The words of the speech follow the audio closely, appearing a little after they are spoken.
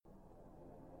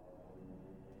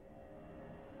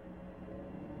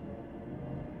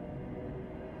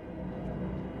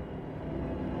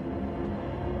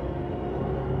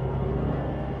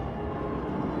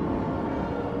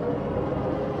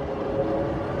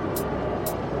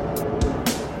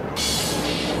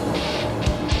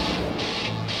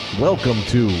Welcome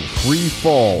to Free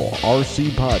Fall RC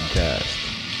Podcast.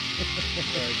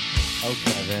 Oh,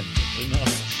 Kevin. No.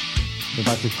 You're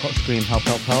about to scream, help,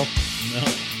 help, help? No.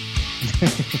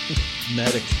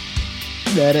 Medic.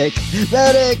 Medic!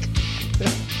 Medic!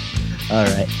 All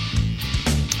right.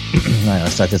 All right,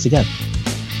 let's start this again.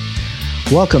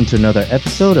 Welcome to another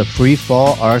episode of Free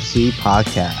Fall RC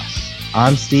Podcast.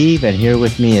 I'm Steve, and here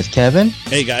with me is Kevin.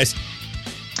 Hey, guys.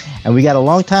 And we got a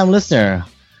long-time listener,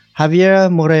 Javier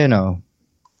Moreno.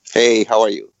 Hey, how are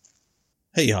you?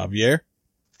 Hey, Javier.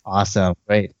 Awesome.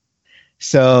 Great.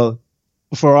 So,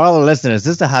 for all the listeners,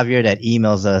 this is the Javier that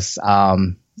emails us,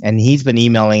 and he's been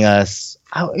emailing us,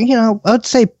 I would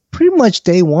say pretty much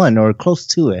day one or close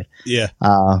to it. Yeah.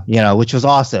 Which was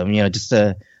awesome. Just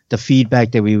the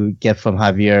feedback that we would get from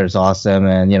Javier is awesome,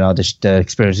 and the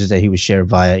experiences that he would share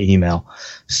via email.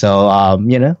 So, I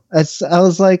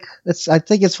was like, I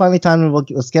think it's finally time.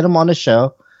 Let's get him on the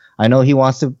show. I know he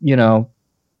wants to,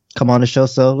 come on the show,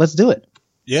 so let's do it.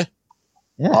 Yeah.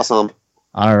 Awesome.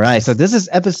 All right. So this is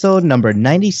episode number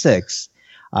 96,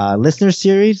 Listener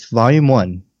Series, Volume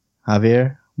 1,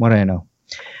 Javier Moreno.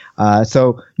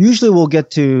 So usually we'll get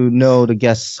to know the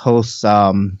guest hosts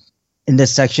in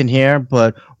this section here,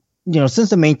 but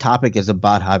since the main topic is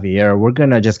about Javier, we're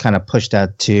going to just kind of push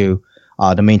that to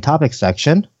the main topic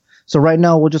section. So right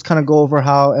now we'll just kind of go over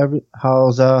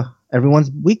how's everyone's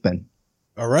week been.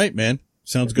 All right, man.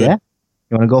 Sounds good. Yeah.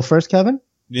 You want to go first, Kevin?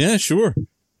 Yeah, sure.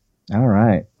 All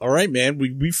right. All right, man.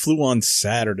 We flew on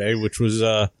Saturday, which was,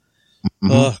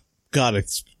 God,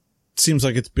 it seems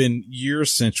like it's been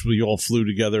years since we all flew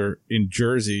together in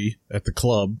Jersey at the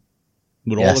club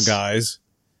with all the guys.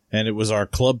 And it was our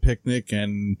club picnic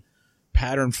and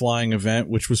pattern flying event,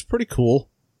 which was pretty cool.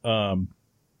 I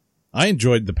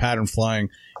enjoyed the pattern flying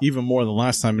even more than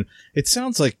last time. It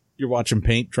sounds like you're watching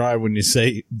paint dry when you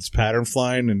say it's pattern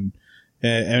flying, and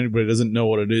anybody doesn't know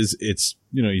what it is. It's,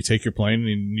 you take your plane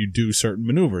and you do certain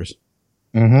maneuvers.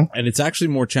 Mm-hmm. And it's actually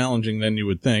more challenging than you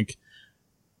would think.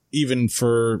 Even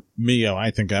for me,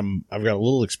 I think I've got a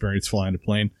little experience flying a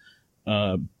plane.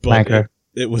 But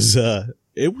it was a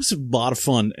lot of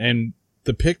fun, and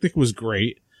the picnic was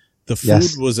great. The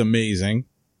food was amazing.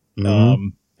 Mm-hmm.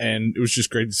 And it was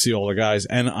just great to see all the guys.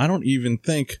 And I don't even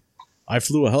think I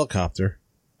flew a helicopter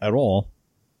at all.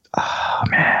 Oh,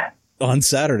 man. On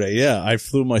Saturday, yeah. I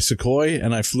flew my Sukhoi,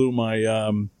 and I flew my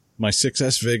my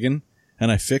 6S Viggen,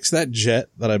 and I fixed that jet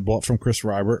that I bought from Chris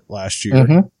Rybert last year.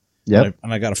 Mm-hmm. Yep.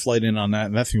 And I got a flight in on that,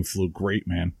 and that thing flew great,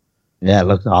 man. Yeah, it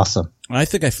looked awesome. I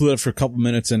think I flew it for a couple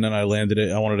minutes, and then I landed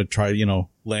it. I wanted to try,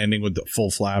 landing with the full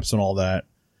flaps and all that.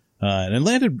 And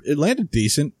it landed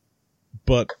decent,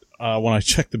 but when I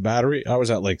checked the battery, I was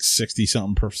at like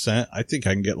 60-something%. I think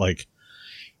I can get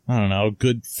a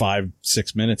good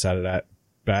 5-6 minutes out of that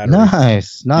battery.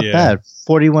 Nice. Not bad.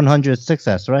 4100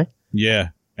 6S, right? Yeah.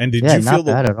 And did you feel not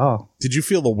bad at all. Did you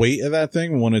feel the weight of that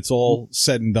thing when it's all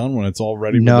said and done, when it's all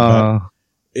ready? No.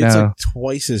 It's like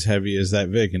twice as heavy as that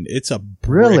Viggen. It's a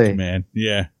brick, man.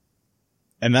 Yeah.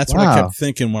 And that's what I kept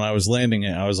thinking when I was landing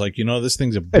it. I was like, this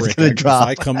thing's a brick. If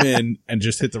I come in and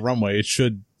just hit the runway, it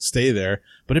should stay there.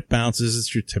 But it bounces.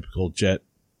 It's your typical jet,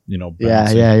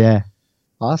 bouncing. Yeah.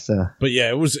 Awesome. But yeah,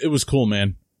 it was cool,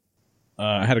 man.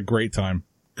 I had a great time.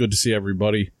 Good to see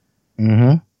everybody.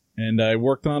 Mm-hmm. And I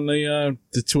worked on the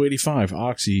 285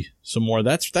 Oxy some more.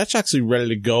 That's actually ready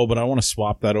to go, but I want to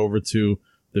swap that over to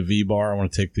the V-bar. I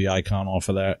want to take the icon off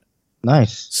of that.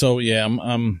 Nice. So yeah,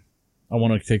 I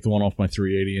want to take the one off my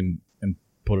 380 and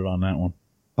put it on that one.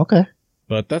 Okay.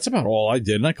 But that's about all I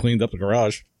did. And I cleaned up the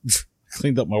garage,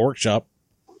 cleaned up my workshop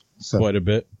quite a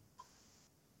bit.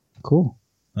 Cool.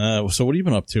 So what have you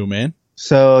been up to, man?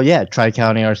 So yeah,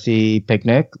 Tri-County RC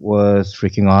picnic was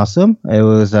freaking awesome. It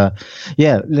was,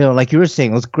 like you were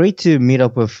saying, it was great to meet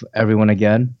up with everyone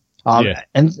again. And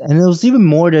it was even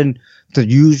more than the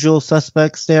usual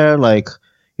suspects there,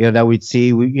 that we'd see.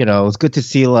 It was good to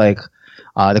see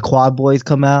the quad boys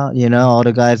come out. All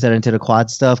the guys that are into the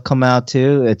quad stuff come out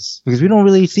too. It's because we don't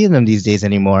really see them these days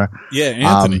anymore. Yeah,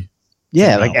 Anthony.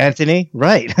 Anthony,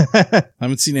 right? I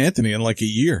haven't seen Anthony in like a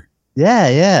year.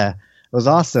 Yeah. It was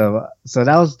awesome. So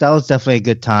that was definitely a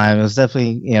good time. It was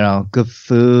definitely, good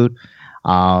food.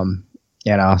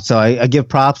 So I give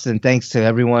props and thanks to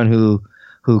everyone who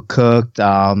cooked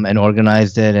and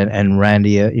organized it and ran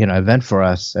the event for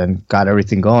us and got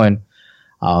everything going.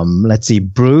 Let's see,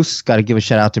 Bruce, got to give a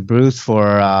shout out to Bruce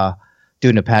for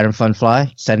doing the pattern fun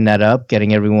fly, setting that up,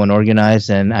 getting everyone organized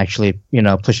and actually,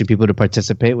 pushing people to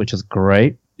participate, which was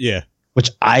great. Yeah.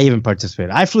 Which I even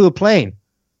participated. I flew a plane.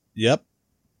 Yep.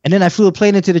 And then I flew a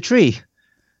plane into the tree.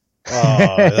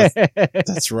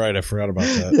 That's right. I forgot about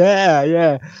that.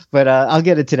 Yeah. But I'll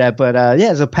get into that. But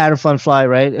yeah, it's a pattern fun fly,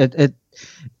 right? It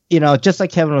just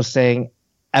like Kevin was saying,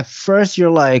 at first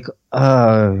you're like,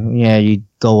 yeah, you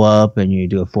go up and you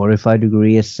do a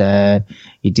 45-degree ascent,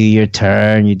 you do your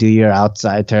turn, you do your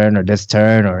outside turn or this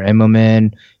turn or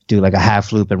Immelman, do like a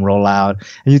half loop and roll out.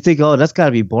 And you think, oh, that's got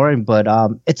to be boring. But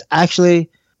it's actually,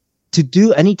 to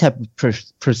do any type of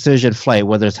precision flight,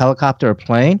 whether it's helicopter or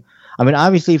plane, I mean,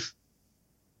 obviously,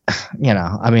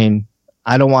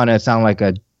 I don't want to sound like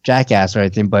a jackass or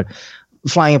anything, but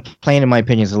flying a plane, in my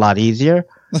opinion, is a lot easier.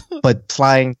 But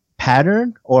flying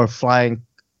pattern or flying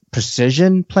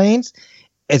precision planes,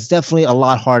 it's definitely a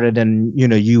lot harder than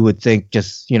you would think.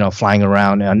 Just flying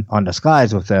around on the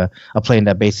skies with a plane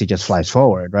that basically just flies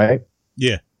forward, right?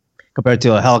 Yeah. Compared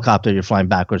to a helicopter, you're flying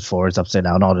backwards, forwards, upside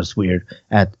down, all this weird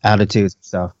altitudes and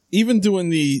stuff. Even doing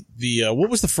the what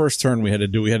was the first turn we had to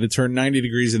do? We had to turn 90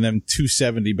 degrees and then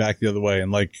 270 back the other way,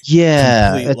 and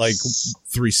complete like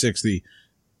 360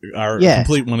 or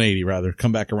complete 180 rather,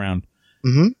 come back around.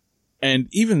 Mm-hmm. And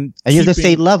you have to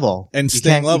stay level and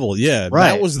staying level. Yeah,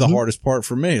 right. That was the hardest part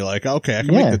for me. Like, okay, I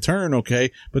can make the turn,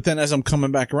 okay, but then as I'm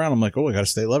coming back around, I'm like, oh, I got to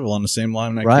stay level on the same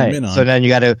line I came in on. So then you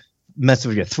got to mess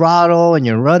with your throttle and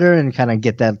your rudder and kind of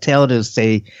get that tail to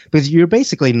stay, because you're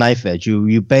basically knife edge.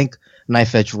 You bank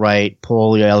knife edge right,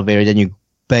 pull your elevator, then you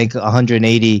bank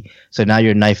 180. So now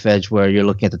you're knife edge where you're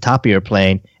looking at the top of your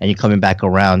plane and you're coming back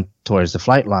around towards the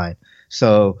flight line.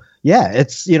 So yeah,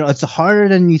 it's it's harder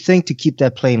than you think to keep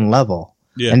that plane level.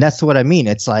 Yeah. And that's what I mean.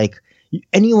 It's like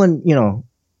anyone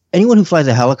who flies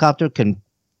a helicopter can,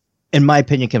 in my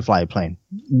opinion, can fly a plane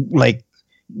like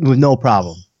with no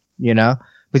problem,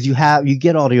 because you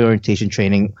get all the orientation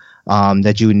training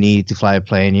that you need to fly a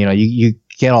plane. You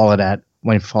get all of that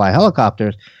when you fly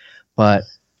helicopters, but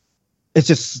it's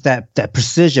just that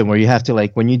precision where you have to,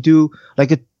 like, when you do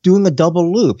doing a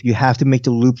double loop, you have to make the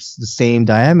loops the same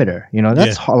diameter.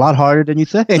 That's a lot harder than you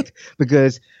think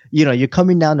because you're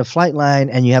coming down the flight line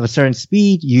and you have a certain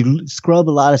speed, you scrub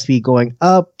a lot of speed going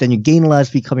up, then you gain a lot of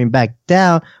speed coming back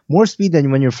down, more speed than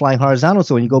when you're flying horizontal.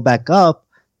 So when you go back up,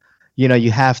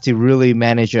 you have to really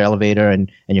manage your elevator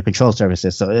and your control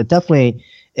surfaces. So it definitely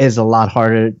is a lot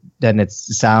harder than it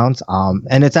sounds.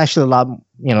 And it's actually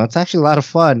a lot of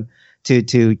fun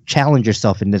to challenge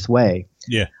yourself in this way.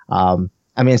 Yeah.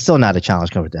 I mean, it's still not a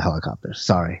challenge compared to helicopters.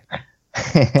 Sorry.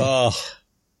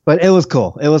 But it was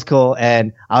cool.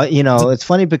 And it's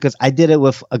funny because I did it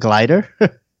with a glider.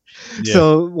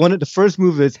 So one of the first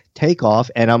moves is take off,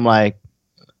 and I'm like,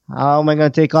 how am I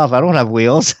going to take off? I don't have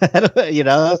wheels,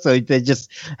 so they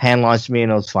just hand launched me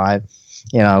and it was fine.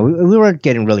 We weren't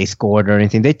getting really scored or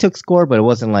anything. They took score, but it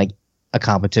wasn't like a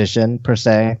competition per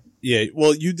se. Yeah,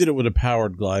 well, you did it with a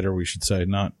powered glider, we should say,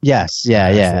 not. Yes,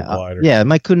 yeah.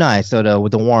 My kunai, so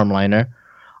with the warm liner.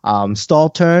 Stall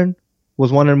turn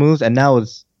was one of the moves, and that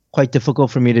was quite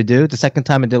difficult for me to do. The second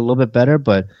time I did a little bit better,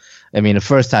 but I mean, the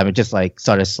first time it just like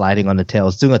started sliding on the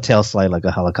tails, doing a tail slide like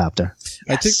a helicopter. Yes.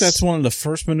 I think that's one of the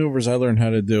first maneuvers I learned how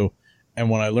to do. And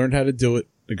when I learned how to do it,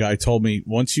 the guy told me,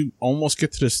 once you almost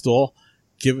get to the stall,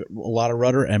 give it a lot of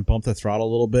rudder and bump the throttle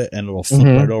a little bit, and it'll flip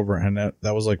right over. And that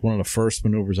was like one of the first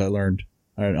maneuvers I learned.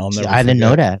 I'll never. I didn't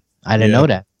know that.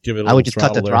 Give it. I would just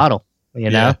cut the throttle.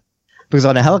 Because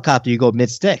on a helicopter you go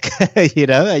mid stick, and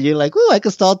you're like, "Ooh, I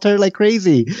can stall turn like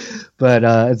crazy," but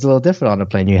it's a little different on a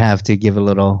plane. You have to give a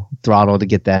little throttle to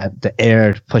get the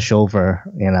air push over,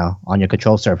 on your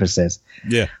control surfaces.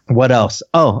 Yeah. What else?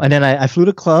 Oh, and then I flew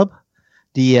the club,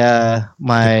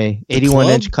 my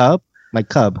 81-inch Cub, my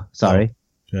Cub. Sorry,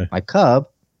 my Cub,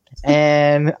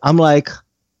 and I'm like,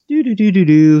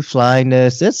 flying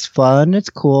this. It's fun. It's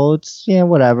cool. It's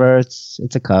whatever. It's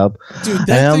a Cub. Dude,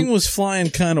 that thing was flying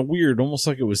kind of weird, almost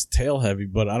like it was tail heavy,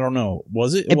 but I don't know.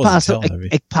 Was it? It wasn't tail heavy.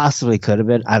 It possibly could have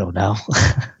been. I don't know.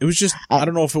 It was just, I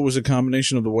don't know if it was a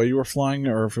combination of the way you were flying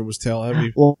or if it was tail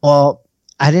heavy. Well,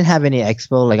 I didn't have any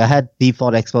expo. Like I had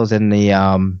default expos in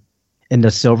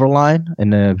the silver line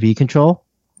in the V control,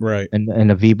 right? In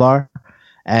the V bar,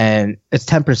 and it's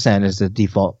 10% is the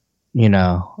default.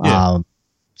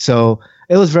 So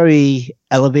it was very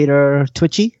elevator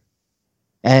twitchy,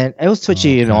 and it was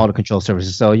twitchy in all the control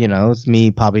surfaces. So, it was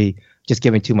me probably just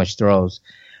giving too much throws.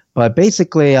 But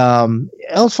basically, I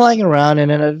was flying around, and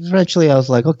then eventually I was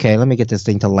like, okay, let me get this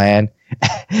thing to land.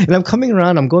 And I'm coming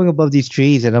around, I'm going above these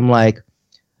trees, and I'm like,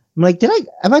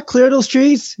 have I cleared those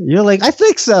trees? You're like, I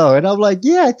think so. And I'm like,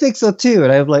 yeah, I think so too.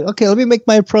 And I'm like, okay, let me make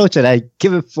my approach. And I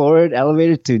give it forward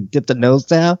elevator to dip the nose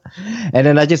down. And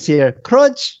then I just hear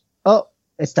crunch. Oh.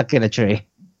 It's stuck in a tree.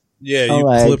 Yeah, you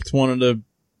clipped one of the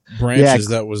branches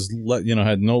that was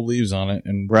had no leaves on it,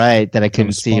 and right that I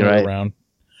couldn't see right around.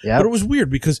 Yeah, but it was weird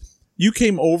because you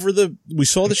came over we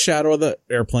saw the shadow of the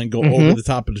airplane go over the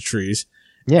top of the trees.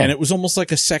 Yeah, and it was almost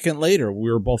like a second later.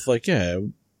 We were both like, "Yeah,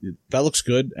 that looks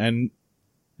good," and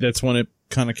that's when it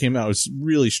kind of came out. It was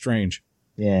really strange.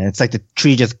 Yeah, it's like the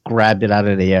tree just grabbed it out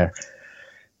of the air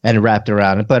and wrapped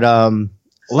around it. But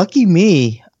lucky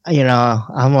me,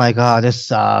 I'm like, oh, this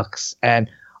sucks, and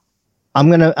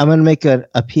I'm gonna make a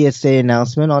PSA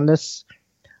announcement on this.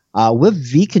 With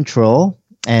V Control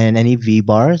and any V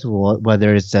bars,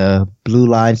 whether it's a Blue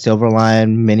Line, Silver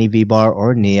Line, Mini V bar,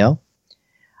 or Neo,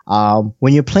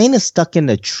 when your plane is stuck in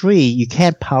a tree, you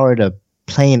can't power the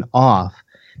plane off.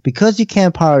 Because you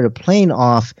can't power the plane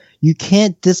off, you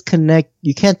can't disconnect,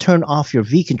 you can't turn off your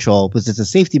V control because it's a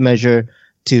safety measure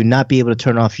to not be able to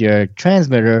turn off your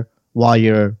transmitter while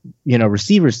your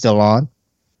receiver's still on.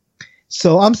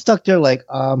 So I'm stuck there like,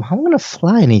 how am I going to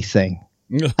fly anything?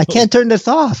 I can't turn this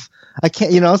off. I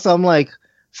can't, so I'm like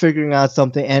figuring out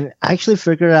something, and I actually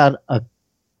figured out a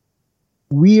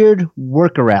weird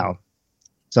workaround.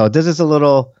 So this is a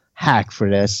little hack for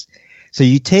this. So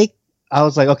I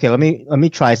was like, okay, let me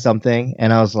try something.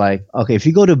 And I was like, okay, if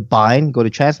you go to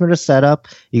transmitter setup,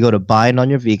 you go to bind on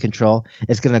your V control,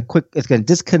 it's going to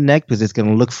disconnect because it's going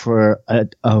to look for a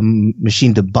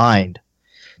machine to bind.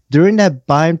 During that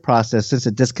bind process, since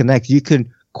it disconnects, you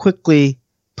can quickly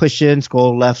push in,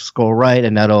 scroll left, scroll right,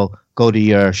 and that'll go to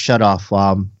your shut off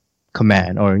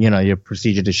command, or, your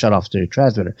procedure to shut off the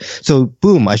transmitter. So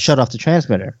boom, I shut off the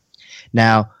transmitter.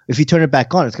 Now, if you turn it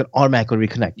back on, it's going to automatically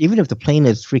reconnect. Even if the plane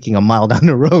is freaking a mile down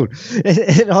the road,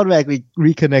 it automatically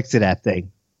reconnects to that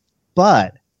thing.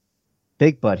 But,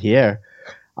 big but here,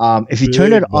 if you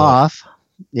turn it off,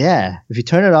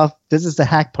 this is the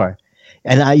hack part.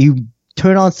 And you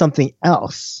turn on something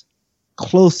else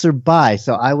closer by.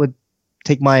 So I would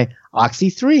take my Oxy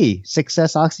 3,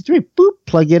 6S Oxy 3, boop,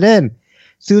 plug it in.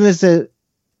 Soon as it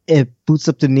boots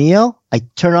up the Neo, I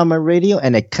turn on my radio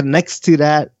and it connects to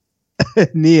that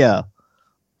Neo.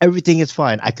 Everything is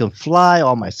fine. I can fly.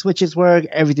 All my switches work.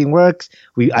 Everything works.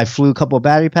 I flew a couple of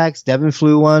battery packs. Devin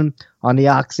flew one on the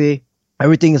Oxy.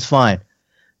 Everything is fine.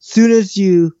 Soon as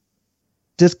you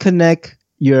disconnect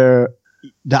the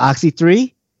Oxy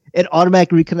 3, it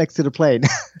automatically reconnects to the plane.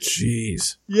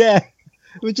 Jeez. Yeah,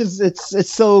 which is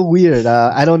it's so weird.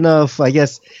 I don't know if, I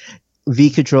guess, V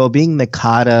Control being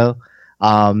Mikado,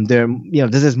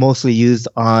 this is mostly used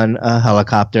on a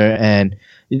helicopter, and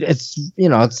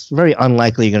it's very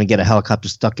unlikely you're going to get a helicopter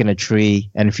stuck in a tree.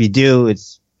 And if you do,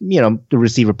 it's, the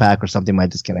receiver pack or something might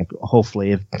disconnect,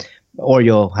 hopefully, or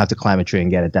you'll have to climb a tree and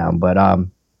get it down. But,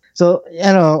 so,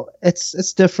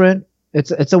 it's different.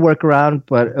 It's a workaround,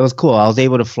 but it was cool. I was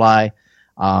able to fly,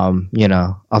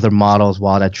 other models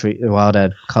while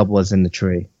that Cub was in the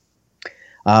tree.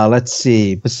 Let's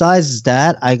see. Besides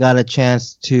that, I got a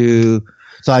chance to,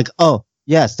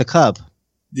 yes, the Cub.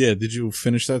 Yeah. Did you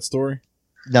finish that story?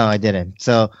 No, I didn't.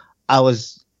 So I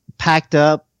was packed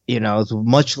up. It was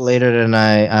much later than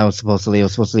I was supposed to leave. I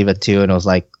was supposed to leave at 2:00, and it was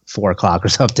like 4:00 or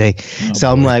something.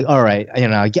 I'm like, all right,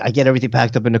 I get everything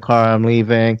packed up in the car. I'm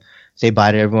leaving. Say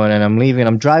bye to everyone, and I'm leaving.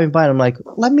 I'm driving by, and I'm like,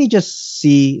 let me just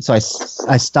see. So I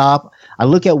stop. I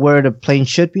look at where the plane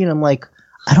should be, and I'm like,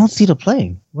 I don't see the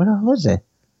plane. Where the hell is it?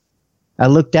 I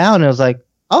look down, and I was like,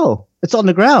 oh, it's on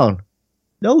the ground.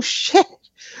 No shit.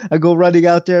 I go running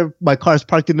out there. My car's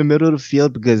parked in the middle of the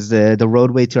field because the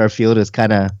roadway to our field is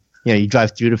kind of, you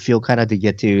drive through the field kind of to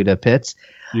get to the pits.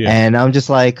 Yeah. And I'm just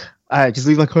like, all right, just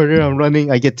leave my car there. I'm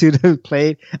running. I get to the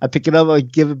plane. I pick it up. I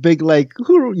give a big, I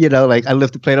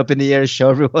lift the plane up in the air, show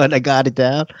everyone I got it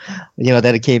down,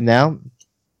 that it came down.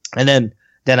 And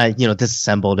then I,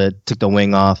 disassembled it, took the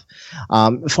wing off.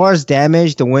 As far as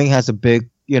damage, the wing has a big,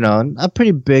 a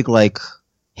pretty big,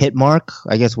 hit mark,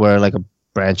 I guess, where a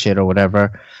branch hit or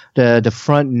whatever. The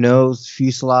front nose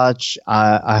fuselage,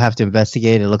 I have to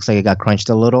investigate. It looks like it got crunched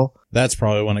a little. That's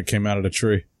probably when it came out of the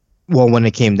tree. Well, when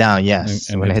it came down, yes.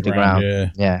 And when it hit the ground.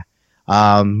 Yeah.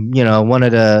 One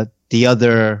of the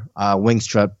other wing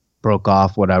strut broke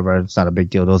off, whatever. It's not a big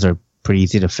deal. Those are pretty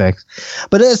easy to fix.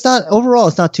 But overall,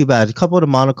 it's not too bad. A couple of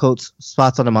the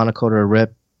spots on the monocoat are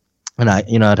ripped. And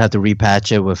I'd have to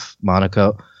repatch it with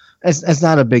monocoat. It's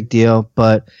not a big deal,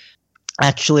 but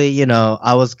actually,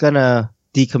 I was going to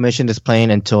decommission this plane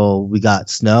until we got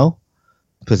snow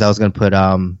because I was going to put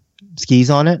skis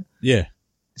on it. Yeah.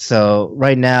 So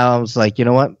right now I was like, you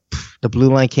know what? The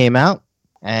Blue Line came out,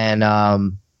 and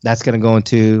that's going to go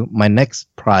into my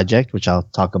next project, which I'll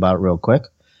talk about real quick.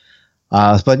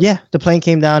 But yeah, the plane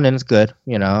came down and it's good.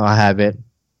 I have it.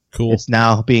 Cool. It's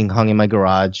now being hung in my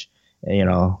garage,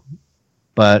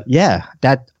 But yeah,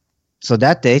 that so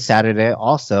that day, Saturday,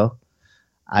 also,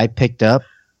 I picked up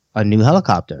a new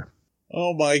helicopter.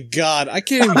 Oh my God. I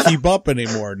can't even keep up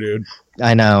anymore, dude.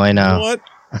 I know. What?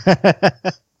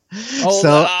 Oh,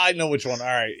 So I know which one. All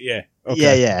right. Yeah.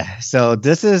 Okay. yeah. So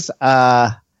this is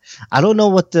I don't know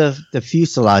what the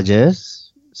fuselage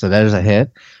is, so that is a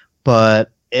hit,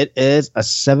 but it is a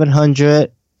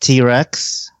 700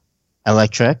 T-Rex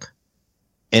electric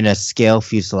in a scale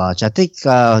fuselage. I think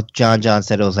John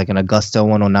said it was like an Augusta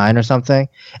 109 or something.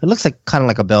 It looks like kind of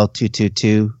like a Bell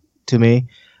 222 to me,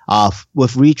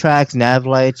 with retracts, nav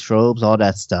lights, strobes, all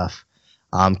that stuff.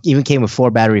 Even came with 4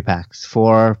 battery packs,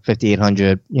 4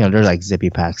 5800. You know, they're like zippy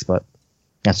packs, but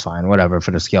that's fine. Whatever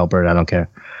for the scale bird, I don't care.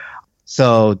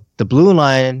 So the Blue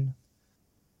Line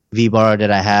V-bar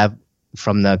that I have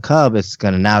from the Cub is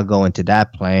going to now go into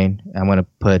that plane. I'm going to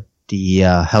put the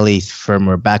heli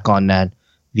firmware back on that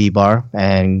V-bar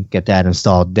and get that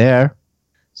installed there.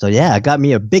 So yeah, I got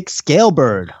me a big scale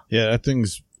bird. Yeah, that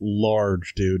thing's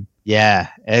large, dude. Yeah,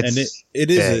 And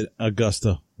it is an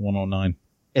Augusta 109.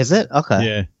 Is it? Okay.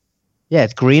 Yeah. Yeah,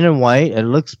 it's green and white. It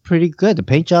looks pretty good. The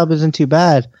paint job isn't too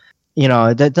bad. You know,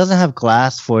 it doesn't have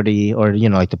glass for the, or, you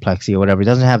know, like the plexi or whatever. It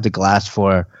doesn't have the glass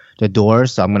for the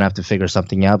doors, so I'm going to have to figure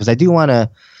something out. Because I do want to,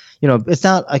 you know, it's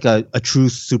not like a true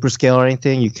super scale or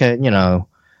anything. You can, you know,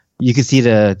 you can see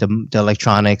the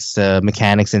electronics, the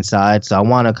mechanics inside. So I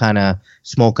want to kind of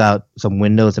smoke out some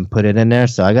windows and put it in there.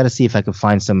 So I got to see if I can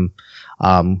find some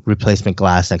replacement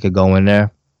glass that could go in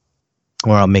there.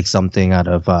 Or I'll make something out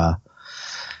of,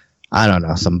 I don't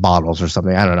know, some bottles or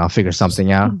something. I don't know. I'll figure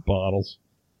something out. Bottles.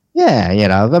 Yeah, you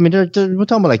know, I mean, we're talking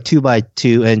about like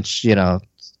 2x2 inch, you know,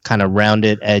 kind of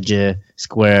rounded edge,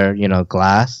 square, you know,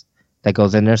 glass that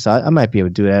goes in there. So I might be able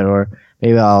to do that, or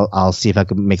maybe I'll see if I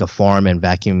can make a form and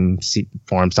vacuum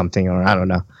form something, or I don't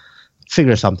know,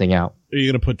 figure something out. Are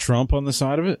you going to put Trump on the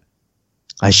side of it?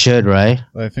 I should, right?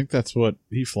 I think that's what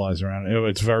he flies around.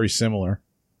 It's very similar.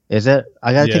 Is it?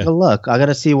 I gotta take a look. I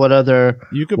gotta see what other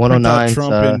you could print out 109s,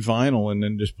 Trump in vinyl and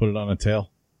then just put it on a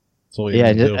tail. That's all you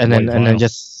yeah, do, and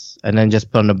then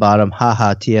just put on the bottom,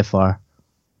 haha, TFR.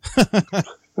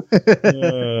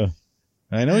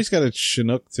 I know he's got a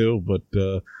Chinook too, but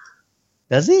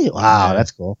does he? Wow, yeah.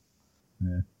 That's cool.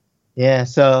 Yeah.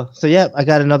 So yeah, I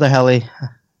got another heli.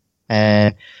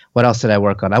 And what else did I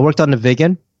work on? I worked on the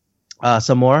Vigan,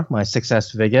 some more. My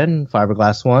 6S Vigan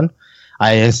fiberglass one.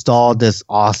 I installed this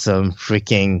awesome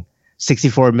freaking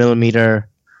 64 millimeter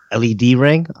LED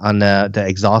ring on the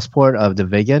exhaust port of the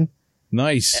Vigan.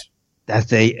 Nice. That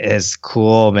thing is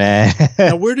cool, man.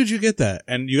 Now, where did you get that?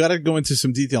 And you got to go into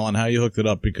some detail on how you hooked it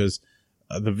up, because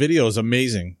the video is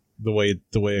amazing the way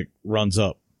it runs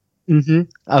up. Mm-hmm.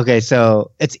 Okay,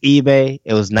 so it's eBay.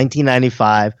 It was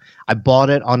 $19.95. I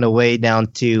bought it on the way down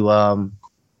to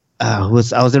I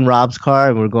was in Rob's car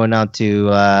and we were going down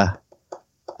to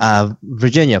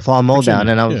Virginia, Fall Mold Down,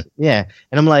 and I was and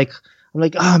I'm like,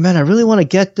 oh man, I really want to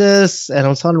get this, and I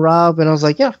was telling Rob, and I was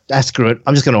like, yeah, screw it,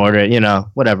 I'm just gonna order it, you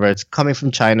know, whatever. It's coming from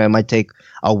China. It might take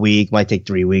a week, might take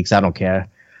 3 weeks. I don't care.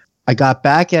 I got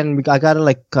back and I got it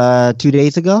like 2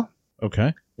 days ago.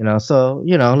 Okay. You know, so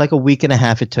you know, like a week and a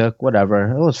half it took. Whatever,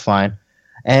 it was fine.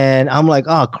 And I'm like,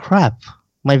 oh crap,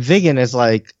 my Vigan is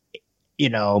like, you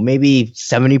know, maybe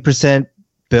 70%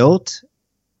 built.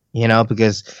 You know,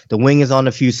 because the wing is on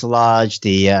the fuselage,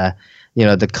 the you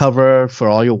know, the cover for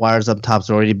all your wires up top's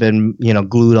already been, you know,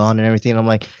 glued on and everything. And I'm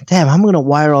like, damn, I'm gonna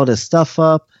wire all this stuff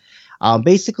up.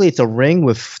 Basically, it's a ring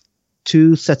with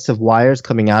 2 sets of wires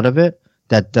coming out of it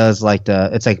that does like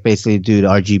it's like basically do the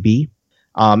RGB.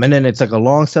 And then it's like a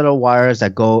long set of wires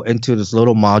that go into this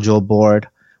little module board,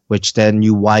 which then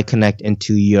you Y connect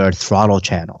into your throttle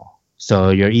channel.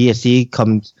 So your ESC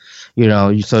comes, you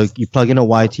know, so you plug in a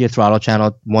Y to your throttle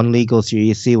channel. One lead goes to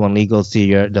your ESC, one lead goes to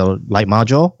the light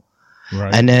module.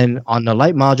 Right. And then on the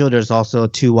light module, there's also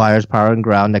 2 wires, power and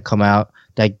ground, that come out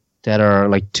that are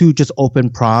like 2 just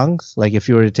open prongs. Like if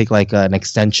you were to take like an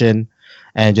extension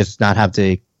and just not have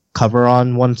the cover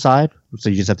on one side, so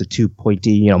you just have the 2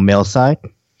 pointy, you know, male side.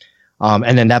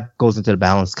 And then that goes into the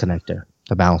balance connector,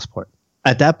 the balance port.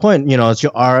 At that point, you know, it's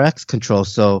your RX control.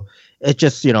 So it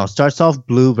just, you know, starts off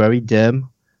blue, very dim.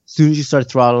 As soon as you start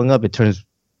throttling up, it turns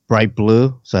bright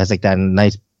blue. So it has like that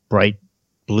nice bright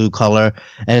blue color.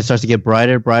 And it starts to get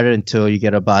brighter until you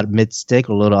get about mid-stick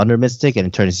or a little under mid-stick, and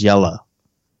it turns yellow.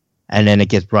 And then it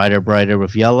gets brighter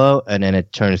with yellow, and then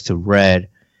it turns to red.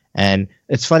 And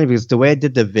it's funny because the way I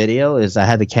did the video is I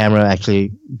had the camera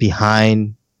actually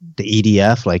behind the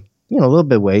EDF, like, you know, a little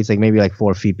bit ways, like maybe like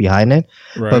 4 feet behind it.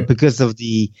 Right. But because of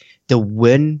the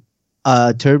wind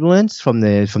Turbulence from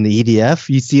the EDF.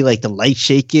 You see like the light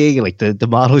shaking, like the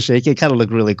model shaking. It kind of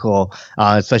looked really cool,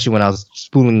 especially when I was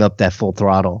spooling up that full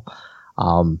throttle.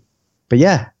 But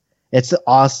yeah, it's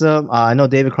awesome. I know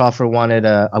David Crawford wanted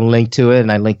a link to it,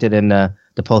 and I linked it in the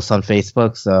post on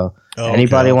Facebook. So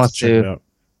anybody wants to,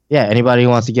 anybody who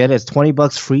wants to get it, it's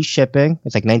 $20 free shipping.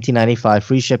 It's like $19.95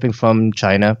 free shipping from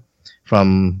China,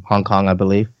 from Hong Kong, I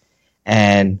believe,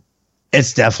 and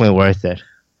it's definitely worth it.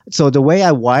 So the way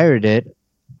I wired it,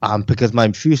 because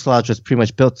my fuselage was pretty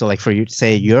much built, so like for you,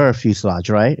 say your fuselage,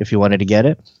 right? If you wanted to get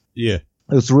it, yeah,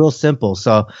 it was real simple.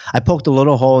 So I poked a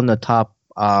little hole in the top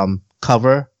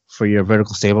cover for your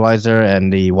vertical stabilizer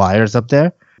and the wires up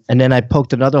there, and then I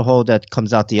poked another hole that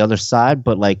comes out the other side.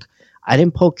 But like I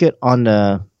didn't poke it on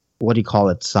the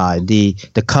side, the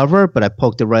cover, but I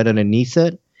poked it right underneath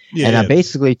it, I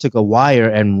basically took a wire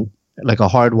and like a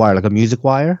hard wire, like a music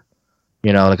wire.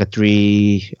 Like a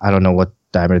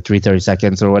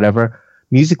 332 or whatever,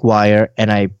 music wire,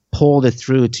 and I pulled it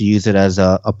through to use it as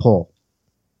a pole.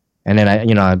 And then I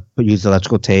used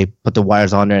electrical tape, put the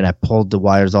wires on there, and I pulled the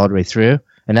wires all the way through,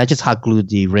 and I just hot glued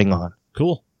the ring on.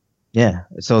 Cool. Yeah,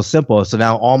 so simple. So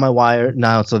now all my wire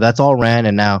so that's all ran,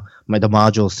 and now the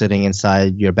module is sitting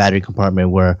inside your battery compartment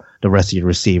where the rest of your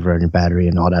receiver and your battery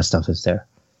and all that stuff is there.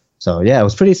 So yeah, it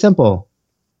was pretty simple.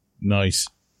 Nice.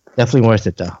 Definitely worth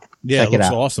it though. Yeah, it looks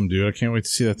awesome, dude. I can't wait to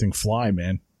see that thing fly,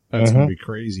 man. That's going to be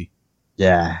crazy.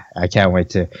 Yeah, I can't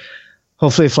wait to.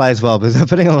 Hopefully it flies well, because I'm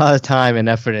putting a lot of time and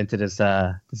effort into this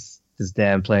this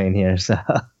damn plane here. So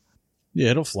yeah,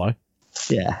 it'll fly.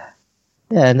 Yeah,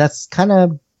 and that's kind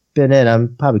of been it.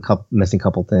 I'm probably missing a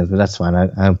couple things, but that's fine.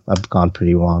 I've gone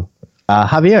pretty long.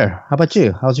 Javier, how about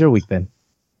you? How's your week been?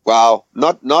 Wow,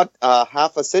 not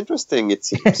half as interesting, it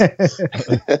seems.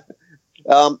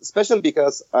 Especially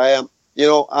because I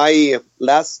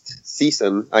last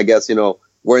season, I guess,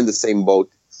 we're in the same boat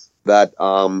that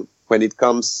when it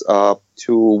comes to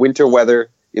winter weather,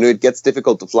 it gets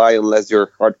difficult to fly unless you're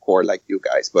hardcore like you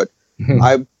guys. But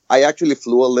I actually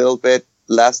flew a little bit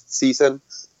last season.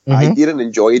 I didn't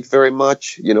enjoy it very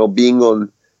much, being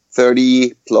on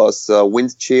 30 plus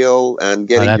wind chill and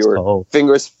getting your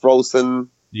fingers frozen.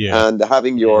 Yeah. And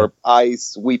having your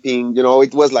eyes weeping,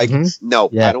 it was like, no,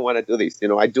 I don't want to do this.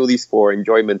 I do this for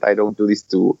enjoyment. I don't do this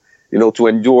to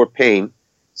endure pain.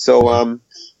 So,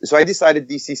 so I decided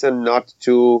this season not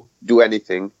to do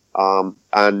anything.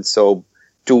 And so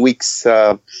 2 weeks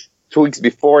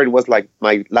before, it was like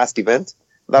my last event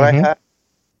that I had.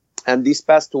 And these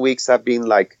past 2 weeks I've been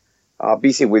like,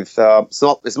 busy with,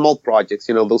 small projects,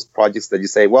 those projects that you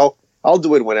say, well, I'll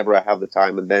do it whenever I have the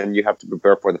time, and then you have to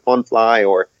prepare for the fun fly,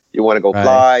 or you want to go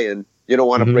fly, and you don't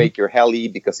want to break your heli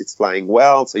because it's flying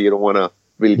well, so you don't want to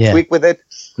really tweak with it.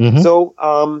 So,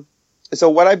 so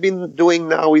what I've been doing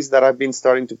now is that I've been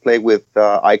starting to play with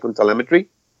Icon telemetry.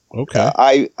 Okay.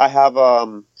 I have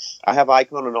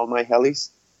Icon on all my helis,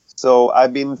 so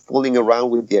I've been fooling around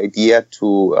with the idea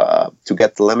to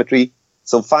get telemetry.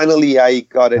 So finally, I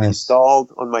got it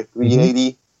installed on my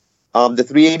 380. The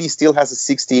 380 still has a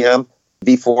 60 amp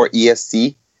V4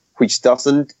 ESC, which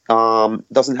doesn't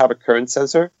have a current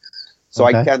sensor, so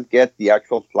I can't get the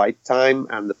actual flight time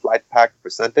and the flight pack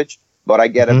percentage, but I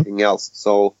get everything else.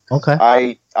 So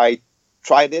I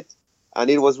tried it, and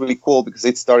it was really cool because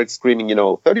it started screaming,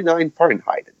 39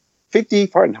 Fahrenheit, 50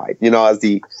 Fahrenheit. As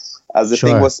the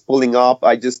thing was spooling up,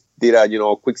 I just did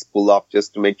a quick spool up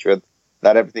just to make sure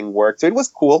that everything worked. So it was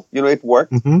cool. it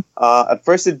worked. At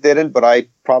first it didn't, but I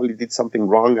probably did something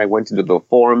wrong. I went into the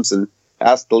forums and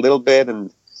asked a little bit,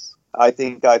 and I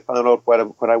think I found out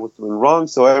what I was doing wrong.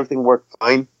 So everything worked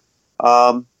fine.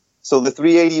 So the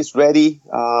 380 is ready.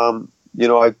 I've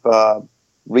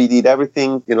redid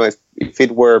everything. If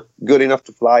it were good enough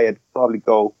to fly, I'd probably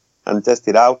go and test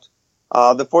it out.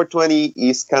 The 420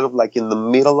 is kind of like in the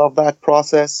middle of that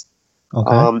process.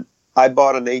 I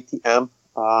bought an 80 amp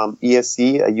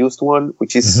ESC, a used one,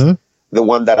 which is the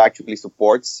one that actually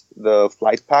supports the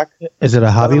flight pack. Is it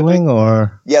a hobby wing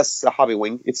or? Yes, a hobby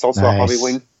wing. It's also a hobby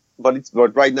wing,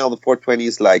 but right now the 420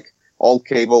 is like all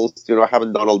cables. I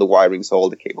haven't done all the wiring, so all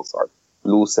the cables are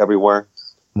loose everywhere.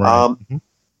 Right.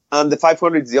 And the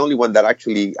 500 is the only one that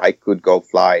actually I could go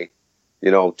fly,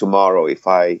 tomorrow if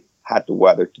I had the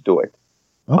weather to do it.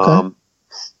 Okay.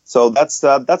 So that's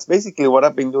basically what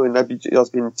I've been doing. I've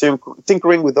just been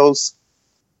tinkering with those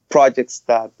projects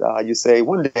that you say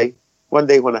one day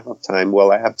when I have time.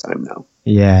 Well, I have time now.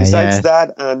 Yeah. Besides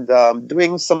that, and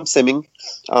doing some simming.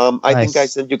 I think I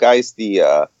sent you guys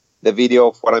the video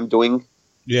of what I'm doing.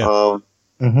 Yeah.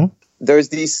 There's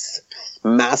this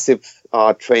massive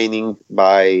training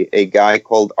by a guy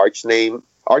called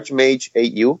Archmage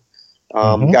AU.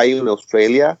 guy in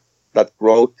Australia that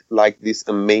wrote like this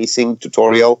amazing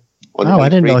tutorial on I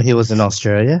didn't know Heli3. he was in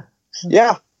Australia.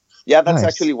 Yeah, that's Nice.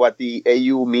 actually what the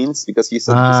AU means, because he's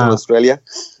in Australia,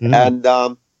 and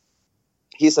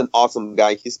he's an awesome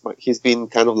guy. He's been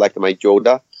kind of like my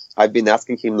Yoda. I've been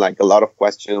asking him like a lot of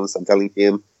questions and telling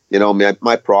him,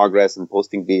 my progress, and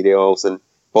posting videos and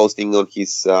posting on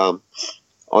his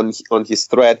on his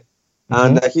thread,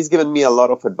 and he's given me a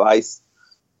lot of advice.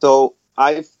 So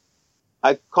I've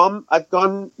gone,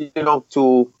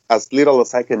 to as little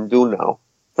as I can do now,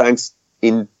 thanks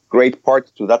in great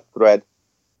part to that thread.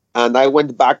 And I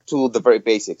went back to the very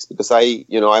basics, because I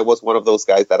was one of those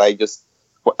guys that I just,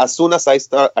 as soon as I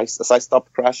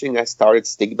stopped crashing, I started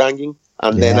stick banging,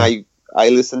 and then I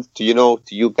listened to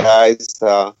you guys,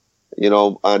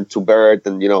 and to Bert,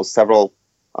 and several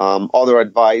other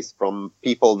advice from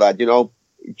people that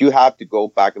you have to go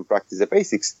back and practice the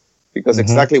basics, because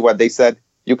exactly what they said.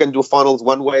 You can do funnels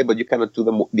one way, but you cannot do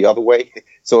them the other way.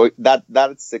 So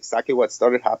that's exactly what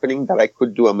started happening, that I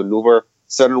could do a maneuver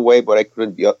certain way, but I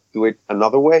couldn't do it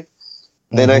another way.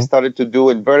 Then I started to do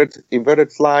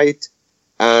inverted flight,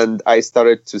 and I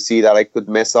started to see that I could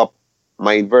mess up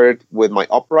my inverted with my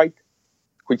upright,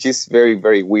 which is very,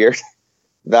 very weird.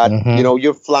 That,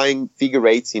 you're flying figure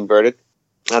eights inverted,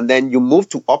 and then you move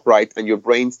to upright, and your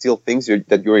brain still thinks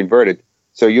that you're inverted.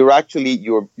 So you're actually,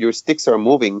 your sticks are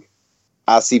moving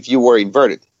as if you were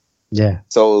inverted. Yeah.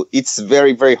 So it's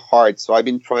very, very hard. So I've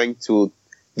been trying to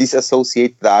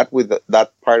disassociate that with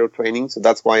that pyro training. So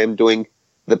that's why I'm doing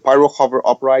the pyro hover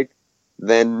upright.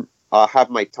 Then I have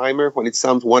my timer when it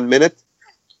sounds 1 minute,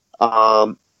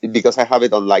 because I have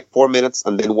it on like 4 minutes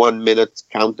and then 1 minute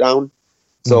countdown.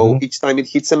 So each time it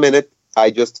hits a minute,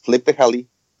 I just flip the heli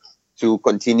to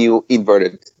continue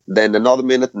inverted. Then another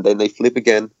minute, and then I flip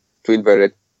again to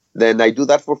inverted. Then I do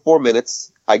that for 4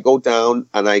 minutes. I go down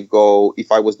and I go,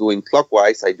 if I was doing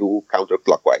clockwise, I do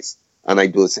counterclockwise, and I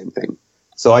do the same thing.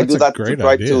 So I do that to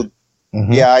try to,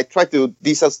 I try to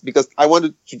because I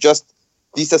wanted to just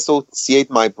disassociate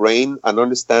my brain and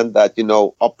understand that,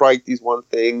 upright is one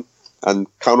thing and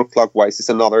counterclockwise is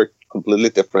another, completely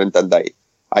different. And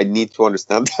I need to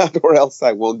understand that, or else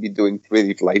I won't be doing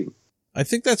 3D flying. I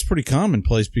think that's pretty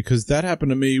commonplace, because that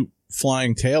happened to me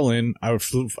flying tail in. I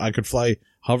could fly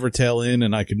hover tail in,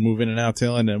 and I could move in and out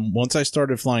tail in. And once I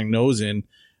started flying nose in,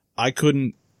 I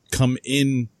couldn't come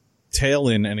in tail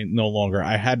in no longer.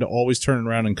 I had to always turn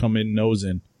around and come in nose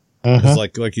in. Because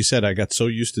like you said, I got so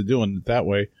used to doing it that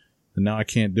way, and now I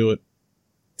can't do it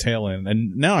tail in.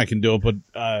 And now I can do it,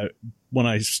 but when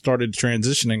I started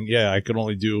transitioning, I could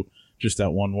only do just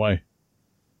that one way.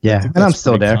 Yeah, and I'm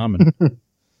still there. Common.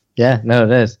 Yeah, no,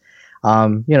 it is.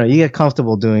 You get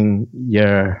comfortable doing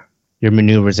your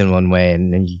maneuvers in one way,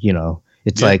 and then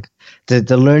it's like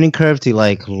the learning curve to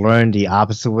like learn the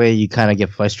opposite way. You kind of get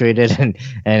frustrated, and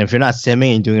if you're not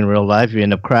simming and doing it in real life, you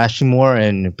end up crashing more,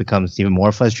 and it becomes even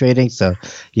more frustrating. So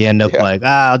you end up like,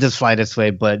 I'll just fly this way.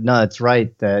 But no, it's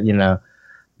right that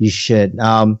you should.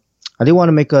 I do want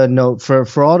to make a note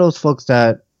for all those folks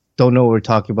that don't know what we're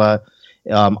talking about.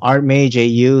 Art Mage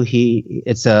AU,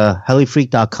 it's a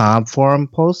helifreak.com forum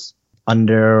post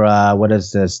under what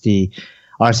is this, the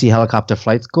RC Helicopter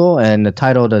Flight School, and the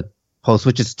title of the post,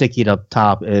 which is sticky up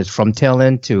top, is From Tail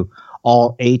End to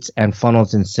All Eights and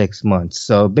Funnels in 6 months.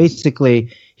 So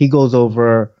basically, he goes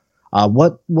over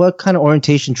what kind of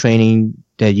orientation training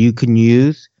that you can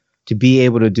use to be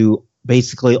able to do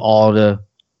basically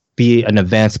be an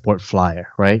advanced sport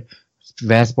flyer, right?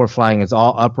 Advanced sport flying is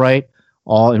all upright,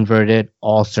 all inverted,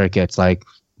 all circuits like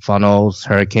funnels,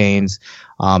 hurricanes,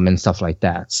 and stuff like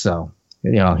that. So,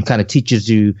 he kind of teaches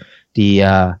you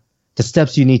the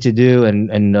steps you need to do, and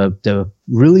the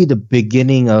really the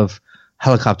beginning of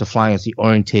helicopter flying is the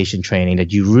orientation training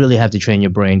that you really have to train your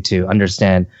brain to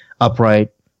understand upright,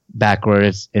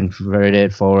 backwards,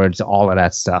 inverted, forwards, all of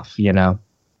that stuff,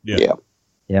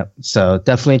 Yeah. So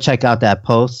definitely check out that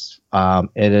post.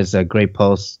 It is a great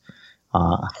post.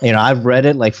 I've read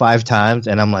it like 5 times,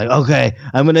 and I'm like, okay,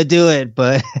 I'm gonna do it,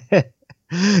 but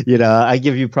I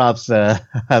give you props,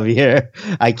 Javier.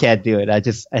 I can't do it.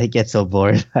 I get so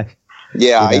bored.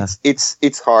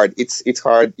 It's hard. It's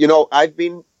hard.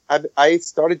 I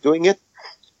started doing it,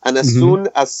 and as soon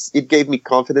as it gave me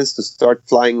confidence to start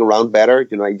flying around better,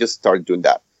 I just started doing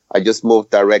that. I just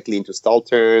moved directly into stall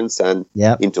turns and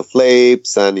into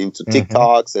flips and into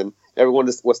TikToks, and everyone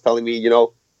was telling me,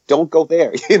 don't go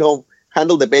there,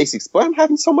 handle the basics. But I'm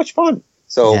having so much fun.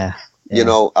 So,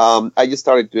 I just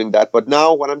started doing that. But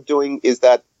now what I'm doing is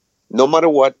that no matter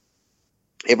what,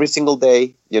 every single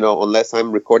day, unless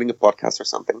I'm recording a podcast or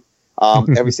something,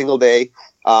 every single day,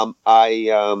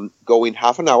 I go in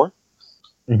half an hour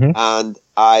and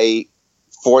I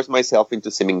force myself into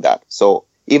simming that. So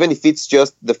even if it's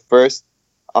just the first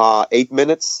 8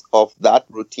 minutes of that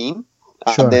routine,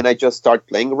 and then I just start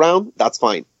playing around, that's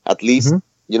fine. At least,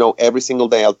 every single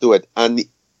day I'll do it. And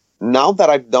now that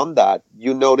I've done that,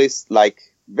 you notice like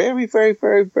very, very,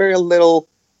 very, very little,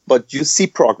 but you see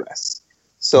progress.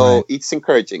 So it's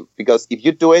encouraging, because if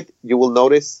you do it, you will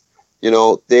notice,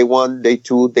 day 1, day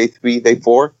 2, day 3, day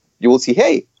 4, you will see,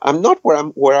 hey, I'm not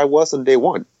where I was on day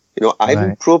 1. I've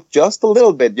improved just a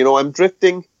little bit. I'm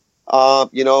drifting,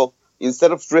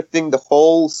 instead of drifting the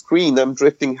whole screen, I'm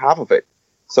drifting half of it.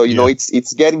 So,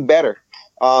 it's getting better.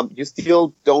 You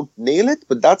still don't nail it,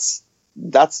 but that's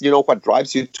what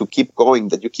drives you to keep going,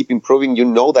 that you keep improving.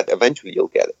 That eventually you'll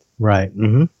get it. Right.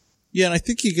 Mm-hmm. Yeah, and I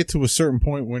think you get to a certain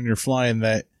point when you're flying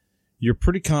that you're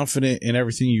pretty confident in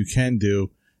everything you can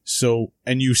do. So,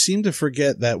 and you seem to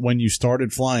forget that when you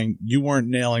started flying, you weren't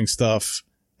nailing stuff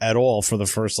at all for the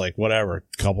first,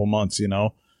 couple months,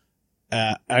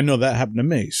 I know that happened to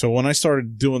me. So when I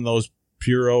started doing those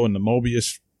Puro and the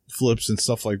Mobius flips and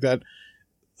stuff like that,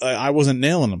 I wasn't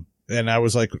nailing them. And I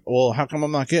was like, well, how come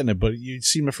I'm not getting it? But you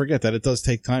seem to forget that it does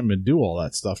take time to do all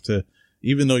that stuff,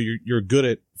 even though you're good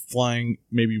at flying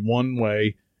maybe one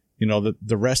way,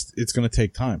 the rest, it's going to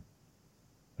take time.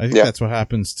 I think that's what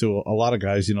happens to a lot of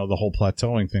guys, the whole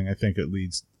plateauing thing. I think it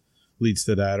leads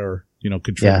to that, or,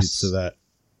 contributes to that.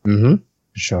 Mm-hmm.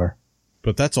 Sure.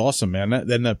 But that's awesome, man.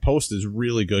 That post is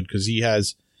really good, because he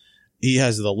has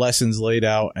the lessons laid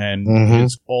out, and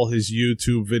all his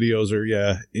YouTube videos are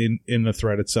in the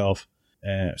thread itself.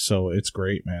 So it's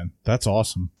great, man. That's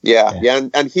awesome. Yeah.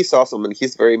 And he's awesome, and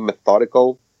he's very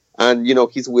methodical, and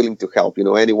he's willing to help.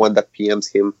 Anyone that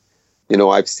PMs him,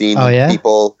 I've seen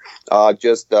people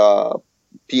just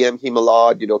PM him a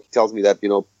lot. He tells me that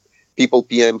people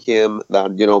PM him,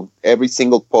 that every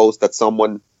single post that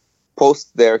someone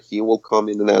posts there, he will come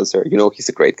in and answer. He's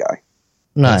a great guy.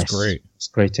 Nice. That's great. It's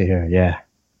great to hear. Yeah.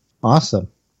 Awesome.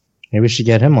 Maybe we should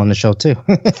get him on the show too.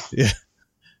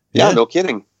 Yeah, no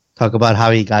kidding. Talk about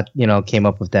how he got, came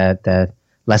up with that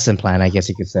lesson plan, I guess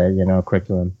you could say,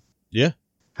 curriculum. Yeah.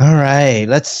 All right.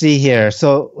 Let's see here.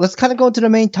 So let's kind of go into the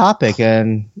main topic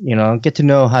and, get to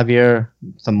know Javier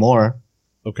some more.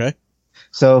 Okay.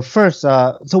 So first,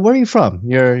 so where are you from?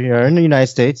 You're in the United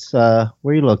States. Where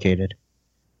are you located?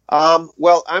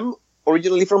 Well, I'm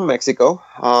originally from Mexico,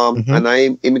 and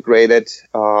I immigrated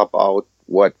about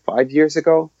 5 years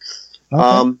ago.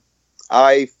 Okay.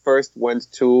 I first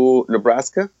went to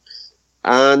Nebraska,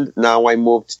 and now I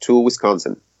moved to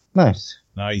Wisconsin. Nice.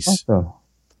 Awesome.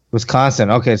 Wisconsin.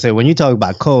 Okay, so when you talk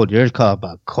about cold, you're talking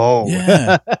about cold.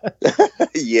 Yeah.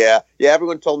 yeah.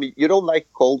 Everyone told me, you don't like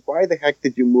cold. Why the heck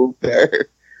did you move there?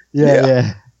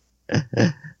 Yeah.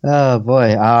 Oh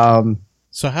boy.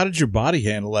 So how did your body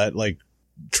handle that,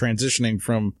 transitioning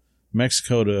from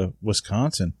Mexico to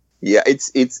Wisconsin? Yeah,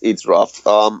 it's rough.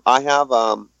 I have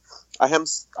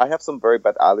some very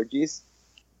bad allergies,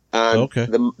 and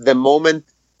the moment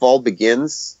fall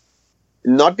begins,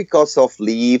 not because of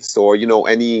leaves or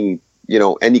any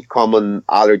common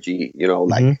allergy,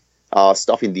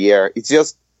 stuff in the air. It's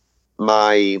just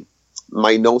my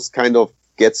nose kind of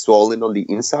gets swollen on the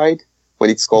inside when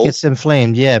it's cold. It gets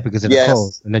inflamed, because of the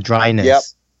cold and the dryness. Yep.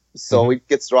 So it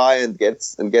gets dry and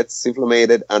gets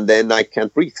inflamed, and then I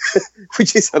can't breathe,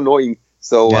 which is annoying.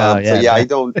 So I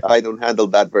don't handle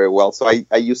that very well. So I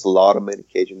use a lot of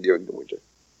medication during the winter.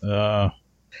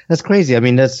 That's crazy. I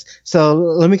mean, so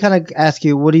let me kind of ask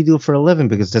you, what do you do for a living?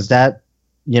 Because does that,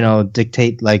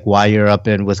 dictate why you're up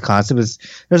in Wisconsin? Because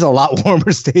there's a lot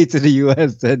warmer states in the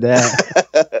U.S. than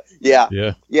that.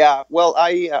 Yeah. Well,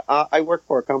 I work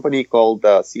for a company called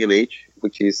CNH,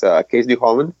 which is Case New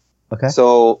Holland. Okay.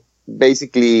 So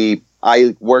basically,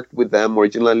 I worked with them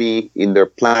originally in their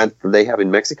plant that they have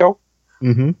in Mexico.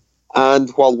 Mm-hmm. And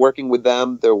while working with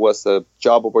them, there was a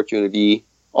job opportunity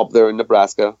up there in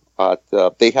Nebraska.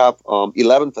 They have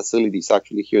 11 facilities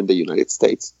actually here in the United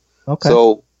States. Okay.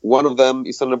 So one of them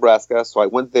is in Nebraska. So I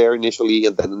went there initially,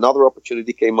 and then another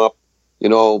opportunity came up.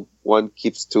 One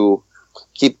keeps to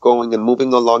keep going and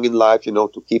moving along in life,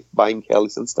 to keep buying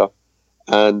helis and stuff.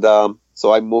 And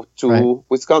so I moved to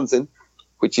Wisconsin,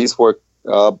 which is where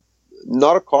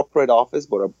not a corporate office,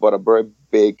 but a very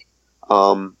big,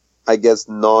 I guess,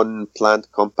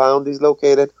 non-plant compound is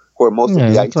located, where most of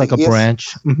the IT it's like a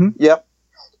branch. Mm-hmm. Yep.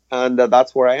 And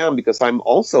that's where I am, because I'm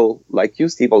also, like you,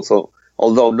 Steve,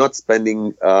 although not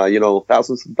spending,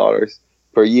 thousands of dollars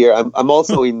per year, I'm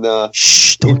also in...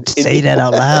 Shh, don't say that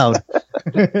out loud.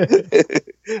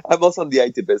 I'm also in the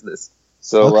IT business.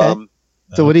 So,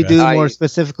 so what do you do more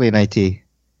specifically in IT?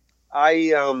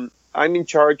 I'm in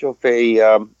charge of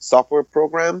a software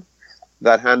program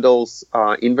that handles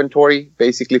inventory,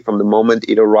 basically from the moment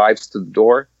it arrives to the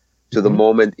door to the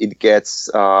moment it gets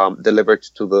delivered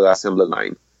to the assembly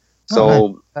line.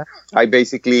 So I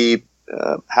basically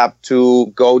have to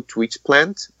go to each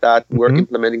plant that we're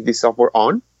implementing this software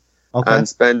on and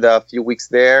spend a few weeks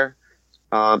there,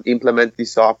 implement the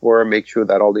software, make sure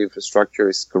that all the infrastructure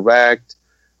is correct,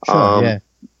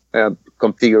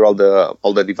 configure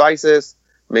all the devices,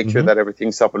 make sure that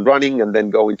everything's up and running, and then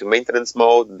go into maintenance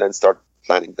mode and then start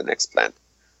planning the next plant.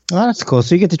 Oh, that's cool.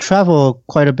 So you get to travel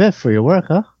quite a bit for your work,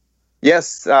 huh?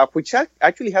 Yes, which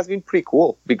actually has been pretty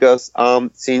cool because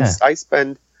since I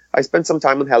spent some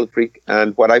time on HeliFreak,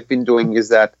 and what I've been doing is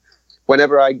that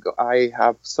whenever I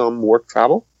have some work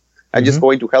travel, I just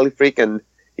go into HeliFreak, and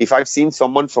if I've seen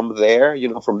someone from there,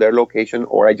 from their location,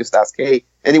 or I just ask, hey,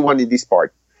 anyone in this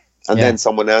part, and then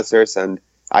someone answers, and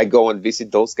I go and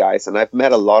visit those guys, and I've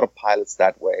met a lot of pilots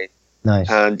that way. Nice.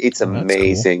 And it's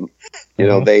amazing.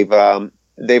 Cool. They've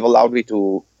allowed me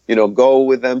to go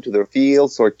with them to their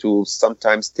fields, or to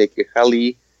sometimes take a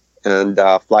heli and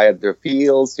fly at their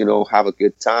fields, have a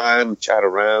good time, chat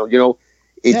around.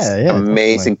 It's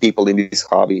amazing people in this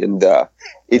hobby, and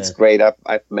it's great.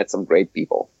 I've met some great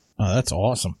people. Oh, that's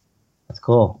awesome. That's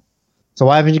cool. So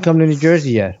why haven't you come to New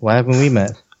Jersey yet? Why haven't we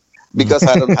met? Because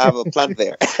I don't have a plant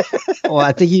there. Well,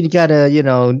 I think you gotta,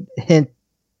 hint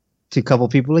to a couple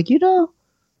people like,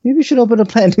 maybe we should open a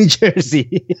plant in New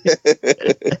Jersey.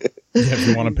 If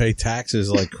you want to pay taxes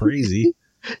like crazy.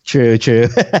 True.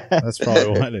 That's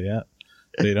probably why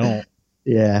they don't.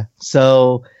 Yeah.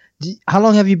 So how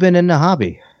long have you been in the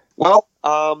hobby? Well,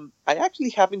 I actually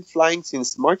have been flying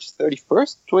since March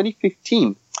 31st,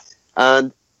 2015.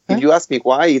 And if you ask me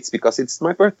why, it's because it's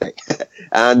my birthday.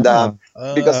 And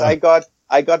because I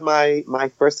got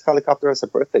my first helicopter as a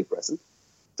birthday present.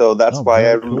 So that's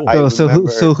why cool. I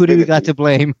So who do we got to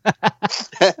blame?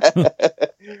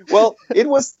 Well, it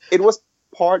was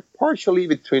partially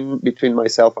between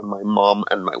myself and my mom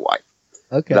and my wife.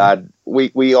 Okay. That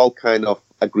we all kind of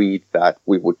agreed that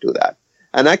we would do that.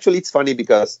 And actually, it's funny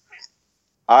because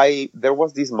there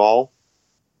was this mall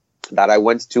that I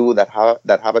went to that have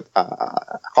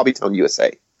Hobbytown,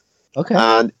 USA. Okay.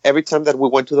 And every time that we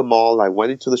went to the mall, I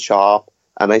went into the shop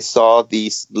and I saw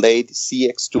this Blade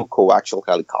CX2 coaxial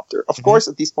helicopter. Of course,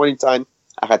 at this point in time,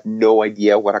 I had no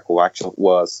idea what a coaxial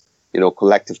was,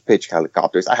 collective pitch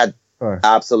helicopters. I had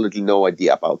absolutely no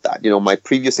idea about that. My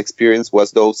previous experience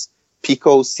was those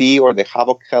Pico C or the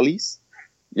Havoc helis,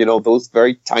 those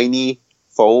very tiny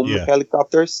foam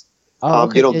helicopters. Oh,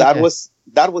 okay.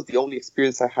 That was the only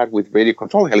experience I had with radio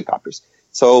control helicopters.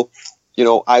 So,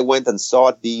 I went and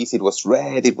saw these. It was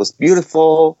red. It was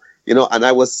beautiful, and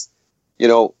I was,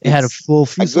 it had a full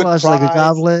fuselage like a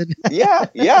Goblin. yeah.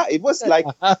 It was like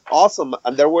awesome.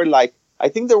 And there were I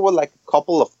think there were a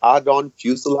couple of add-on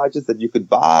fuselages that you could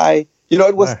buy.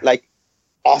 It was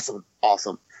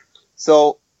awesome.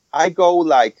 So I go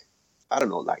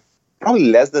probably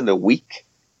less than a week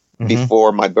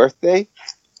before my birthday.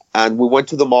 And we went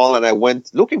to the mall and I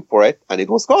went looking for it and it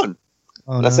was gone.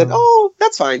 Oh, and I said,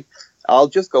 that's fine. I'll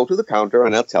just go to the counter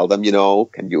and I'll tell them,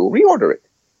 can you reorder it?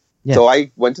 Yeah. So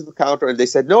I went to the counter and they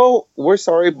said, no, we're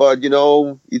sorry, but,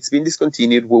 it's been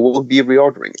discontinued. We won't be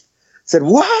reordering it. I said,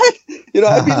 what?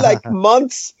 I've been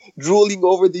months drooling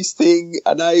over this thing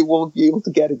and I won't be able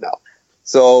to get it now.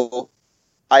 So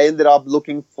I ended up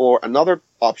looking for another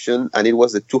option and it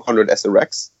was the 200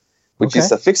 SRX, which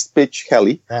is a fixed pitch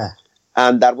heli. Yeah.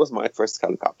 And that was my first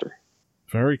helicopter.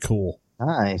 Very cool.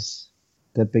 Nice.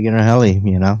 That beginner heli,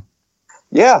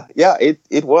 Yeah,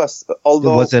 it was.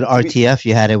 Although was it RTF?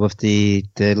 You had it with the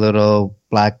little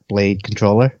black blade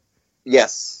controller?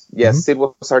 Yes, it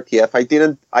was RTF.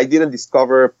 I didn't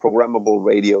discover programmable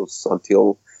radios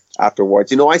until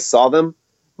afterwards. I saw them,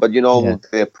 but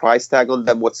the price tag on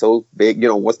them was so big,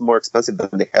 was more expensive than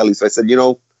the heli. So I said,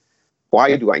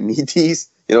 why do I need these?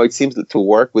 It seems to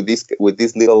work with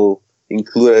this little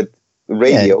included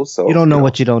radio. Yeah, so you don't know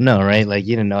what you don't know, right? Like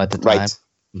you didn't know at the time. Right.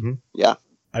 Mm-hmm. Yeah.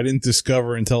 I didn't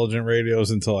discover intelligent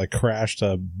radios until I crashed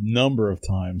a number of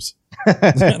times.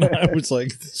 And I was like,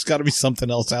 there's got to be something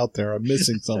else out there. I'm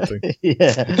missing something.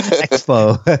 Yeah.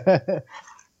 Expo.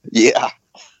 Yeah.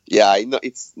 Yeah, I know.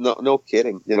 It's no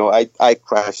kidding. I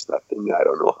crashed that thing. I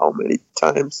don't know how many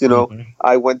times.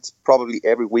 I went probably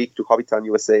every week to Hobbytown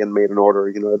USA and made an order.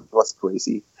 It was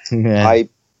crazy. Yeah.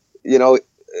 You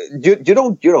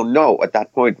don't know at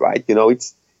that point, right?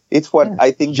 It's what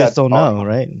I think. You just don't know,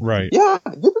 right? Right. Yeah,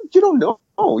 you don't know.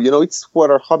 It's what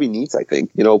our hobby needs. I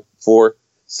think. For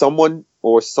someone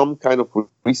or some kind of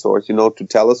resource, to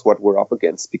tell us what we're up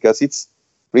against, because it's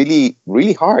really,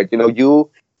 really hard. You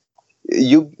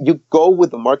go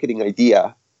with the marketing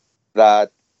idea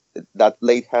that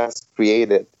Blade has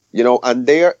created, and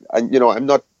I'm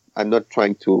not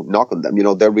trying to knock on them.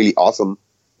 They're really awesome,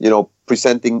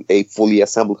 presenting a fully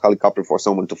assembled helicopter for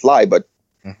someone to fly, but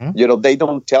they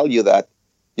don't tell you that,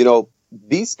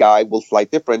 this guy will fly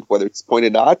different, whether it's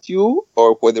pointed at you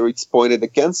or whether it's pointed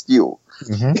against you,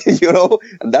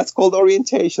 and that's called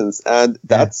orientations. And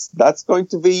that's going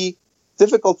to be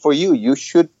difficult for you. You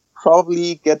should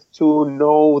probably get to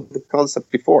know the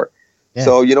concept before. Yeah.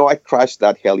 So, I crashed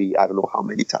that heli, I don't know how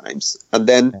many times. And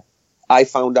then I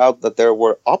found out that there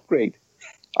were upgrade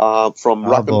from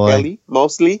Raccoon Heli,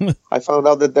 mostly. I found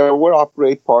out that there were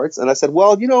upgrade parts. And I said,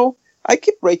 well, I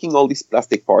keep breaking all these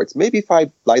plastic parts. Maybe if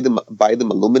I buy them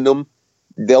aluminum,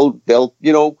 they'll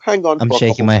hang on. I'm for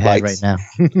shaking my head right now.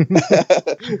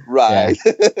 Right.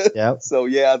 Yeah. So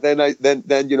then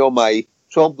my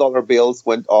 $12 bills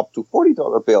went up to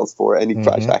 $40 bills for any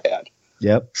crash I had.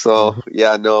 Yep. So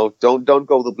don't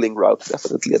go the bling route,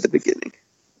 definitely at the beginning.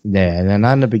 Yeah, and then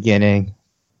on the beginning,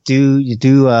 do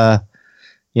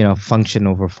function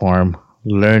over form.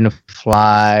 Learn to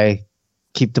fly.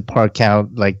 Keep the part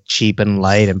count cheap and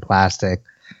light and plastic.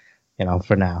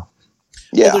 For now.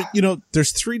 Yeah. Well,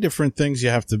 there's three different things you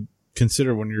have to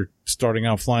consider when you're starting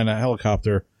out flying a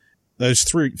helicopter. There's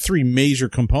three major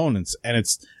components, and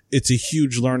it's a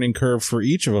huge learning curve for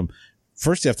each of them.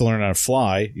 First, you have to learn how to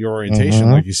fly, your orientation,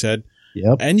 like you said.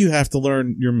 Yep. And you have to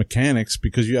learn your mechanics,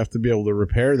 because you have to be able to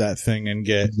repair that thing and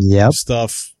get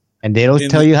stuff. And they don't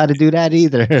tell you how to do that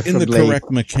either. In the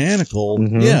correct mechanical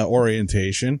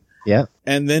orientation. Yeah.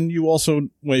 And then you also,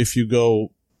 if you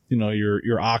go,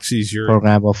 your oxys, your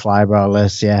programmable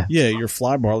flybarless, your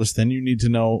flybarless, then you need to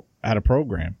know how to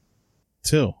program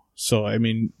too. So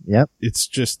it's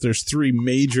just there's three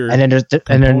major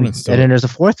components. And then there's a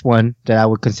fourth one that I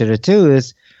would consider too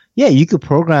is you could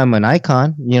program an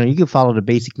icon. You could follow the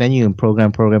basic menu and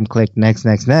program, click next,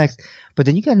 but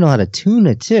then you got to know how to tune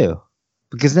it too,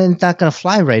 because then it's not going to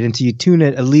fly right until you tune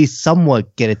it, at least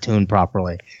somewhat get it tuned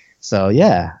properly. So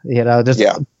there's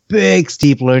a big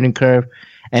steep learning curve,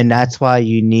 and that's why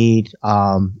you need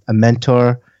a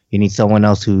mentor. You need someone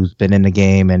else who's been in the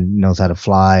game and knows how to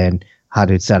fly and how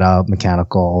to set up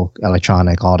mechanical,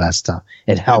 electronic, all that stuff.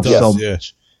 It helps so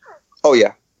much. Oh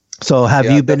yeah. So have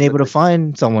you been able to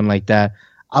find someone like that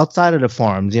outside of the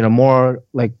farms? More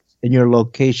like in your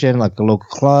location, like a local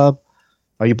club.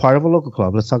 Are you part of a local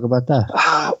club? Let's talk about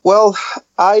that. Well,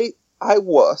 I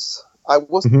was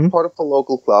part of a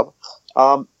local club.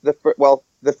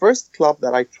 The first club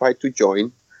that I tried to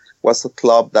join was a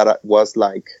club that was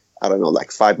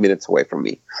 5 minutes away from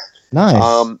me.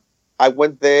 Nice. I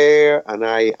went there and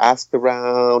I asked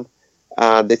around,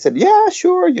 and they said, "Yeah,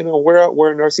 sure.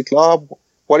 We're an RC club.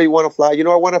 What do you want to fly?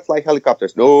 I want to fly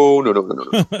helicopters." No.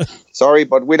 Sorry,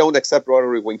 but we don't accept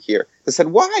rotary wing here. They said,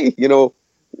 "Why?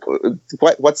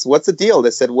 What's the deal?" They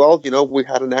said, "Well, we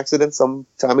had an accident some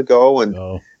time ago,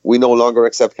 and we no longer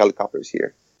accept helicopters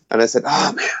here." And I said,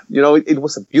 "Oh man, it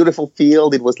was a beautiful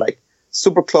field. It was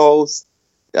super close."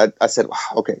 I said,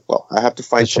 "Okay, well, I have to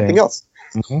find something else."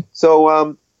 Mm-hmm.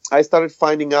 So I started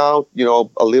finding out,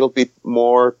 a little bit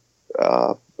more,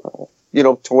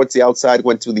 towards the outside.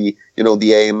 Went to the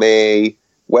AMA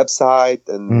website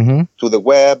and to the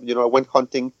web. I went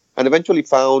hunting and eventually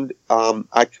found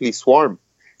actually Swarm,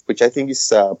 which I think is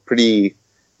a pretty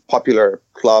popular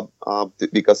club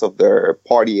because of their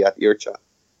party at IRCHA.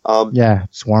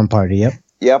 Swarm party, yep.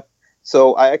 Yep.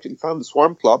 So I actually found the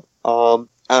Swarm Club,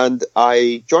 and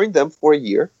I joined them for a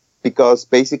year because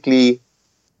basically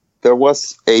there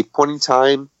was a point in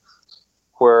time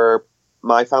where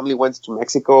my family went to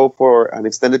Mexico for an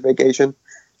extended vacation,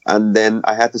 and then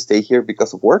I had to stay here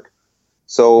because of work.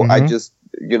 So I just,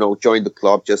 joined the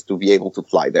club just to be able to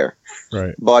fly there.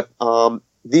 Right. But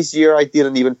this year I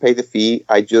didn't even pay the fee.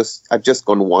 I've just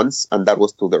gone once, and that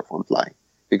was to their fun fly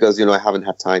because, I haven't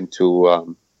had time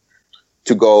to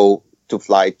go to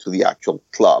fly to the actual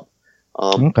club.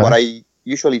 What I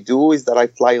usually do is that I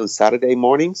fly on Saturday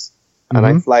mornings, and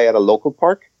I fly at a local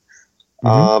park.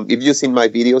 If you've seen my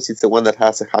videos, it's the one that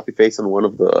has a happy face on one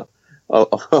of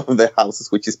the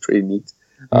houses, which is pretty neat.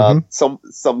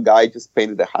 Some guy just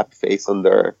painted a happy face on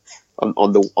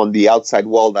the outside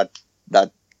wall that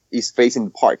is facing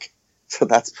the park. So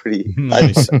that's pretty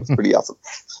nice. That's pretty awesome.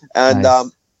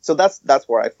 And so that's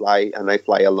where I fly, and I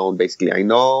fly alone. Basically, I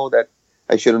know that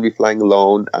I shouldn't be flying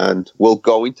alone, and we'll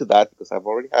go into that because I've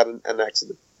already had an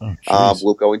accident.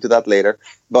 We'll go into that later.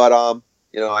 But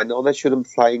I know that I shouldn't be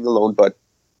flying alone, but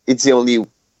it's the only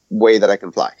way that I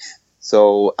can fly.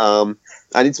 So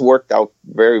and it's worked out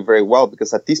very, very well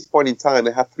because at this point in time,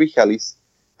 I have 3 helis.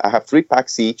 I have 3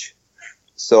 packs each.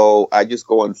 So I just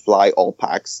go and fly all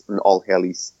packs and all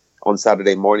helis on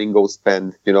Saturday morning, go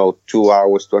spend, 2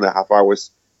 hours, 2.5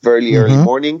 hours, very early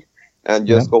morning, and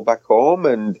just go back home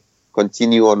and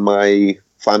continue on my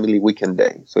family weekend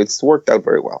day. So it's worked out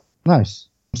very well. Nice.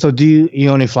 So do you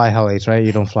only fly helis, right?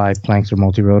 You don't fly planks or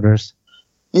multi-rotors?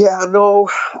 Yeah, no,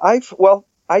 I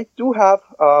do have,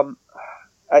 and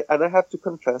I have to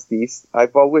confess these.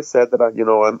 I've always said that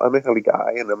I'm a heli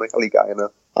guy, and I'm a heli guy, and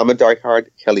I'm a diehard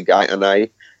heli guy, and I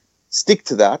stick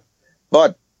to that.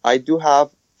 But I do have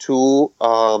 2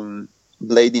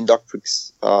 Blade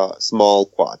Inductrix small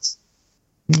quads.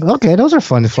 Okay, those are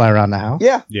fun to fly around the house.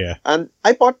 Yeah. And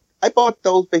I bought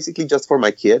those basically just for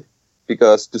my kid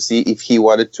because to see if he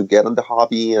wanted to get on the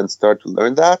hobby and start to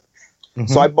learn that.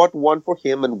 So I bought one for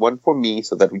him and one for me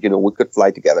so that we could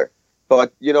fly together.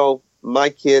 But my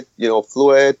kid,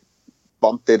 flew it,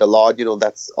 bumped it a lot.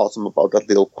 That's awesome about that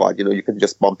little quad. You can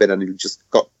just bump it and it'll just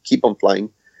keep on flying.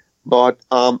 But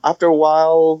after a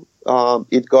while,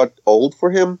 it got old for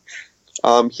him.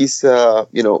 He's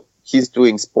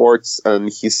doing sports and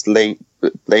he's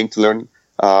playing to learn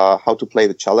how to play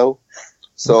the cello.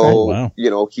 So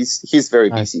he's very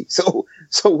busy. So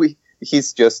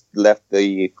he's just left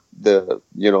the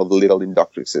little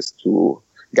Inductrixes to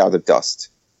gather dust.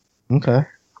 Okay.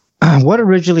 What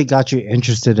originally got you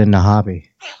interested in the hobby?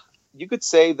 You could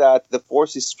say that the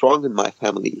force is strong in my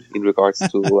family in regards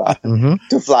to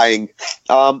to flying.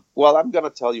 Well, I'm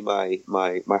gonna tell you my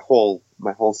whole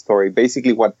story.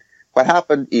 Basically, what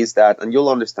happened is that, and you'll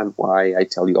understand why I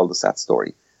tell you all the sad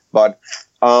story. But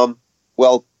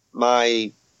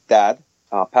my dad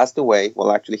passed away.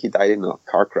 Well, actually, he died in a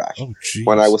car crash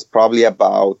when I was probably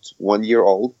about 1 year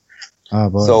old. Oh,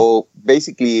 boy. So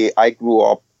basically, I grew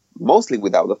up mostly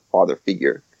without a father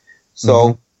figure.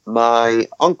 So my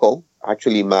uncle,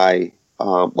 actually we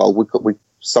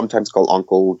sometimes call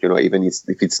uncle, even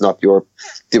if it's not your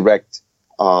direct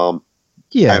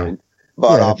parent.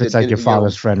 But if it's like your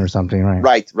father's friend or something,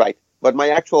 right? Right. But my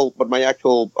actual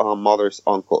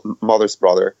mother's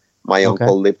brother, my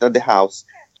uncle lived at the house.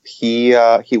 He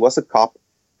was a cop,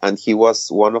 and he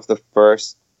was one of the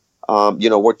first.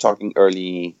 We're talking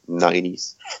early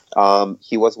 90s.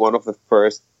 He was one of the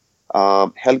first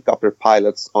helicopter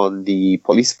pilots on the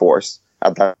police force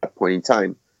at that point in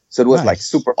time. So it was like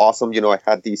super awesome. I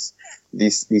had this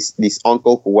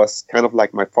uncle who was kind of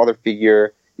like my father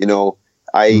figure.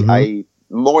 I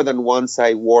more than once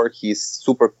I wore his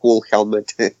super cool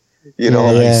helmet.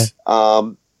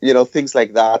 Things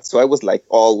like that. So I was like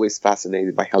always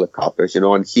fascinated by helicopters.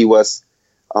 And he was,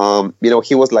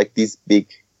 he was like this big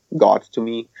god to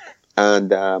me,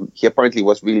 and he apparently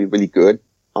was really, really good.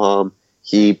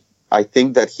 I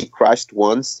think that he crashed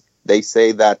once. They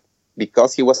say that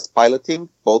because he was piloting,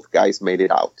 both guys made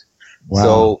it out. Wow.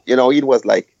 So, it was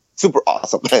like super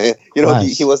awesome.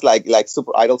 Nice. he was like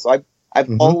super idol. So I've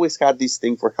always had this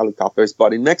thing for helicopters,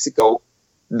 but in Mexico,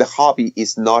 the hobby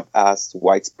is not as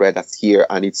widespread as here,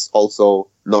 and it's also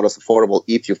not as affordable.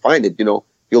 If you find it, you'll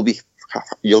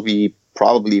be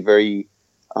probably very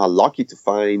lucky to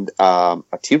find a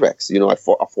T-Rex, a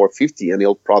 450, and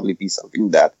it'll probably be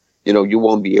something that you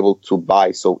won't be able to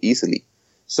buy so easily.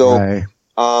 So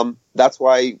that's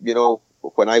why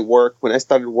when I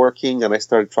started working and I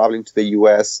started traveling to the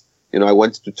U.S., I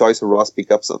went to Toys R Us,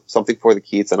 pick up something for the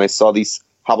kids, and I saw these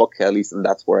Havoc helis, and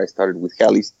that's where I started with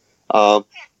helis.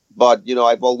 But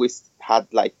I've always had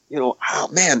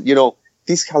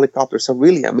these helicopters are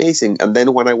really amazing. And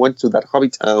then when I went to that hobby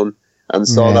town and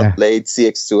saw that Blade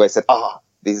CX2, I said,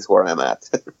 this is where I'm at.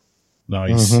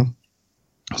 Nice.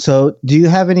 So do you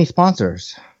have any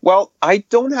sponsors? Well, I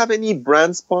don't have any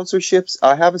brand sponsorships.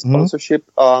 I have a sponsorship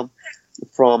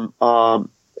from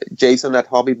Jason at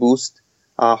Hobby Boost.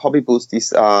 Hobby Boost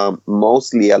is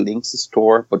mostly a Lynx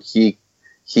store, but he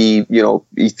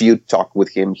if you talk with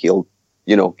him, he'll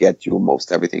get you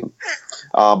most everything.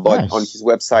 But on his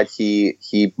website,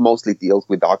 he mostly deals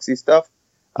with Oxy stuff,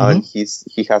 and he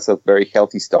has a very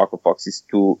healthy stock of Oxy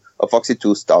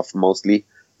 2 stuff mostly.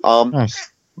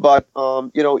 But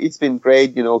it's been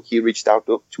great. He reached out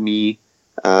to me,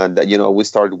 and we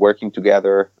started working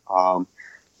together.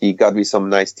 He got me some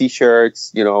nice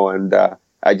T-shirts, and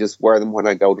I just wear them when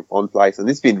I go to fun flights, and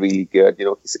it's been really good.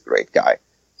 He's a great guy,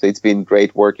 so it's been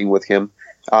great working with him.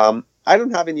 I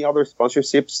don't have any other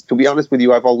sponsorships. To be honest with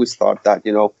you, I've always thought that,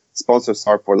 sponsors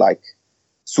are for like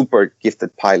super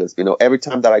gifted pilots. Every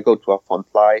time that I go to a fun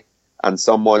fly and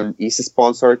someone is a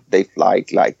sponsor, they fly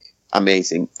like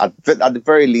amazing. At the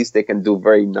very least, they can do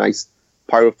very nice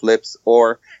pyro flips,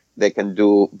 or they can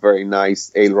do very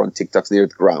nice aileron TikToks near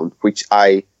the ground, which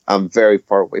I am very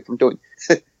far away from doing.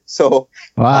 So,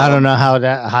 well, I don't know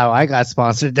how I got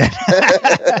sponsored then.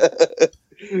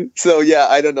 So yeah,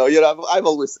 I don't know. I've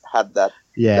always had that.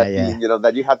 Yeah, feeling,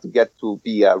 that you have to get to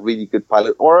be a really good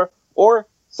pilot, or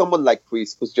someone like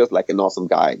Chris, who's just like an awesome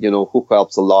guy, who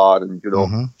helps a lot and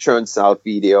churns out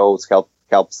videos,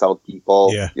 helps out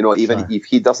people. Yeah, even if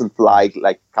he doesn't fly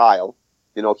like Kyle,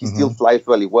 he still flies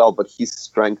really well, but his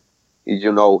strength is,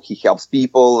 he helps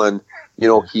people, and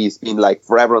he's been like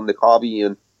forever on the hobby,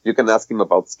 and you can ask him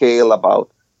about scale, about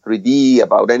 3D,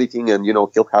 about anything, and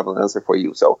he'll have an answer for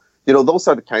you. So those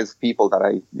are the kinds of people that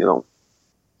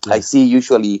I see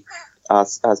usually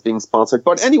as being sponsored.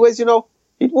 But anyways,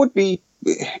 it would be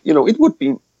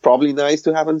probably nice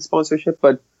to have a sponsorship,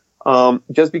 but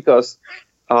just because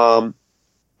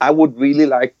I would really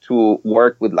like to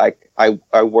work with, like I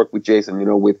work with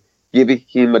Jason, with giving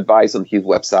him advice on his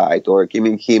website, or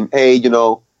giving him, hey,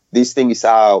 this thing is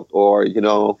out, or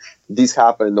this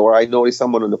happened, or I noticed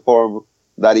someone on the forum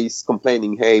that is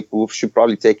complaining, hey, Poof should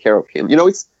probably take care of him.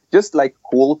 It's just like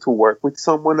cool to work with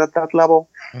someone at that level,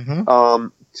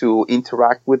 to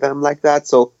interact with them like that.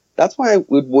 So that's why it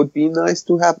would be nice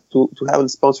to have a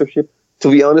sponsorship.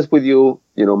 To be honest with you,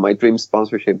 my dream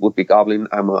sponsorship would be Goblin.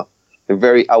 I'm a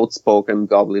very outspoken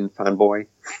Goblin fanboy.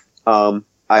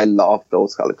 I love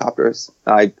those helicopters.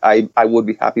 I would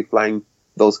be happy flying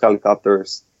those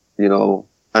helicopters, and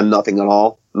nothing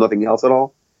else at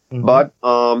all. But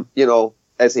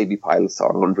SAB pilots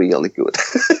are unreally good.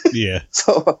 Yeah.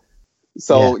 So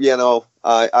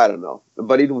I don't know,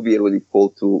 but it would be really cool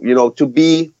to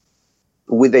be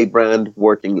with a brand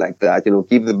working like that.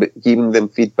 Giving them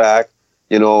feedback.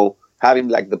 Having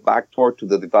like the back door to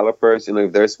the developers.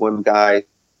 If there's one guy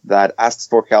that asks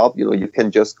for help, you can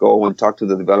just go and talk to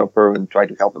the developer and try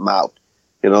to help him out.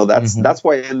 That's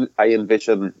why I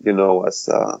envision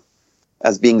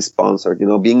as being sponsored.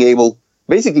 Being able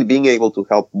to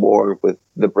help more with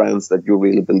the brands that you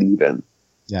really believe in.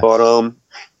 Yeah. But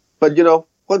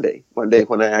one day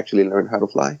when I actually learn how to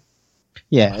fly.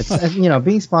 Yeah, it's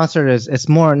being sponsored it's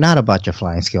more not about your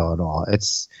flying skill at all.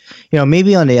 It's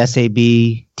maybe on the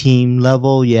SAB team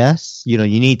level, yes, you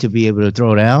need to be able to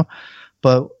throw down,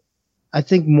 but I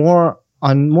think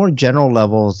on more general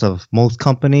levels of most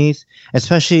companies,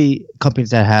 especially companies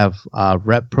that have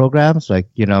rep programs, like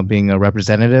being a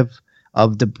representative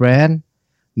of the brand,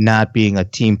 not being a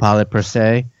team pilot per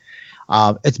se.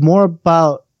 It's more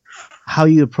about how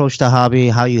you approach the hobby,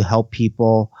 how you help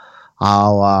people,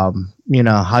 how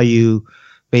you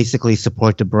basically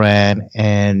support the brand,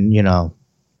 and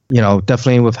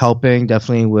definitely with helping,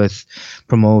 definitely with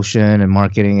promotion and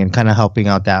marketing, and kind of helping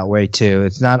out that way too.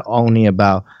 It's not only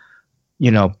about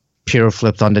pure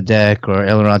flips on the deck or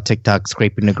aileron TikTok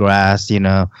scraping the grass,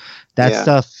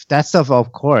 that stuff,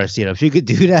 of course, if you could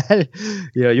do that,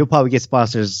 you'll probably get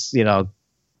sponsors,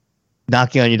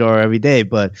 knocking on your door every day,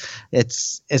 but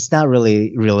it's not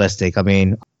really realistic. I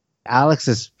mean, Alex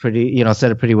is pretty,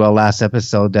 said it pretty well last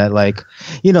episode that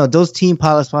those team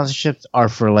pilot sponsorships are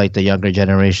for like the younger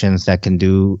generations that can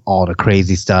do all the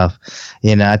crazy stuff.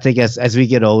 I think as we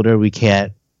get older, we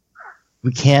can't,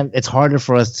 it's harder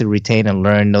for us to retain and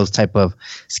learn those type of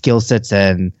skill sets,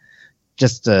 and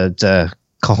just the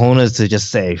cojones to just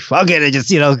say, fuck it, and just,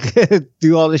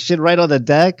 do all this shit right on the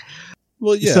deck.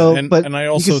 Well, yeah. So, but I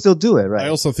also, you can still do it, right? I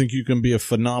also think you can be a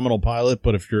phenomenal pilot,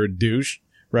 but if you're a douche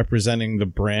representing the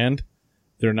brand,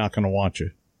 they're not going to want you.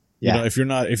 Yeah. If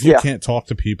you can't talk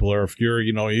to people, or if you're,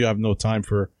 you have no time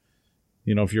for,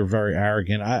 if you're very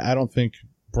arrogant, I don't think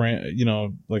brand,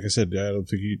 like I said, I don't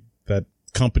think that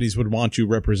companies would want you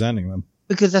representing them.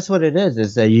 Because that's what it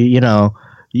is that you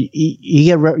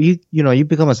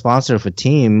become a sponsor of a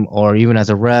team, or even as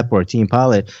a rep or a team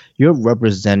pilot, you're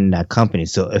representing that company.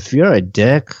 So if you're a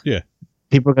dick,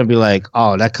 people are going to be like,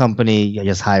 oh, that company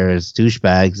just hires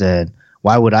douchebags, and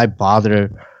why would I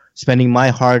bother spending my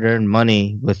hard-earned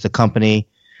money with the company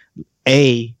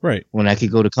A, right, when I could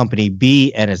go to company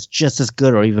B and it's just as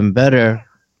good or even better?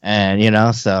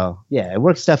 And, so, yeah, it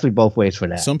works definitely both ways for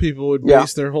that. Some people would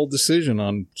base their whole decision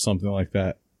on something like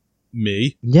that.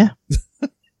 Me? Yeah.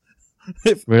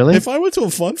 Really? If I went to a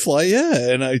fun fly,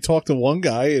 and I talked to one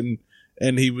guy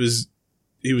and he was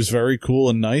very cool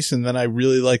and nice, and then I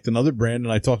really liked another brand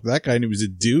and I talked to that guy and he was a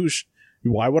douche,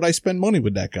 why would I spend money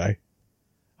with that guy?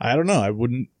 I don't know.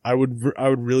 I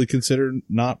would really consider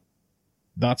not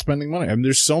spending money. I mean,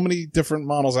 there's so many different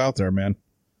models out there, man.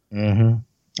 Mm-hmm.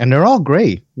 And they're all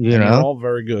great, They're all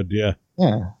very good, yeah.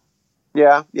 Yeah.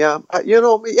 Yeah.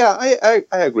 I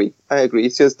agree.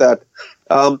 It's just that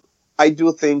I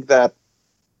do think that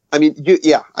I mean,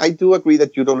 I do agree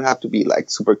that you don't have to be like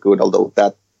super good, although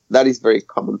that is very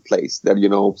commonplace that,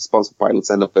 sponsor pilots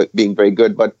end up being very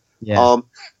good. But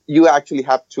you actually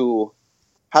have to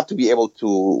be able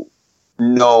to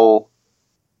know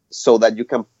so that you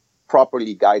can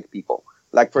properly guide people.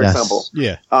 Like, for example,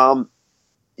 I'm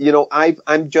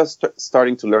just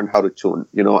starting to learn how to tune,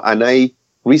 and I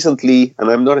recently, and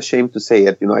I'm not ashamed to say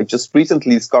it, I just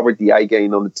recently discovered the eye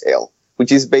gain on the tail,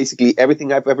 which is basically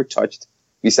everything I've ever touched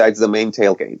besides the main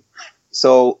tail gain.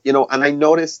 So, and I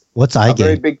noticed what's eye gain?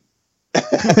 Very big.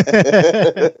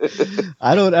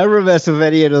 I don't ever mess with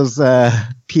any of those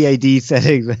PID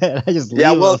settings, man. I just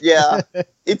leave them.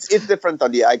 It's different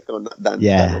on the icon than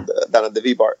on the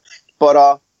V bar,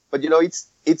 but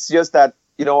it's just that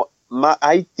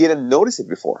I didn't notice it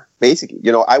before. Basically,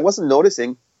 I wasn't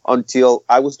noticing until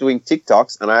I was doing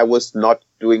TikToks, and I was not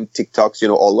doing TikToks,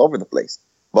 all over the place,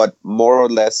 but more or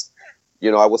less,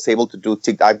 I was able to do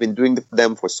I've been doing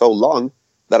them for so long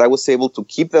that I was able to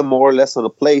keep them more or less on a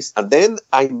place. And then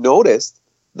I noticed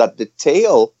that the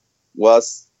tail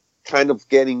was kind of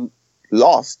getting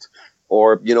lost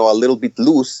or, a little bit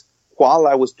loose while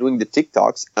I was doing the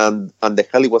TikToks, and the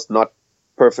heli was not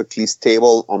perfectly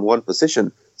stable on one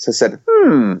position. So I said,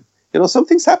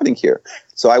 something's happening here.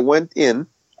 So I went in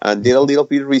and did a little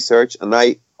bit of research, and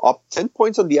I upped 10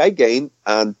 points on the eye gain,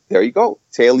 and there you go.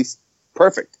 Tail is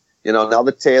perfect. Now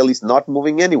the tail is not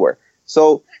moving anywhere.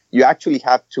 So you actually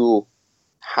have to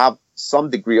have some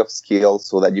degree of skill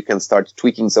so that you can start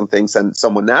tweaking some things, and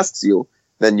someone asks you,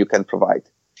 then you can provide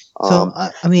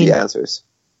the answers.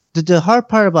 The hard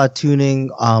part about tuning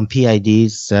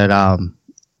PIDs that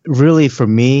really for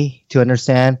me to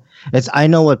understand is I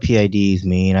know what PIDs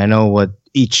mean. I know what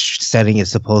each setting is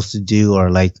supposed to do, or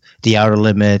like the outer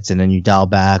limits, and then you dial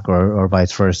back, or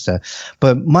vice versa.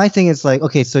 But my thing is like,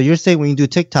 okay, so you're saying when you do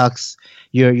TikToks,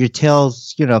 your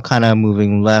tail's, kind of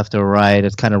moving left or right.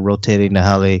 It's kind of rotating the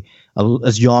heli,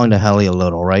 it's yawing the heli a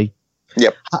little, right?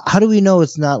 Yep. How do we know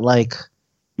it's not like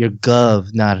your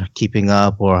gov not keeping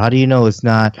up, or how do you know it's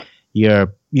not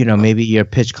your, maybe your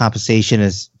pitch compensation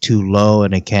is too low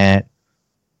and it can't,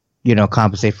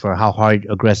 compensate for how hard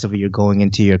aggressively you're going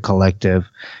into your collective,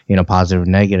 positive or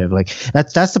negative. Like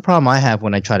that's the problem I have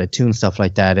when I try to tune stuff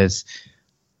like that is,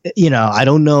 I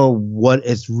don't know what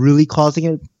is really causing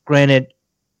it. Granted,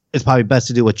 it's probably best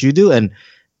to do what you do and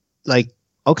like,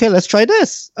 okay, let's try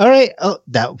this. All right. Oh,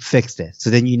 that fixed it. So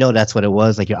then, that's what it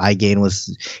was. Like your eye gain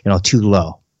was, too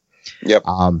low. Yep.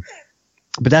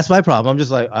 But that's my problem. I'm just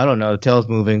like, I don't know. The tail's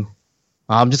moving.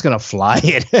 I'm just going to fly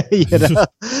it.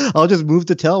 I'll just move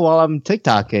the tail while I'm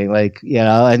TikToking. Like,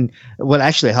 and what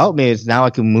actually helped me is now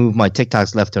I can move my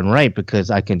TikToks left and right because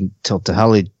I can tilt the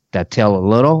heli, that tail a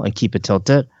little and keep it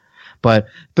tilted. But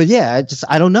yeah,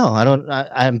 I don't know.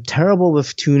 I'm terrible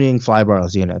with tuning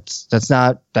flybarless units. That's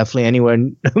not definitely anywhere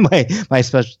my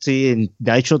specialty, and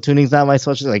nitro tuning is not my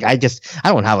specialty. Like I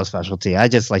don't have a specialty. I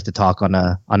just like to talk on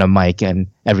a mic and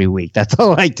every week. That's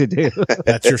all I like to do.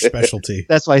 That's your specialty.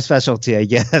 That's my specialty, I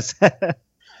guess.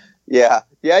 Yeah.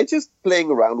 Just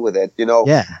playing around with it,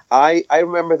 Yeah. I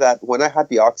remember that when I had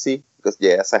the Oxy, because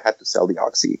yes, I had to sell the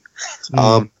Oxy.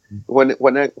 When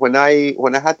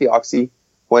I had the Oxy,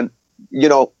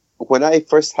 when I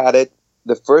first had it,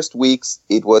 the first weeks,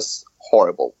 it was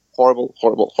horrible.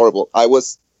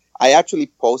 I actually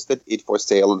posted it for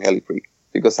sale on HeliFreak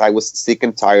because I was sick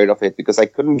and tired of it because I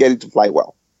couldn't get it to fly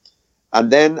well. And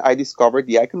then I discovered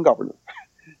the Icon Governor.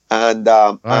 And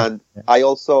I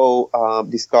also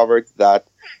discovered that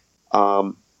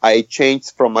I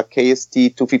changed from a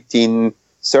KST 215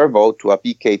 servo to a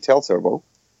PK tail servo.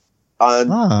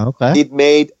 And it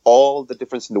made all the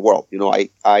difference in the world.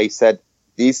 I said,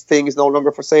 this thing is no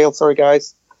longer for sale. Sorry,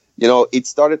 guys. It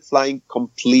started flying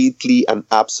completely and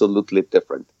absolutely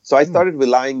different. So I started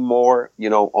relying more,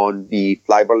 on the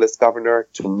flybarless governor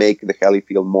to make the heli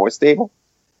feel more stable.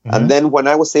 Mm-hmm. And then when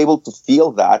I was able to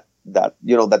feel that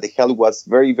the heli was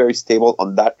very, very stable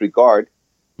on that regard,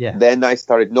 then I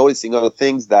started noticing other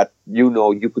things that,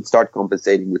 you could start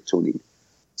compensating with tuning.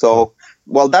 So,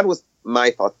 that was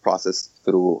my thought process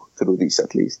through these,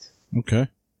 at least. Okay.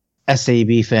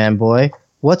 SAB fanboy,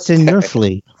 what's in your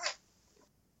fleet?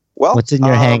 Well, what's in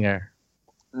your hangar?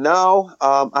 Now,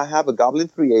 I have a Goblin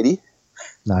 380.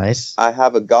 Nice. I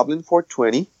have a Goblin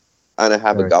 420, and I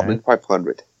have a Goblin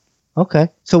 500. Okay.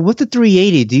 So with the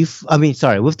 380,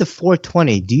 with the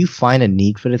 420, do you find a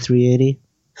need for the 380?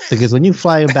 Because when you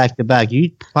fly them back to back,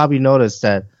 you probably notice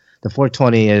that the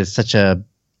 420 is such a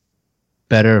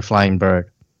better flying bird.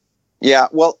 Yeah,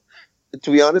 well,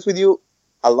 to be honest with you,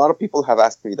 a lot of people have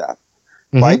asked me that.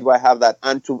 Mm-hmm. Why do I have that?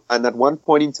 And at one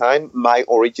point in time, my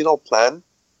original plan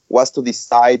was to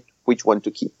decide which one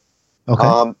to keep.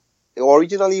 Okay.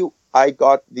 Originally, I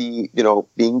got the,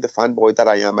 being the fanboy that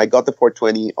I am, I got the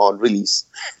 420 on release,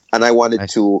 and I wanted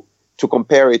to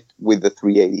compare it with the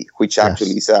 380, which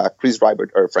actually is a Chris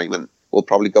Rybert airframe, and we'll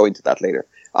probably go into that later.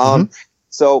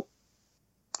 So,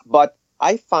 but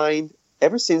I find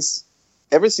ever since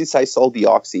I sold the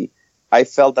Oxy, I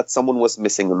felt that someone was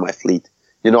missing on my fleet.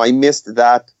 I missed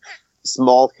that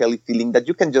small heli feeling that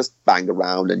you can just bang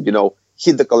around and,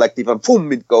 hit the collective and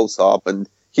boom, it goes up, and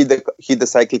hit the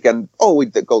cyclic and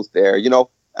it goes there,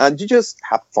 and you just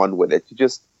have fun with it. You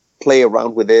just play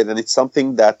around with it, and it's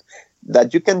something that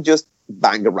you can just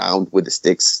bang around with the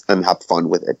sticks and have fun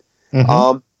with it.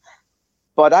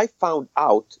 But I found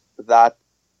out that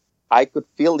I could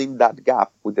fill in that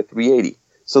gap with the 380.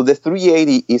 So the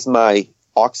 380 is my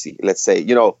Oxy, let's say.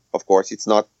 Of course, it's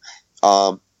not.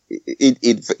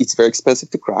 It's very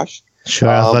expensive to crash. Sure,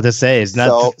 I was about to say it's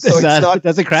not. It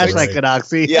doesn't crash like an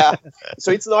Oxy. Yeah,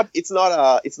 so it's not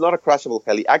a crashable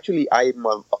heli. Actually, I'm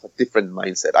of a different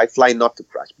mindset. I fly not to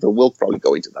crash, but we'll probably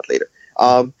go into that later.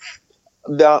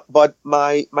 But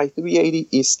my 380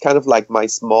 is kind of like my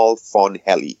small fun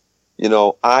heli.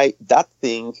 That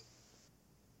thing,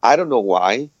 I don't know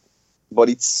why, but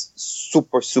it's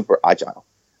super, super agile.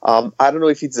 I don't know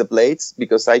if it's the blades,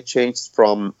 because I changed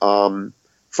from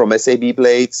SAB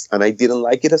blades and I didn't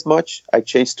like it as much. I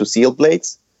changed to Seal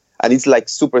blades, and it's like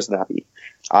super snappy.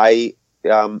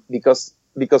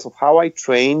 Because of how I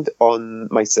trained on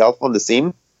myself on the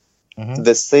sim,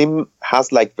 the sim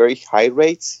has like very high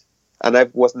rates, and I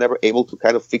was never able to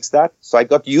kind of fix that. So I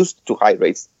got used to high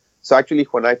rates. So actually,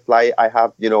 when I fly, I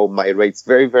have my rates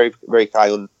very, very, very high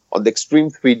on the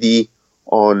Extreme 3D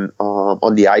on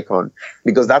the Icon,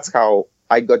 because that's how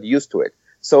I got used to it.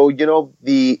 So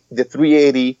the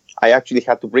 380, I actually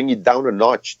had to bring it down a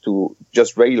notch to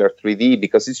just regular 3D,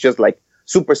 because it's just like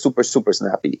super, super, super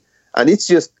snappy, and it's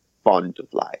just fun to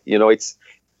fly.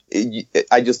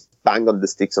 I just bang on the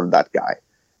sticks on that guy.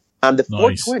 And the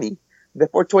 420, the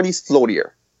 420 is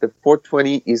floatier. The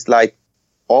 420 is like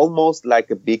almost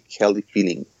like a big heli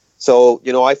feeling. So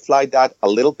I fly that a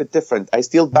little bit different. I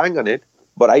still bang on it,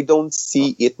 but I don't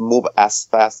see it move as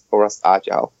fast or as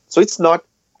agile. So it's not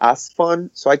as fun.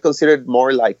 So I consider it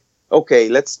more like, okay,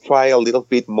 let's try a little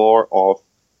bit more of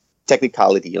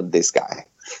technicality on this guy,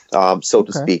 so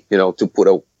to speak, to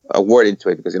put a word into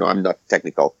it, because, I'm not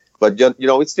technical. But,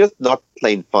 it's just not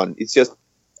plain fun. It's just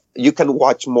you can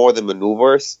watch more the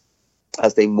maneuvers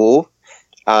as they move,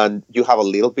 and you have a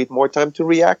little bit more time to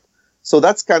react. So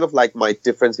that's kind of like my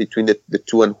difference between the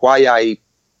two, and why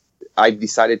I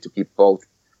decided to keep both,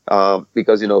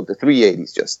 because, the 380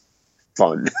 is just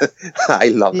fun. I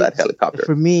love that helicopter.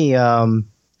 For me,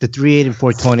 the 380 and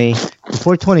 420, the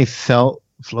 420 felt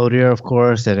floatier, of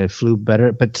course, and it flew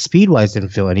better, but speed-wise didn't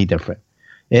feel any different.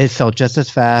 It felt just as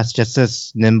fast, just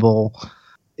as nimble.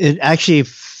 It actually,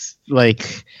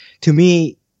 to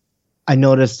me, I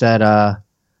noticed that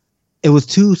it was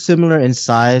too similar in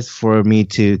size for me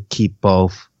to keep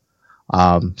both.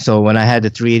 So when I had the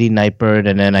 380 Nightbird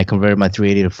and then I converted my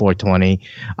 380 to 420,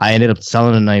 I ended up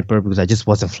selling the Nightbird because I just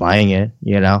wasn't flying it,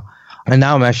 And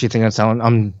now I'm actually thinking of selling.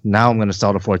 I'm going to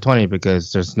sell the 420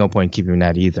 because there's no point in keeping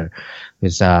that either.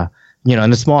 It's on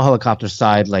the small helicopter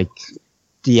side, like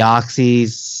the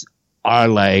Oxys are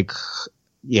like,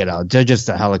 they're just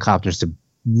the helicopters to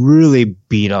really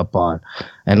beat up on,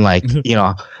 and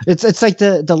it's like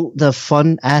the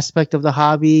fun aspect of the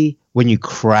hobby when you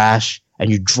crash and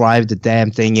you drive the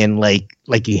damn thing in like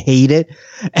you hate it.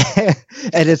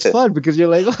 And it's fun because you're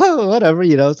like, oh, whatever,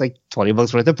 it's like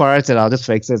 $20 worth of parts and I'll just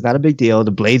fix it. It's not a big deal.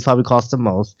 The blades probably cost the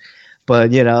most,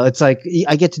 but it's like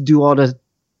I get to do all the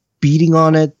beating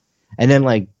on it. And then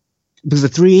because the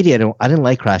 380, I didn't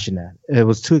like crashing that. It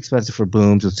was too expensive for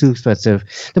booms. It was too expensive.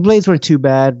 The blades weren't too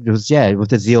bad. It was, with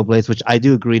the Zeal blades, which I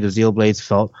do agree the Zeal blades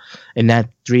felt in that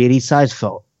 380 size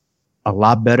felt a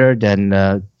lot better than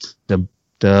the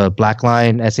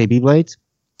Blackline SAB blades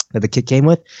that the kit came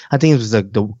with. I think it was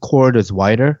the cord is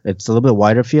wider. It's a little bit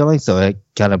wider feeling, so it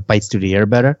kind of bites through the air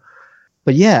better.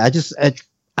 But yeah, I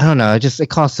don't know. It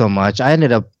cost so much. I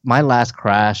ended up, my last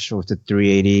crash was the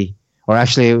 380, or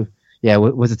actually, yeah,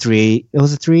 with the 380. It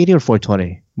was a 380 or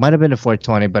 420. Might have been a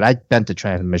 420, but I bent the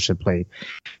transmission plate,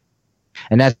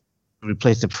 and that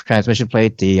replaced the transmission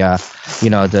plate.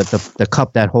 The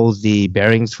cup that holds the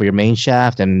bearings for your main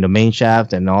shaft and the main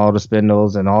shaft and all the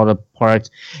spindles and all the parts.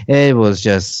 It was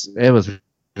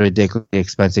ridiculously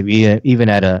expensive, even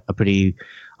at a pretty,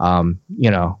 I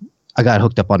got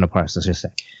hooked up on the parts. Let's just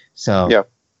say. So yeah.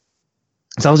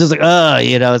 So I was just like,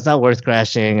 it's not worth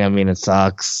crashing. I mean, it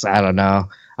sucks. I don't know.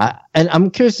 And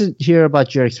I'm curious to hear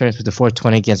about your experience with the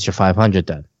 420 against your 500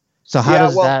 then. So how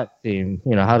does that seem?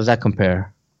 How does that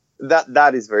compare?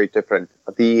 That is very different.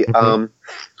 The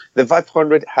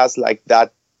 500 has like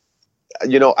that.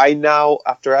 I now,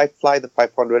 after I fly the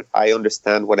 500, I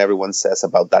understand what everyone says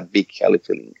about that big heli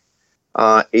feeling.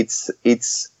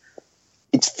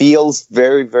 It feels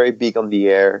very, very big on the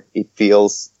air. It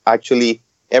feels, actually,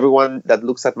 everyone that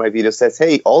looks at my video says,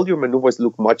 hey, all your maneuvers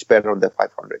look much better on the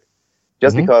 500.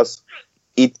 Just because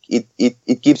it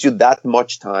gives you that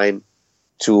much time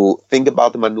to think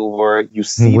about the maneuver. You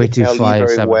see the heli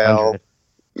very well.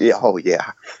 Yeah, oh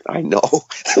yeah, I know.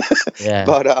 Yeah,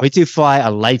 but wait till you fly a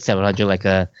light 700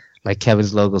 like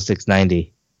Kevin's Logo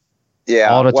 690. Yeah,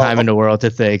 all the time in the world to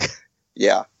think.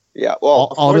 Yeah.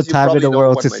 Well, all the time in the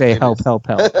world to say help. help,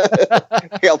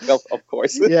 of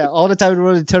course. Yeah, all the time in the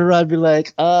world to turn around and be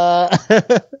like,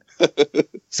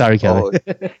 sorry, Kevin.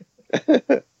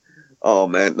 Oh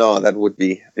man, no, that would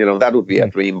be a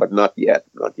dream, but not yet.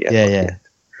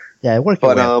 Yeah, work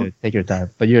your way up, take your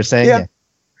time. But you're saying,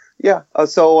 yeah.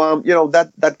 So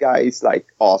that guy is like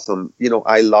awesome.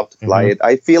 I love to fly it.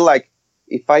 I feel like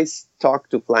if I stuck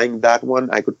to flying that one,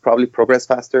 I could probably progress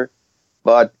faster.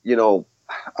 But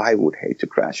I would hate to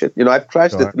crash it. I've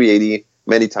crashed the 380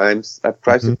 many times. I've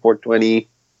crashed the 420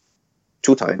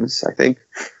 2 times, I think.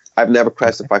 I've never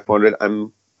crashed the 500.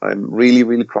 I'm really,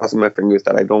 really crossing my fingers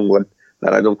that I don't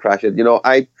crash it.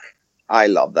 I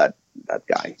love that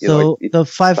guy. So the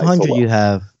 500 you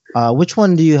have, which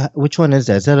one is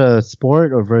that? Is that a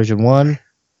sport or version 1?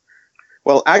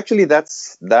 Well, actually,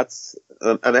 that's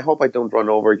and I hope I don't run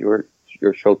over your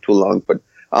show too long, but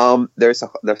there's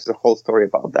a whole story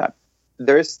about that.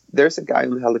 There's a guy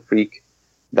on Heli Freak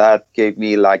that gave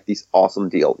me like this awesome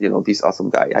deal. This awesome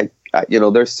guy. I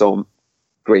there's some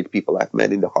great people I've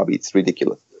met in the hobby. It's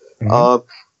ridiculous.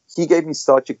 He gave me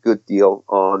such a good deal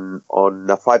on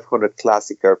a 500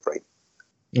 classic airframe.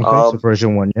 Okay, so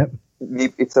version 1, yep.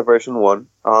 It's a version 1.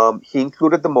 He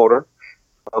included the motor,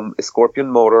 a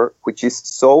Scorpion motor, which is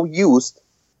so used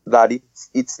that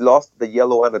it's lost the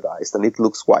yellow anodized and it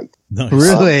looks white. Nice.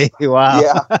 Really? Wow.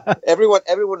 Yeah.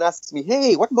 Everyone asks me,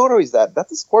 hey, what motor is that?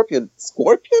 That's a Scorpion.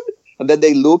 Scorpion? And then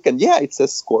they look and it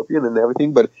says Scorpion and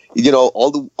everything, but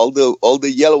all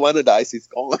the yellow anodized is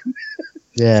gone.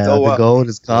 Yeah, so, the gold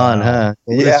is gone, huh?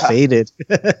 It's faded.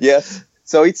 Yes.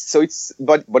 So it's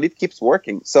but it keeps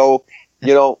working. So,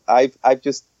 I've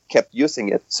just kept using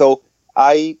it. So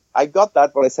I got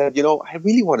that, but I said, I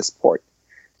really want a sport.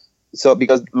 So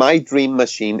because my dream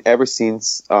machine ever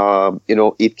since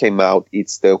it came out,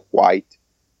 it's the white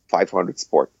 500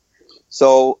 Sport.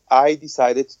 So I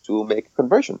decided to make a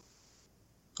conversion.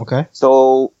 Okay.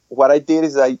 So what I did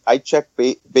is I checked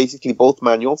basically both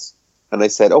manuals, and I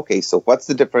said, okay, so what's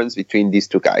the difference between these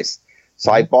two guys?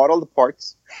 So I bought all the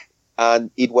parts,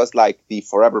 and it was like the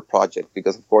forever project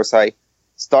because, of course, I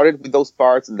started with those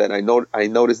parts, and then I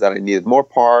noticed that I needed more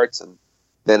parts, and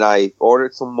then I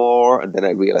ordered some more, and then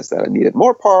I realized that I needed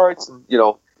more parts. And,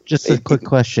 just a quick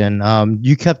question.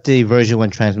 You kept the version 1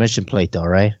 transmission plate, though,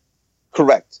 right?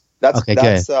 Correct. That's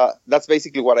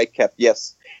basically what I kept.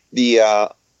 Yes.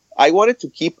 I wanted to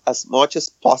keep as much as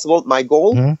possible. My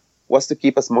goal was to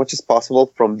keep as much as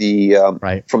possible from the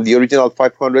original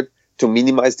 500 to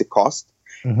minimize the cost.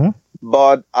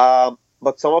 But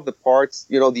some of the parts,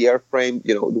 the airframe,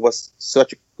 it was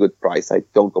such a good price. I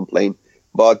don't complain.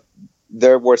 But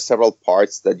there were several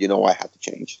parts that, I had to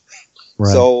change.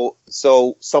 Right. So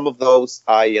some of those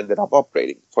I ended up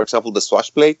upgrading. For example, the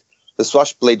swash plate. The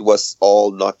swash plate was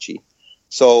all notchy.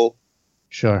 So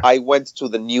I went to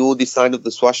the new design of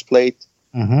the swash plate,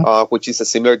 which is a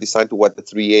similar design to what the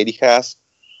 380 has.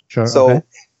 Sure.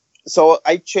 So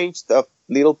I changed a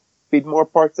little bit more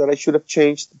parts that I should have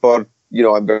changed, but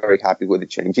I'm very happy with the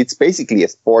change. It's basically a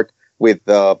sport with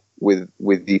the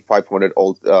 500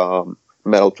 old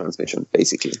metal transmission,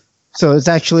 basically. So it's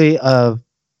actually a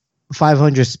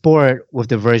 500 Sport with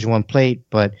the version 1 plate,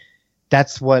 but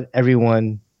that's what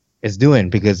everyone is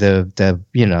doing because the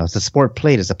Sport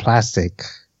plate is a plastic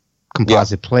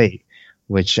composite plate,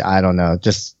 which I don't know.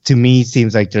 Just to me,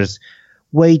 seems like there's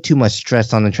way too much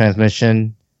stress on the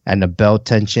transmission and the belt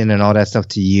tension and all that stuff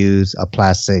to use a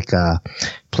plastic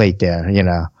plate there,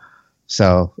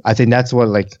 So I think that's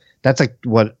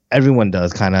what everyone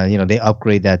does, kind of. They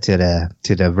upgrade that to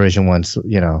the version 1,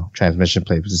 transmission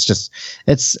plate.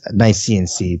 It's a nice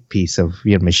CNC piece of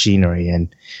your machinery,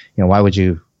 and why would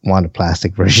you want a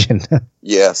plastic version?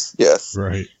 Yes,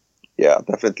 right. Yeah,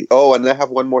 definitely. Oh, and I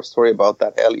have one more story about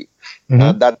that heli.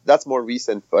 That's more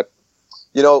recent, but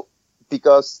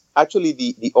because actually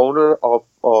the owner of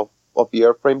the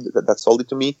airframe that sold it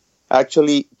to me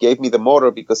actually gave me the motor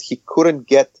because he couldn't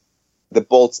get the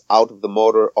bolts out of the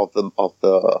motor of the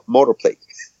motor plate.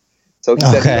 So he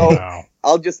said, "No, Wow.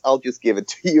 I'll just give it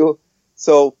to you."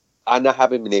 So, and I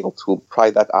haven't been able to pry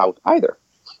that out either.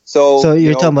 So you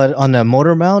you're know, talking about on the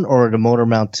motor mount or the motor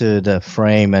mount to the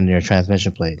frame and your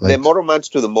transmission plate? the motor mounts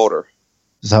to the motor.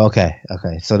 So okay.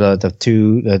 So the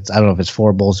two, I don't know if it's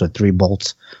 4 bolts or 3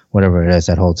 bolts, whatever it is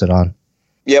that holds it on.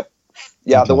 Yep.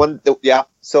 Yeah, Okay. the one.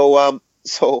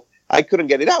 So I couldn't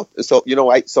get it out. So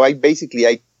I basically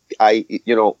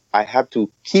I have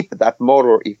to keep that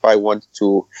motor if I want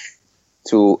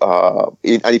and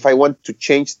if I want to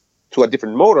change to a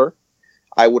different motor,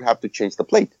 I would have to change the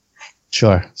plate.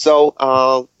 Sure. So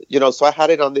so I had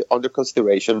it under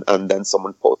consideration, and then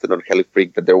someone posted on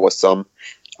HeliFreak that there was some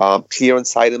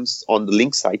clearance items on the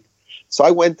Link site. So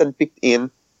I went and picked in,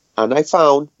 and I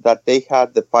found that they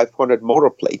had the 500 motor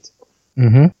plate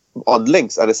Mm-hmm. on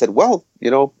Links, and I said, well,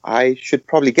 I should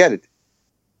probably get it.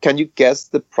 Can you guess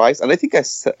the price? And I think I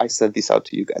sent this out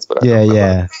to you guys, but I don't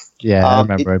remember. Yeah. I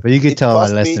remember it. But you could it tell our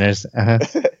cost me- listeners. Uh-huh.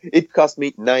 It cost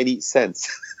me 90 cents.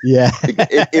 Yeah.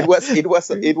 it was.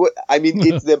 I mean,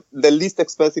 it's the least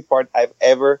expensive part I've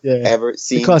ever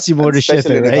seen. It costs you more to ship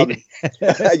especially it, in right?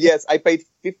 the Yes, I paid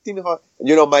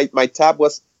 $15. My tab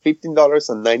was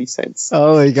 $15.90.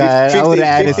 Oh my god! I would have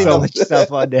added so $15. much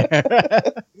stuff on there.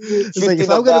 It's like if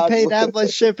 15 I'm of gonna that. pay that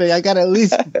much shipping, I gotta at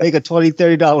least make a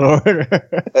 $20-$30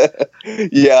 order.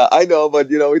 Yeah, I know,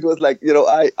 but it was like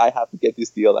I have to get this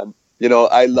deal, and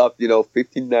I love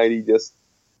 $15.90 just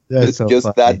That's so just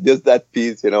funny. that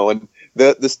piece, and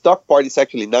the stock part is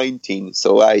actually 19,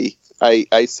 so I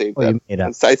saved Oh, that. you made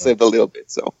up. I saved a little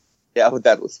bit, so yeah, but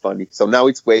that was funny. So now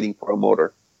it's waiting for a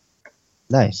motor.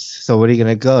 Nice. So what are you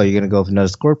gonna go? Are you gonna go for another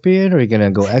Scorpion, or are you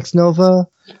gonna go X Nova?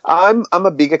 I'm a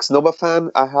big X-Nova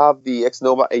fan. I have the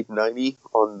X-Nova 890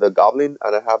 on the Goblin,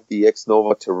 and I have the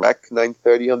X-Nova Terek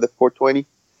 930 on the 420.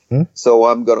 So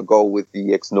I'm gonna go with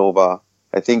the X-Nova.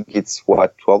 I think it's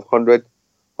 1200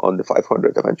 on the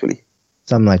 500 eventually.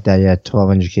 Something like that. Yeah,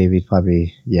 1200 kV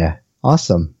probably. Yeah,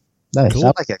 awesome. Nice. Cool.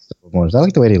 I like X Nova motors. I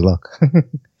like the way they look. But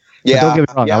Yeah, don't get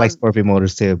me wrong. yeah. I like Scorpion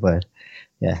motors too. But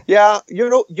Yeah, you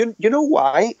know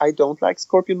why I don't like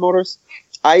Scorpion motors?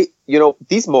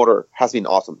 This motor has been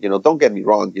awesome. Don't get me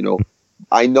wrong.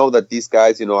 I know that these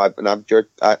guys.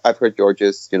 I've heard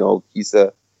George's. He's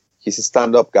a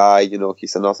stand-up guy.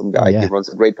 He's an awesome guy. Oh, yeah. He runs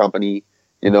a great company.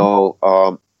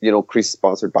 Chris is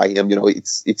sponsored by him.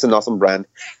 It's an awesome brand.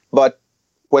 But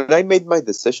when I made my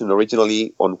decision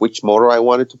originally on which motor I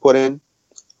wanted to put in,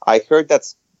 I heard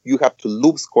that you have to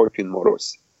lube Scorpion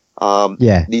motors.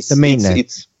 yeah, the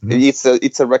maintenance.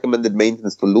 It's a recommended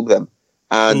maintenance to lube them,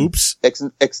 and Oops.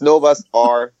 X-Novas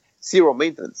are zero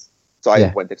maintenance. So I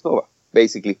Yeah. went X-Nova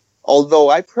basically. Although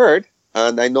I've heard,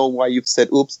 and I know why you've said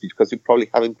oops because you probably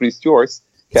haven't greased yours,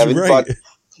 Kevin. Right. But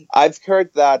I've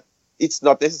heard that it's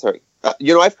not necessary.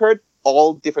 I've heard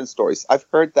all different stories. I've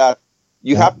heard that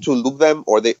you have to lube them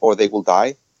or they will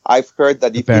die. I've heard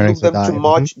that if you lube bearings will them too die.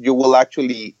 much, you will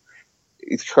actually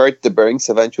hurt the bearings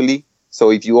eventually. So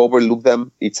if you overlube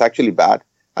them, it's actually bad.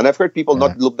 And I've heard people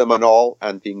not lube them at all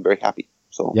and being very happy.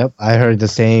 So Yep, I heard the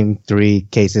same 3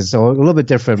 cases. So a little bit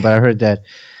different, but I heard that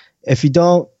if you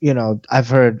don't, I've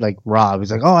heard like Rob,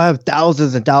 he's like, oh, I have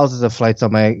thousands and thousands of flights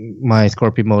on my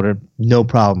Scorpion motor, no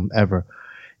problem ever.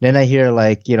 Then I hear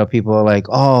like, people are like,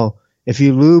 oh, if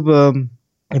you lube them,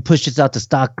 it pushes out the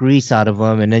stock grease out of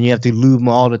them, and then you have to lube them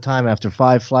all the time after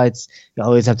 5 flights. You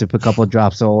always have to put a couple of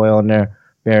drops of oil in there,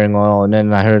 bearing oil. And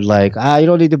then I heard like, you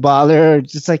don't need to bother.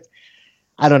 Just like,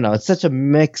 I don't know. It's such a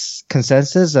mixed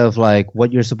consensus of like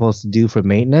what you're supposed to do for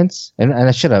maintenance. And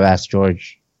I should have asked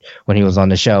George when he was on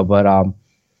the show, but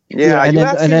yeah, and you then-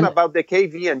 asked and him then- about the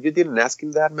KV and you didn't ask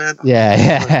him that, man.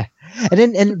 yeah.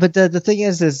 But the thing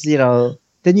is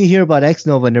then you hear about X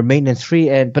Nova and they're maintenance free,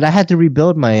 but I had to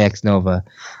rebuild my X Nova.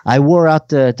 I wore out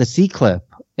the C clip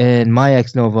in my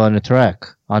X Nova on the Terek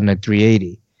on the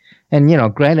 380,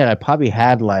 and granted I probably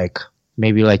had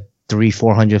maybe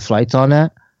 300-400 flights on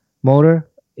that motor,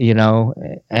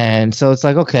 and so it's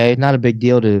like, okay, not a big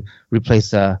deal to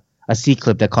replace a C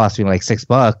clip that cost me like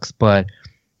 $6, but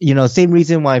same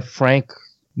reason why Frank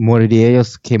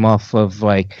Moradiellos came off of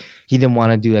he didn't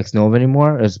want to do X Nova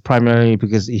anymore is primarily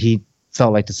because he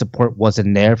felt like the support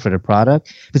wasn't there for the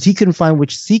product, because he couldn't find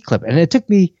which C clip, and it took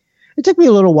me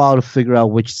a little while to figure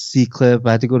out which C clip.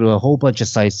 I had to go to a whole bunch of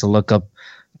sites to look up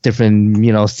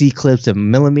different C clips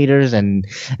and millimeters and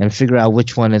figure out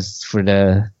which one is for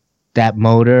that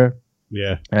motor.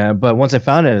 Yeah. But once I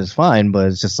found it, it's fine. But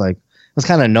it's just it was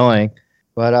kind of annoying.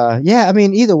 But yeah, I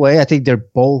mean, either way, I think they're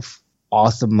both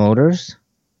awesome motors.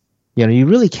 you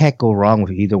really can't go wrong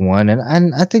with either one.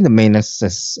 And I think the maintenance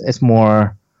is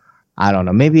more, I don't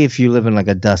know, maybe if you live in like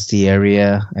a dusty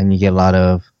area and you get a lot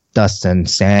of dust and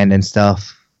sand and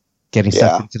stuff getting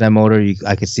stuck into that motor,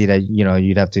 I could see that,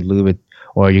 you'd have to lube it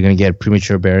or you're going to get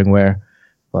premature bearing wear.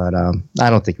 But I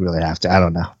don't think you really have to. I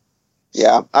don't know.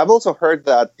 Yeah, I've also heard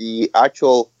that the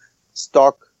actual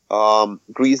stock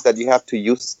grease that you have to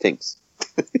use stinks.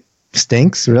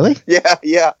 Stinks, really?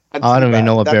 Yeah. I don't even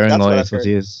know what bearing oil was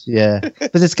used. Yeah,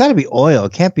 because it's got to be oil.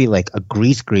 It can't be like a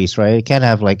grease, right? It can't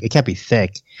have it can't be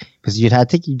thick because you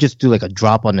just do like a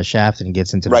drop on the shaft and it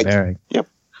gets into the bearing.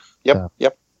 Yep.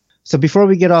 So before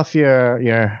we get off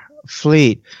your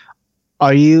fleet,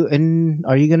 are you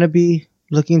gonna be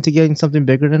looking to getting something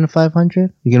bigger than a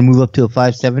 500? You gonna move up to a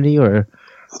 570 or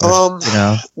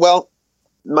Well,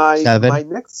 my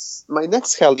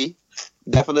next heli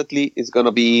definitely is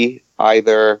gonna be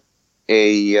either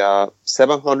a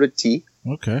 700T,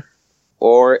 okay,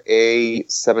 or a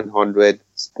 700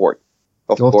 Sport.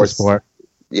 Of course, Sport.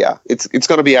 Yeah, it's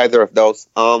gonna be either of those.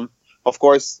 Of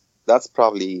course, that's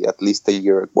probably at least a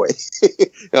year away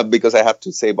because I have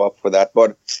to save up for that.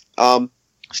 But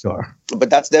sure. But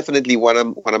that's definitely what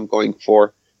I'm going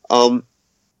for.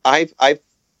 I've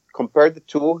compared the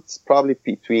two. It's probably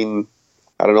between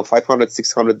 500,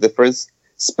 600 difference,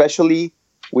 especially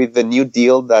with the new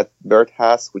deal that Bert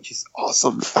has, which is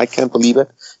awesome. I can't believe it.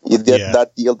 You get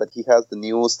that deal that he has, the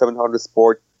new 700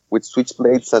 Sport with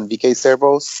switchblades and VK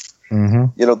servos. Mm-hmm.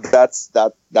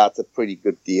 That's a pretty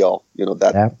good deal.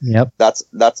 Yep.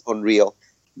 That's unreal.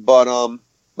 But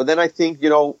then I think,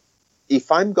 if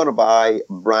I'm gonna buy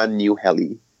a brand new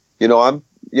heli, I'm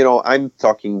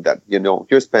talking that,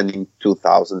 you're spending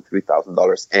 $2,000,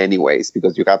 $3,000 anyways,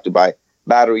 because you have to buy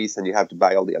batteries and you have to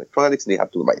buy all the electronics and you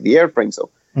have to buy the airframe. So,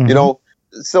 if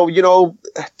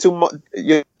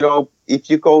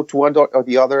you go to one or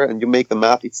the other and you make the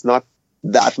math, it's not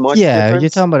that much. Yeah, difference. You're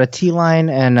talking about a T-Line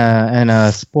and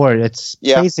a Sport. It's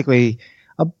basically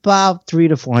about $300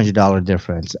 to $400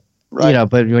 difference. Right.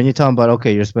 But when you're talking about,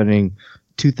 you're spending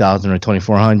 $2,000 or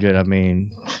 $2,400, I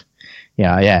mean,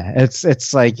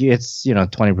 it's like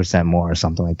 20% more or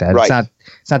something like that. Right.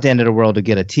 It's not the end of the world to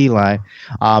get a T-Line.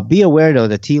 Be aware though,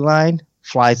 the T-Line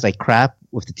flies like crap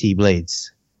with the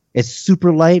T-blades. It's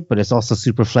super light, but it's also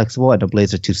super flexible, and the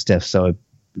blades are too stiff, so it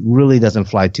really doesn't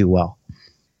fly too well.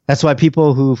 That's why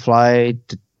people who fly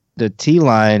the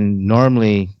T-Line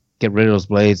normally get rid of those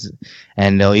blades,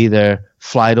 and they'll either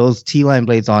fly those T-Line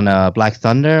blades on a Black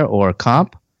Thunder or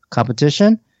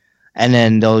competition, and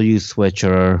then they'll use Switch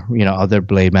or other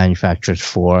blade manufacturers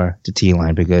for the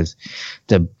T-Line, because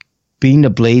the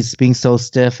blades being so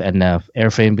stiff and the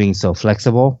airframe being so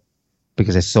flexible,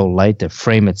 because it's so light, the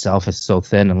frame itself is so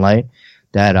thin and light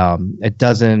that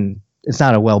it's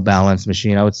not a well balanced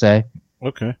machine, I would say.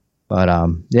 Okay. But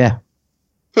yeah.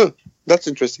 That's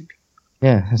interesting.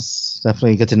 Yeah, it's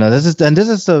definitely good to know. This is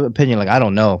the opinion. Like, I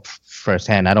don't know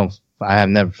firsthand. I have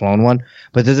never flown one,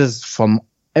 but this is from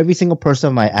every single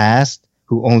person I asked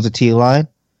who owns a T-Line.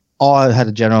 All had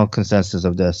a general consensus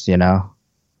of this. So.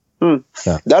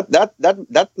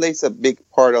 That plays a big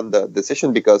part on the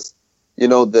decision, because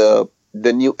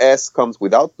the new S comes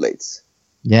without blades.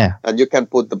 Yeah, and you can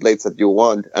put the blades that you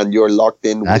want, and you're locked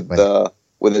in with the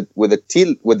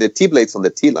T blades on the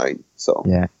T-Line. So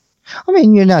yeah. I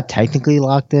mean, you're not technically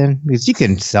locked in, because you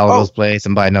can sell those blades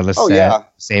and buy another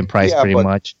set, same price pretty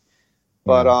much.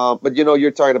 But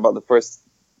you're talking about the first,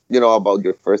 about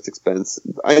your first expense.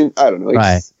 I don't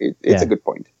know. It's a good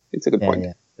point. It's a good point.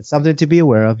 Yeah. It's something to be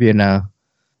aware of,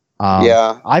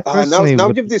 I personally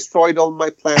now you've destroyed all my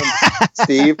plans,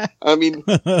 Steve. I mean,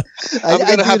 I'm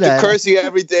gonna have to curse you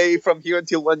every day from here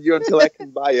until 1 year until I can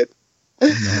buy it.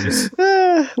 Nice.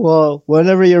 Well,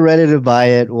 whenever you're ready to buy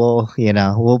it, we'll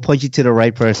point you to the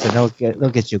right person. They'll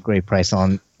get you a great price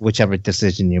on whichever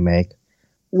decision you make.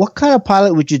 What kind of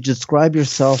pilot would you describe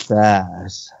yourself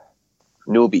as?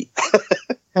 Newbie.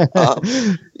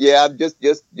 I'm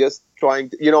just trying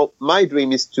to. My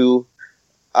dream is to.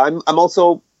 I'm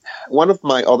also, one of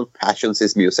my other passions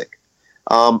is music.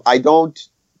 I don't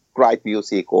write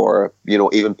music or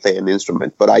even play an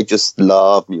instrument, but I just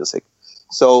love music.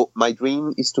 So my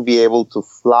dream is to be able to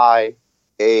fly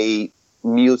a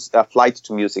flight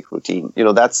to music routine.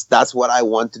 That's what I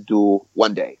want to do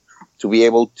one day. To be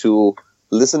able to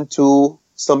listen to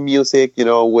some music,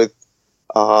 with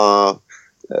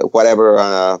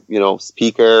whatever,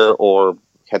 speaker or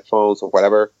headphones or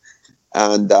whatever,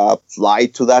 and fly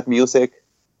to that music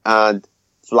and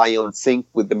fly on sync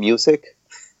with the music.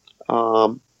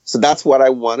 So that's what I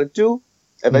want to do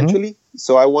eventually. Mm-hmm.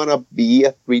 So I want to be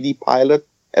a 3D pilot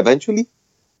eventually,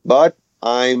 but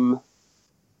I'm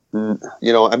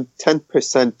I'm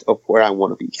 10% of where I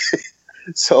want to be.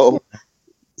 So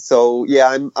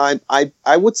yeah,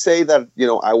 I would say that,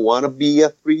 I want to be a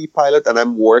 3D pilot, and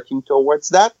I'm working towards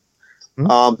that.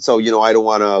 Mm-hmm. So, I don't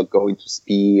want to go into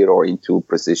speed or into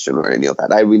precision or any of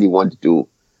that. I really want to do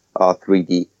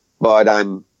 3D, but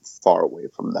I'm far away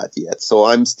from that yet. So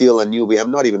I'm still a newbie. I'm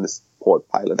not even a sport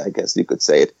pilot, I guess you could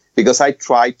say it, because I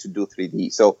tried to do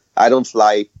 3D. So I don't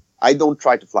try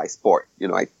to fly sport.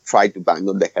 I try to bang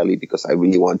on the heli because I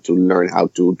really want to learn how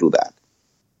to do that.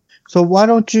 So why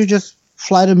don't you just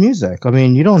fly to music? I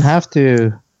mean, you don't have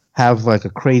to have like a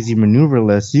crazy maneuver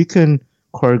list. You can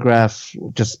choreograph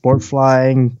just sport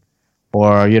flying,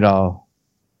 or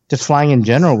just flying in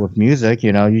general with music.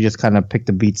 You just kind of pick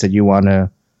the beats that you want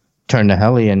to turn the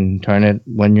heli and turn it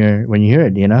when you hear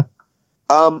it.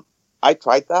 I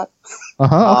tried that.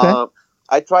 Okay.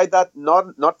 I tried that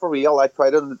not for real. I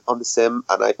tried it on the sim,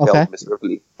 and I failed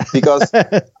miserably because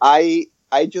I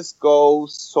just go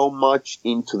so much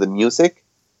into the music.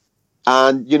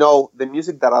 And, the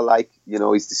music that I like,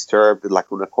 is Disturbed,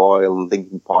 Lacuna Coil,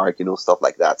 Linkin Park, stuff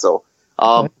like that. So,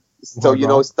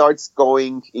 it starts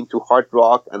going into hard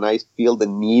rock, and I feel the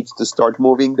need to start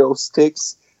moving those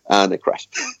sticks, and I crash.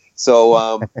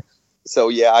 So,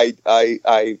 yeah,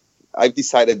 I've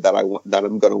decided that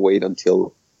I'm going to wait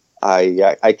until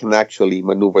I can actually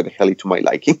maneuver the heli to my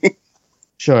liking.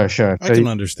 Sure. I can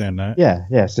understand that.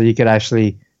 Yeah. So you could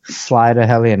actually fly the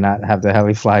heli and not have the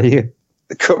heli fly you.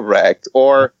 Correct.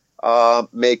 Or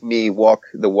make me walk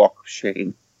the walk of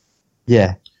shame.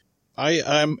 Yeah.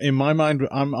 I'm in my mind,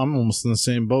 I'm almost in the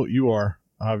same boat you are,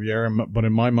 Javier. But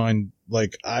in my mind,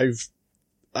 like I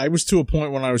was to a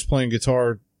point when I was playing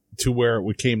guitar to where it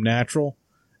became natural,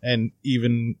 and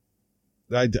even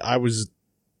I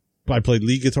played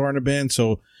lead guitar in a band,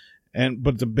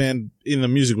 but the band in the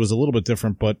music was a little bit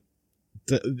different, but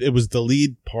it was the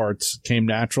lead parts came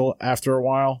natural after a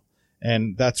while.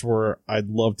 And that's where I'd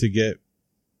love to get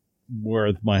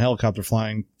where my helicopter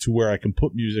flying to where I can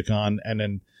put music on, and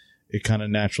then it kind of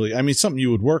naturally, I mean, something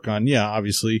you would work on. Yeah,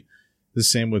 obviously the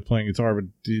same with playing guitar, but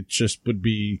it just would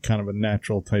be kind of a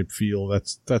natural type feel.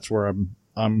 That's where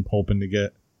I'm hoping to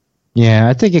get. Yeah.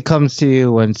 I think it comes to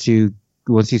you once you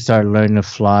start learning to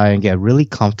fly and get really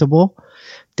comfortable,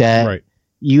 that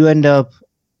you end up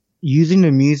using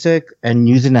the music and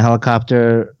using the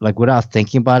helicopter, like without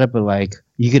thinking about it, but like,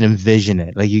 you can envision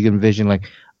it. Like you can envision like,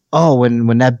 oh,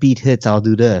 when that beat hits, I'll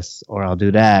do this or I'll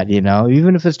do that,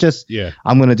 even if it's just,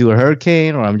 I'm going to do a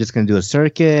hurricane, or I'm just going to do a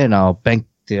circuit and I'll bank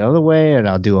the other way and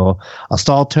I'll do a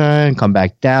stall turn, come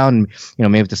back down.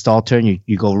 Maybe the stall turn,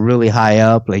 you go really high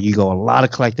up, like you go a lot of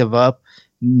collective up,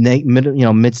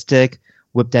 mid stick,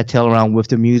 whip that tail around with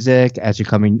the music as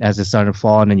it's starting to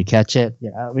fall, and then you catch it.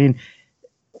 Yeah. I mean,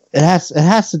 it has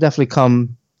to definitely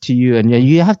come to you, and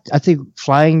you have to, I think,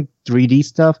 flying 3D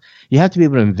stuff, you have to be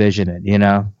able to envision it,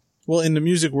 Well, in the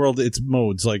music world, it's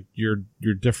modes, like your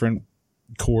different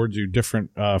chords, your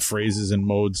different phrases and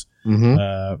modes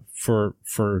for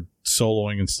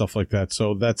soloing and stuff like that.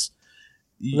 So that's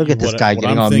look at this guy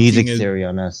getting all music theory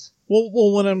on us. Well,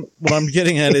 what I'm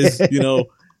getting at is,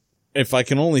 if I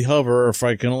can only hover, or if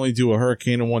I can only do a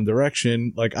hurricane in one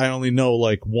direction, like I only know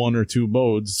like one or two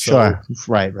modes. So sure,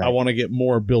 right. I want to get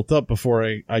more built up before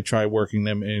I try working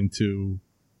them into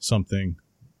something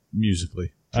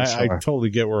musically. I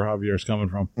totally get where Javier's coming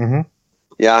from. Mm-hmm.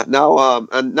 Yeah. Now,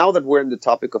 and now that we're in the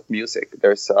topic of music,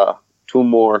 there's two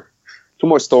more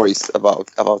stories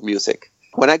about music.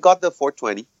 When I got the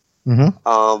 420,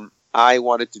 I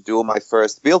wanted to do my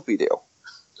first build video,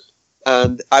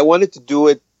 and I wanted to do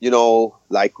it,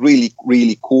 like really,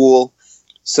 really cool.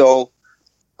 So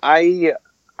I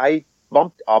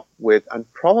bumped up with,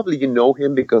 and probably you know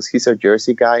him because he's a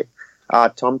Jersey guy,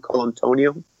 Tom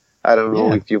Colantonio. I don't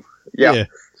know if you,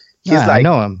 he's like, I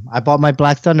know him. I bought my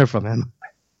Black Thunder from him.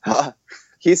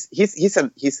 He's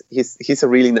a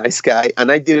really nice guy,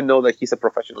 and I didn't know that he's a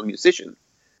professional musician.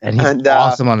 And he's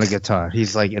awesome on the guitar.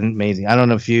 He's like amazing. I don't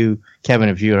know if you, Kevin,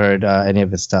 heard any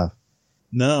of his stuff.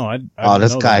 No,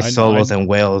 this guy solos and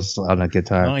wails on the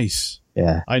guitar. Nice.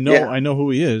 Yeah, I know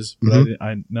who he is, but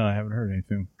I haven't heard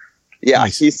anything. Yeah,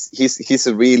 nice. he's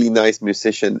a really nice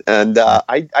musician, and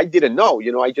I didn't know.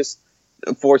 I just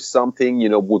for something,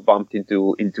 we bumped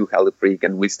into Helifreak,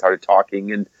 and we started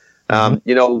talking, and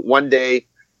one day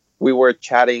we were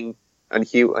chatting, and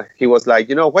he was like,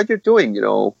 what you're doing,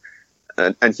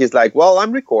 and he's like, well,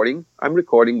 I'm recording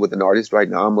with an artist right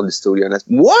now. I'm on the studio, and I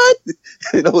said, what?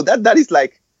 That is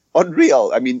like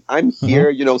unreal. I mean, I'm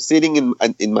here, sitting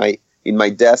in my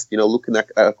desk, looking at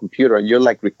a computer, and you're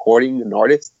like recording an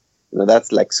artist.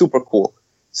 That's like super cool.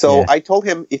 So I told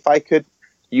him if I could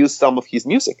use some of his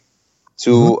music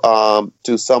to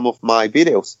some of my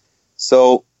videos.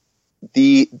 So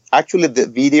the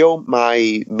video,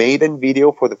 my maiden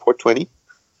video for the 420,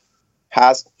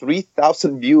 has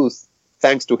 3,000 views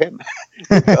thanks to him.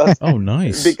 Because, Oh,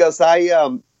 nice. because I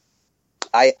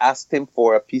asked him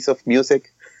for a piece of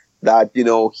music that,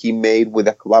 he made with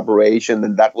a collaboration,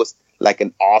 and that was like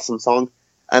an awesome song.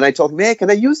 And I told him, hey, can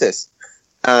I use this?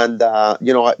 And,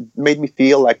 it made me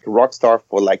feel like a rock star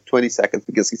for like 20 seconds,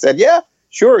 because he said, yeah,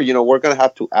 sure. We're going to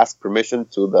have to ask permission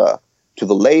to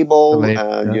the label,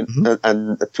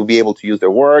 and to be able to use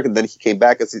their work. And then he came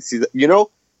back and said,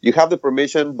 you have the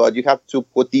permission, but you have to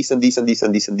put these and these and these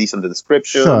and these and these in the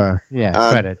description. Sure. Yeah.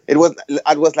 And Credit.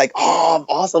 I was like, oh,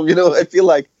 awesome. I feel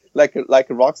like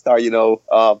a rock star,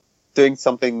 doing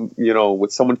something,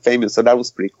 with someone famous. So that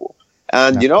was pretty cool.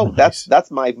 And, nice.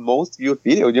 that's my most viewed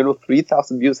video,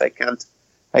 3,000 views. I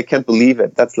can't believe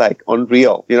it. That's like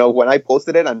unreal. When I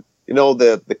posted it, and,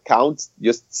 the counts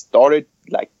just started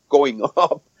like going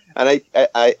up. And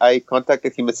I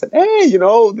contacted him and said, hey,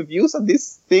 the views on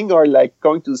this thing are like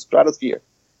going to the stratosphere.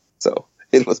 So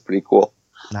it was pretty cool.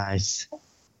 Nice.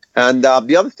 And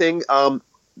the other thing,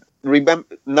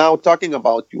 remember now talking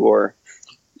about your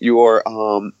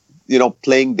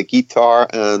playing the guitar,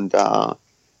 and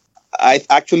I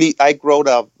wrote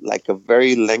a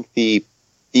very lengthy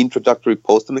introductory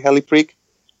post on HeliFreak,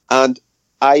 and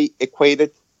I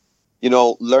equated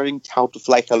learning how to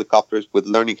fly helicopters with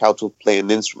learning how to play an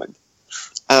instrument.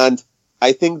 And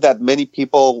I think that many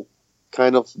people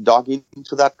kind of dug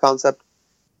into that concept.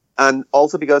 And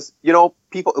also because, we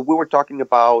were talking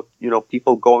about,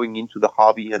 people going into the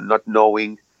hobby and not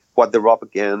knowing what they're up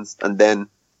against, and then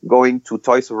going to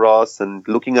Toys R Us and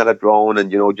looking at a drone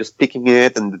and, just picking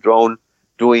it, and the drone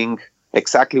doing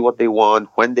exactly what they want,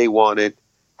 when they want it,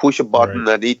 push a button,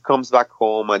 Right. and it comes back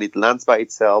home, and it lands by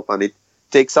itself, and it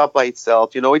takes up by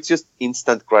itself. It's just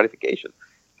instant gratification.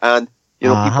 And,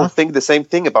 people think the same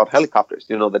thing about helicopters,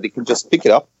 that they can just pick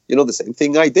it up. The same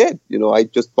thing I did. I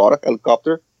just bought a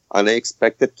helicopter, and I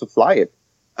expected to fly it.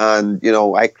 And,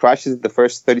 I crashed it the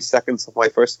first 30 seconds of my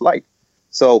first flight.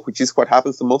 So, which is what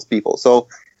happens to most people. So,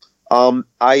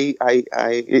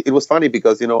 it was funny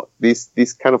because,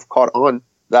 this kind of caught on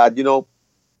that,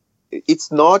 it's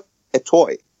not a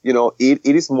toy. It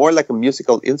is more like a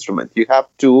musical instrument. You have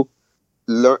to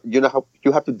learn,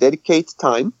 you have to dedicate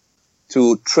time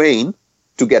to train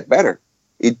to get better.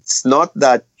 It's not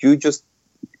that you just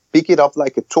pick it up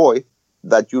like a toy,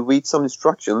 that you read some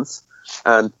instructions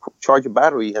and charge a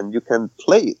battery and you can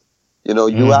play it.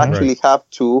 You actually have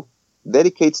to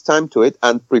dedicate time to it,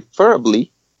 and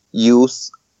preferably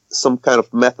use some kind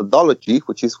of methodology,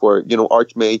 which is where,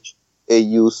 Archmage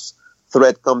AU's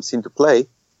thread comes into play,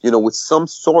 with some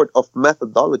sort of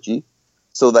methodology,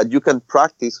 so that you can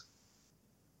practice,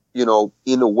 in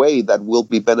a way that will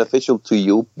be beneficial to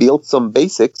you, build some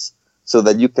basics so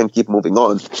that you can keep moving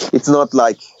on. It's not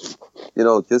like,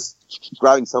 just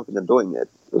grabbing something and doing it.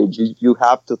 You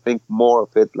have to think more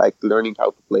of it like learning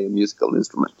how to play a musical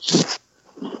instrument.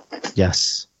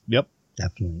 Yes. Yep.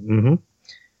 Definitely. Mm-hmm.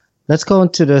 Let's go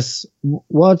into this.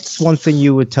 What's one thing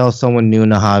you would tell someone new in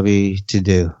the hobby to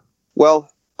do? Well,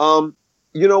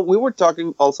 we were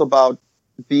talking also about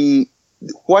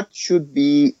what should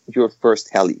be your first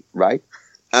heli, right?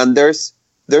 And there's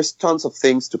tons of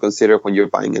things to consider when you're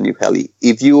buying a new heli.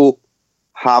 If you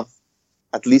have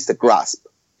at least a grasp,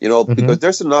 because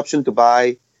there's an option to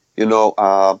buy,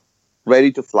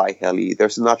 ready to fly heli.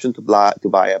 There's an option to buy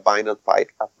a buy not fly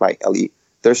heli.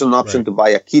 There's an option to buy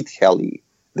a kit heli.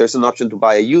 There's an option to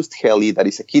buy a used heli that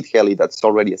is a kit heli that's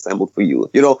already assembled for you.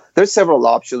 There's several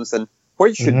options. And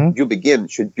where should you begin?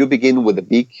 Should you begin with a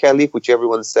big heli, which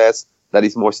everyone says that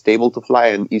is more stable to fly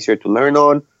and easier to learn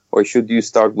on? Or should you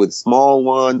start with a small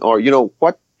one? Or,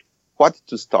 what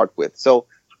to start with? So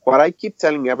what I keep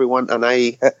telling everyone, and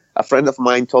a friend of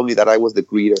mine told me that I was the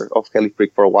greeter of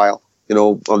HeliFreak for a while.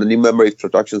 On the New Memory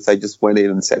Introductions, I just went in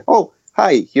and said, oh,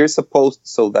 hi, here's a post,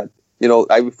 so that,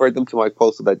 I referred them to my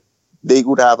post so that they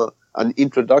would have an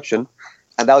introduction.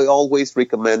 And I always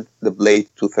recommend the Blade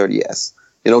 230S.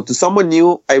 To someone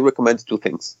new, I recommend two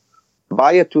things.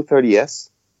 Buy a 230S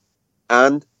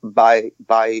and buy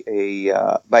a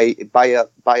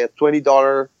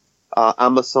 $20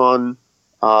 Amazon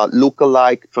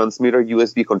lookalike transmitter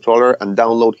USB controller and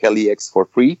download HeliX for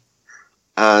free,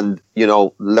 and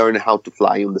learn how to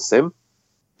fly on the sim.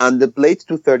 And the Blade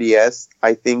 230S,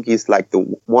 I think, is like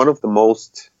one of the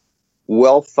most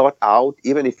well thought out,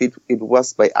 even if it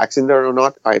was by accident or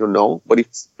not, I don't know, but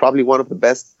it's probably one of the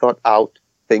best thought out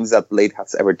things that Blade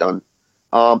has ever done.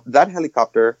 That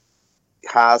helicopter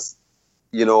has,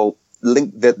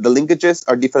 the linkages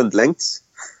are different lengths,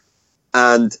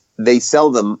 and they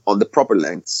sell them on the proper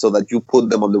length so that you put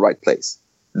them on the right place.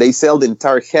 They sell the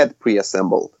entire head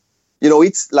pre-assembled.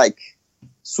 It's like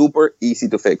super easy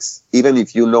to fix. Even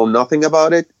if you know nothing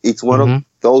about it, it's one of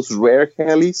those rare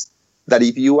helis that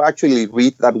if you actually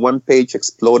read that one-page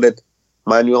exploded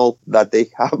manual that they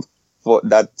have,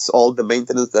 that's all the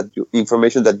maintenance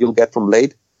information that you'll get from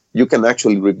Blade, you can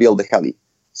actually rebuild the heli.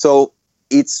 So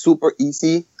it's super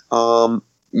easy.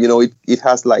 It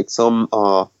has like some,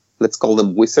 let's call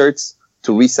them wizards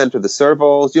to recenter the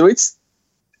servos. It's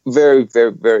very,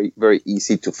 very, very, very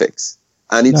easy to fix.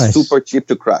 And it's super cheap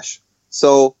to crash.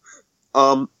 So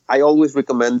I always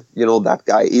recommend, that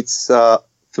guy. It's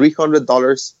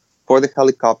 $300 for the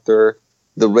helicopter,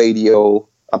 the radio,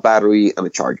 a battery, and a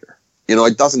charger.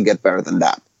 It doesn't get better than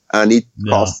that. And it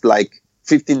costs like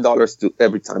 $15 to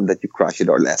every time that you crash it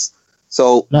or less.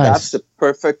 So that's the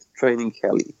perfect training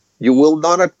heli. You will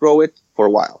not outgrow it for a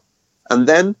while. And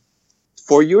then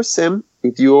for your sim,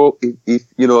 if you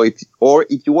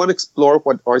want to explore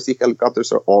what RC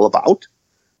helicopters are all about,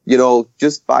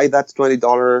 just buy that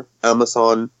 $20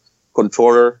 Amazon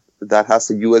controller that has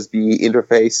a USB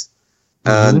interface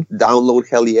and download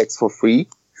HeliX for free.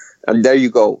 And there you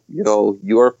go.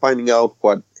 You're finding out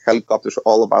what helicopters are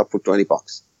all about for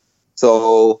 $20.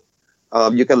 So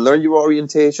you can learn your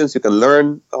orientations. You can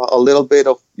learn a little bit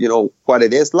of, what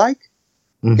it is like,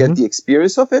 get the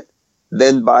experience of it.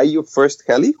 Then buy your first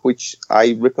heli, which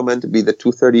I recommend to be the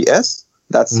 230S.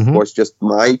 That's, of course, just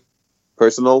my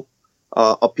personal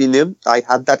opinion. I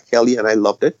had that heli and I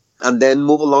loved it. And then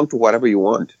move along to whatever you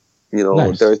want.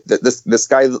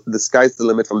 The sky's the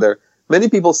limit from there. Many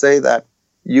people say that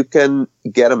you can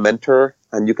get a mentor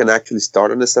and you can actually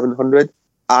start on the 700.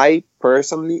 I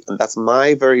personally, and that's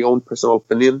my very own personal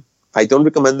opinion, I don't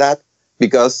recommend that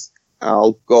because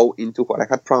I'll go into what I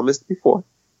had promised before,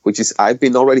 which is I've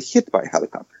been already hit by a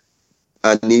helicopter,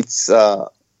 and it's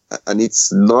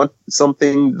not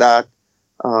something that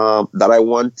I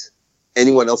want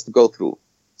anyone else to go through.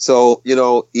 So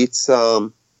it's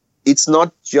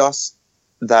not just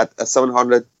that a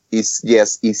 700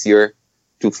 is easier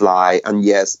to fly, and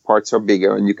yes, parts are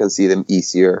bigger and you can see them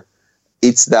easier.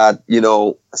 It's that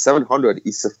a 700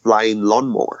 is a flying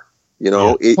lawnmower. They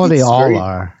all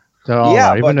are. They all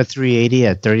are. Even a 380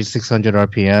 at 3,600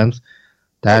 RPMs.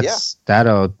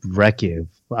 That'll wreck you.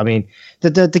 I mean,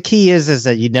 the key is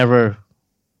that you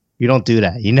don't do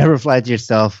that. You never fly it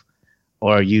yourself,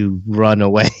 or you run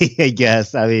away. I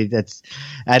guess. I mean,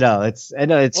 I know it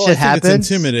should happen. It's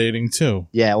intimidating too.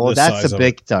 Yeah, well, that's a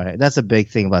big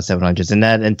thing about 700s, and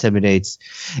that intimidates.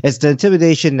 It's the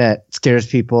intimidation that scares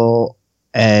people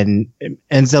and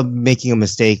ends up making a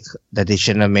mistake that they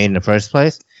shouldn't have made in the first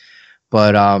place.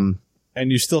 But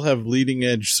and you still have leading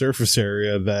edge surface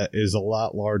area that is a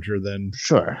lot larger than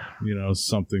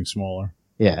something smaller.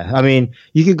 Yeah, I mean,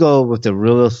 you could go with the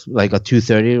real, like a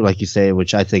 230, like you say,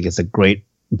 which I think is a great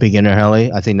beginner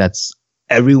heli. I think that's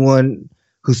everyone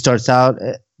who starts out,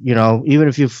 even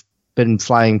if you've been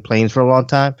flying planes for a long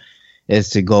time, is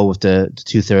to go with the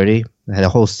 230. The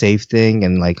whole safe thing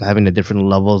and like having the different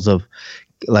levels of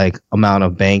like amount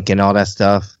of bank and all that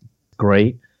stuff.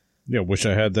 Great. Yeah, wish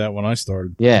I had that when I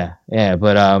started. Yeah,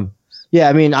 but I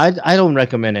mean, I don't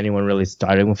recommend anyone really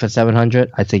starting with a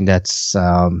 700. I think that's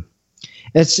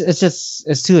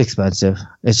it's too expensive.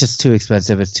 It's just too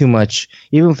expensive. It's too much,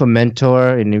 even for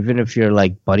mentor, and even if you're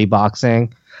like buddy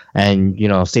boxing, and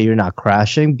say you're not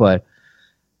crashing, but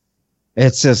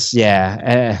it's just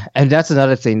and that's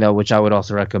another thing though, which I would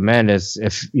also recommend is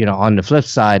if on the flip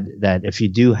side that if you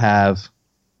do have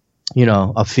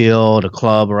a field, a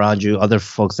club around you, other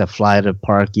folks that fly to the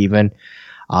park even,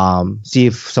 see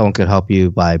if someone could help you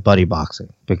by buddy boxing,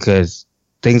 because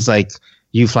things like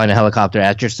you flying a helicopter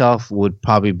at yourself would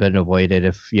probably been avoided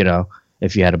if you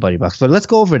had a buddy box. But let's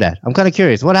go over that. I'm kind of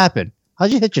curious. What happened?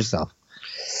 How'd you hit yourself?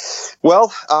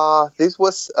 Well, this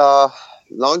was a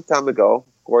long time ago,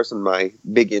 of course, in my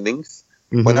beginnings,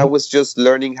 when I was just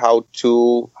learning how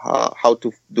to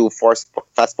do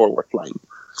fast forward flying.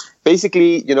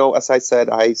 Basically, as I said,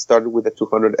 I started with a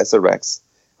 200 SRX.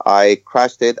 I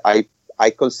crashed it. I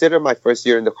consider my first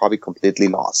year in the hobby completely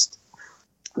lost.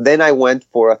 Then I went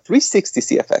for a 360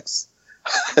 CFX.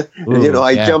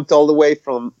 I jumped all the way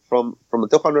from a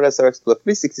 200 SRX to a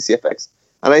 360 CFX.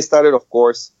 And I started, of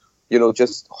course,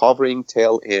 just hovering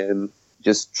tail in,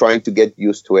 just trying to get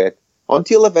used to it.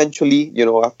 Until eventually,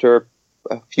 after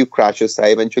a few crashes, I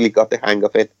eventually got the hang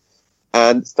of it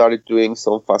and started doing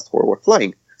some fast forward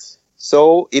flying.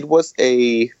 So it was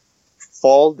a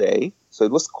fall day, so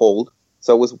it was cold.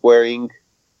 So I was wearing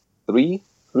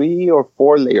three or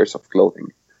four layers of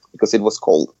clothing. because it was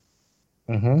cold.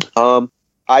 Mm-hmm.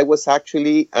 I was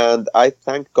actually, and I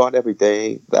thank God every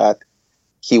day that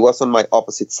he was on my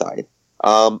opposite side.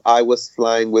 I was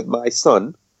flying with my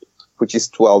son, which is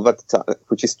 12 at the time,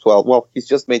 well, he's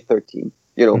just made 13,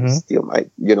 he's still my,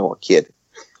 a kid.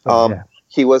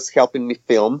 He was helping me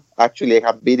film. Actually, I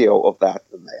have video of that,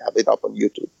 and I have it up on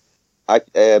YouTube.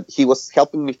 He was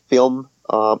helping me film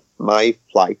my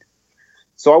flight.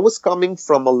 So I was coming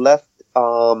from a left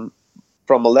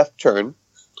turn,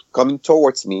 coming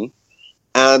towards me,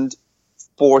 and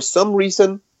for some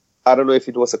reason, I don't know if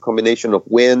it was a combination of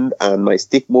wind and my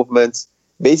stick movements.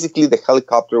 Basically, the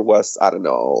helicopter was,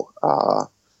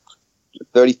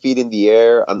 30 feet in the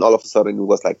air, and all of a sudden it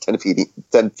was like 10 feet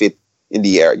in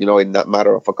the air, in that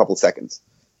matter of a couple seconds.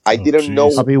 I didn't know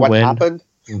Probably what wind. happened.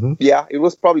 Mm-hmm. Yeah, it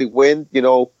was probably wind, When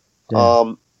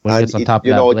it gets on top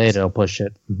of that blade, it'll push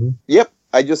it. Mm-hmm. Yep,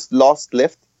 I just lost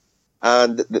lift,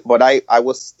 but I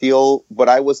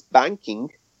was banking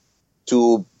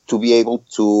to be able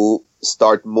to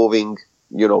start moving,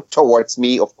 towards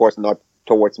me. Of course, not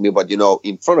towards me, but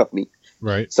in front of me.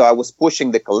 Right. So I was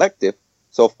pushing the collective.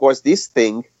 So of course, this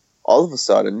thing all of a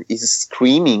sudden is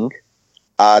screaming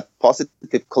at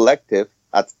positive collective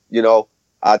at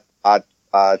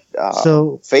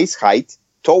face height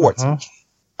towards me.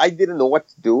 I didn't know what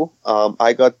to do.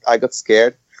 I got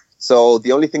scared. So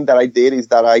the only thing that I did is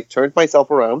that I turned myself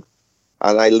around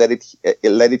and I let it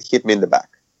hit me in the back.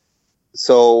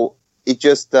 So it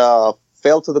just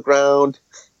fell to the ground,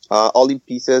 all in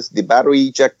pieces. The battery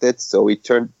ejected, so it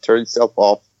turned itself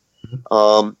off.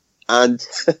 And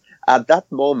at that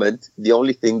moment, the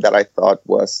only thing that I thought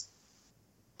was,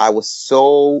 I was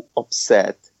so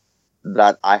upset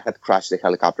that I had crashed the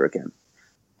helicopter again.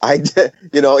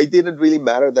 It didn't really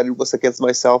matter that it was against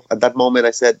myself. At that moment,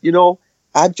 I said,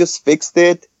 I just fixed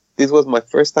it. This was my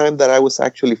first time that I was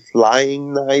actually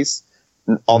flying nice,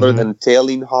 other than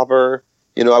tailing hover.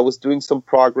 I was doing some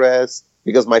progress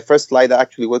because my first flight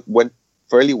actually went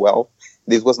fairly well.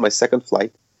 This was my second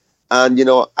flight. And,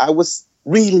 I was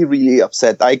really, really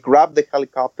upset. I grabbed the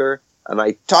helicopter and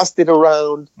I tossed it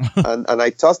around and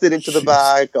I tossed it into the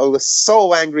bag. I was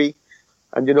so angry.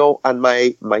 And, and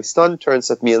my son turns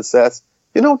at me and says,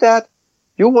 Dad,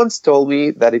 you once told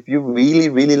me that if you really,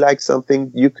 really like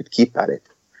something, you could keep at it.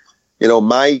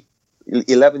 My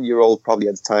 11-year-old, probably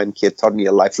at the time, kid taught me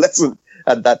a life lesson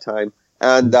at that time.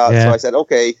 And so I said,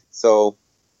 okay, so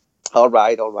all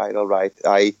right.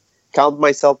 I calmed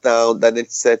myself down. Then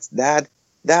it says, Dad.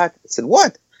 I said,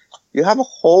 what? You have a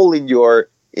hole in your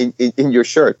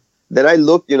shirt. Then I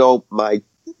looked,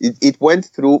 it went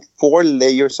through 4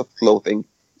 layers of clothing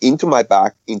into my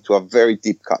back, into a very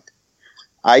deep cut.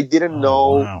 I didn't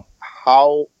know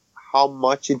how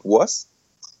much it was.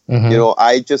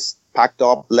 I just packed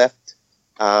up, left,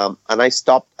 and I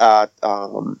stopped at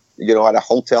a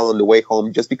hotel on the way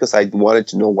home just because I wanted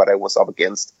to know what I was up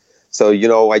against. So,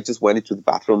 I just went into the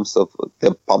bathrooms of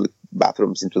the public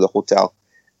bathrooms into the hotel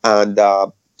and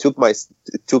took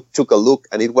a look,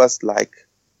 and it was like,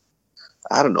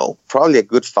 I don't know, probably a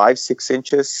good 5-6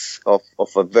 inches of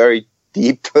a very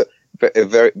deep,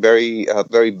 very, very,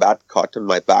 very bad cut on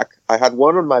my back. I had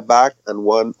one on my back and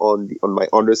one on my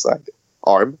underside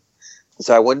arm.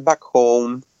 So I went back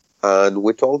home and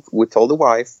we told the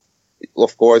wife.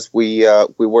 Of course, we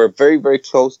were very, very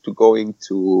close to going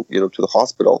to the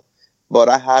hospital, but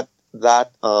I had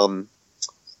that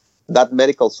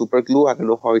medical super glue. I don't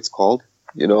know how it's called.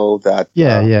 That.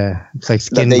 Yeah. It's like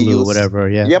skin glue, whatever.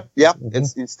 Yeah. Yep.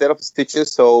 It's instead of stitches.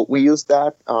 So we use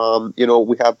that.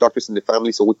 We have doctors in the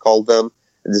family, so we called them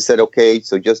and they said, okay,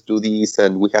 so just do these,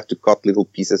 and we have to cut little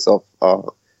pieces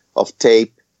of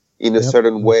tape in a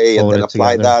certain way and then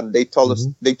apply that. And they told us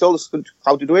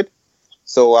how to do it.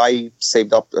 So I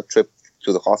saved up a trip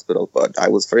to the hospital, but I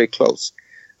was very close.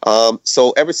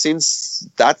 So ever since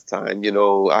that time,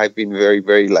 I've been very,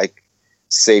 very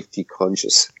safety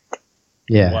conscious.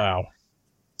 Yeah. Wow.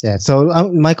 Yeah.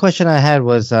 So my question I had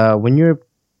was, when you're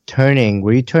turning,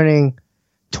 were you turning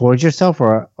towards yourself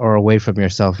or away from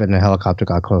yourself and the helicopter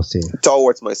got close to you?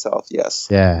 Towards myself, yes.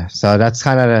 Yeah. So that's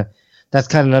kind of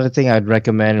another thing I'd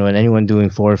recommend when anyone doing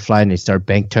forward flight and they start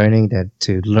bank turning, that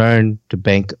to learn to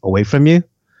bank away from you.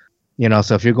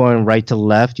 So if you're going right to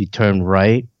left, you turn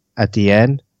right at the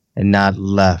end and not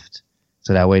left.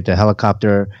 So that way the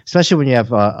helicopter, especially when you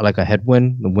have a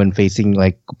headwind, the wind facing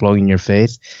blowing in your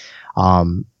face,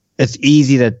 it's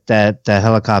easy that the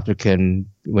helicopter can,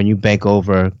 when you bank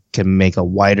over, can make a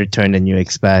wider turn than you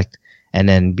expect and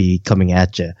then be coming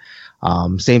at you.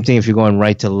 Same thing if you're going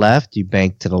right to left, you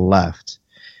bank to the left.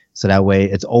 So that way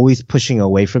it's always pushing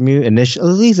away from you at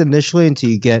least initially until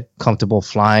you get comfortable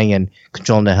flying and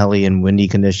controlling the heli in windy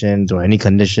conditions or any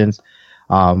conditions,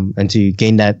 until you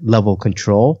gain that level of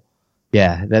control.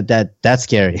 Yeah, that's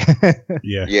scary.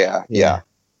 Yeah. Yeah.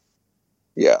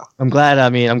 I'm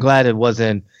glad it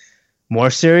wasn't more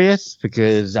serious,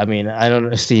 because I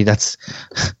don't see that's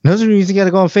another reason you got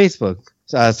to go on Facebook.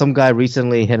 Some guy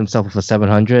recently hit himself with a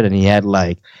 700 and he had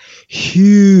like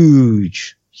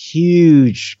huge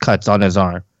cuts on his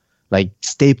arm, like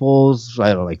staples, I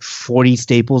don't know, like 40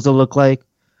 staples it looked like.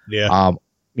 Yeah.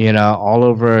 All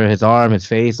over his arm, his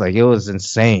face, like it was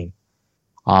insane.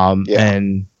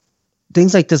 And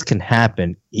things like this can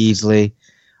happen easily.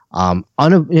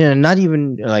 Not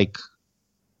even like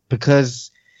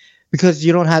because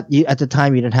you don't have at the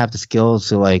time you didn't have the skills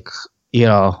to like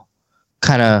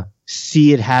kind of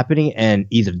see it happening and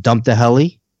either dump the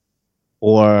heli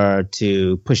or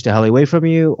to push the heli away from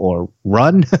you or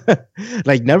run.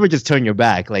 Like never just turn your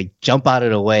back, like jump out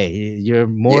of the way. You're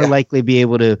more likely to be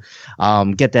able to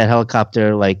get that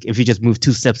helicopter. Like if you just move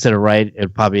 2 steps to the right,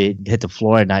 it'd probably hit the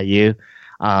floor and not you.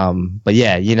 But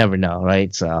yeah, you never know,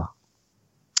 right? So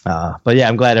but yeah,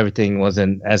 I'm glad everything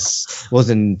wasn't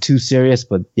too serious.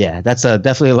 But yeah, that's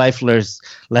definitely a life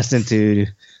lesson to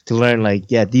learn. Like,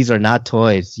 yeah, these are not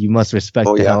toys. You must respect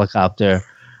the helicopter,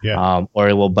 or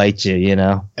it will bite you.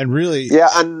 And really,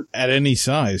 and at any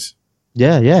size.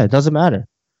 Yeah, it doesn't matter.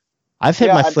 I've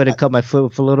hit my foot and cut my foot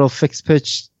with a little fixed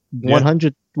pitch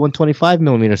 100, 125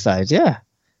 millimeter size. Yeah,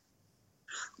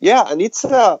 and it's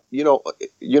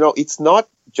it's not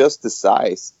just the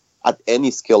size at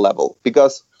any skill level,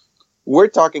 because we're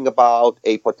talking about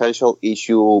a potential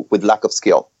issue with lack of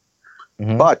skill.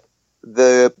 Mm-hmm. But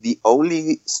the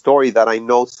only story that I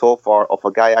know so far of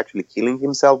a guy actually killing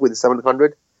himself with the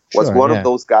 700 was one of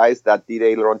those guys that did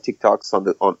aileron TikToks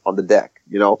on the deck.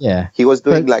 Yeah, he was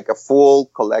doing like a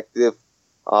full collective.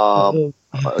 Full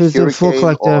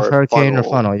collective hurricane or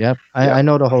funnel. Yep, I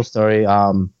know the whole story.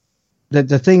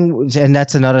 The thing, and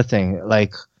that's another thing.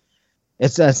 Like,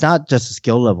 it's not just a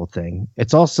skill level thing.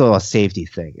 It's also a safety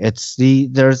thing.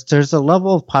 There's a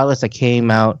level of pilots that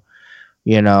came out,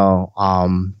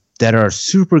 that are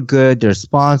super good. They're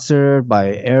sponsored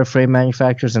by airframe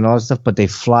manufacturers and all that stuff, but they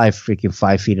fly freaking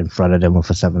 5 feet in front of them with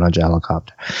a 700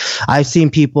 helicopter. I've seen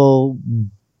people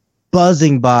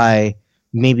buzzing by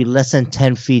maybe less than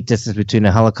 10 feet distance between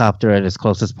a helicopter at its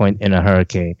closest point in a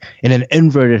hurricane, in an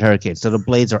inverted hurricane. So the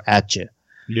blades are at you.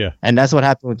 Yeah. And that's what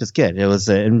happened with this kid. It was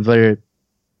an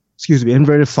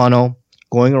inverted funnel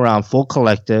going around full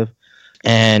collective,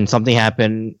 and something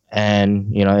happened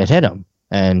and, it hit him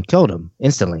and killed him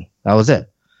instantly. That was it.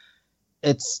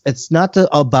 It's not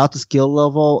about the skill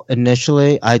level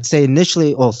initially. I'd say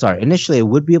initially it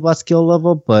would be about skill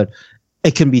level, but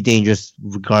it can be dangerous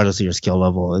regardless of your skill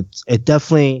level. It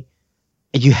definitely,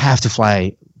 you have to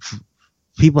fly.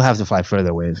 People have to fly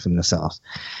further away from themselves,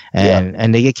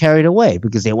 and they get carried away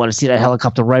because they want to see that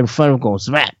helicopter right in front of them going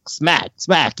smack, smack,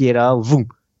 smack. Boom,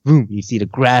 boom. You see the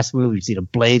grass move, you see the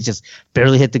blades just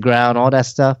barely hit the ground, all that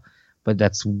stuff. But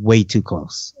that's way too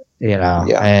close,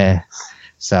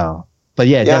 So, but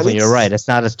definitely you're right. It's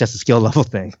not just a skill level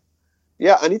thing.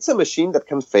 Yeah, and it's a machine that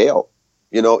can fail.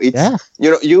 You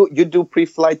do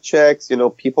pre-flight checks.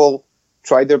 People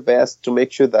try their best to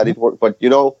make sure that it works, but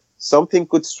something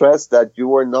could stress that you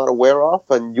were not aware of,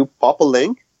 and you pop a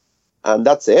link, and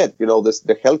that's it.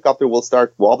 The helicopter will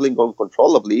start wobbling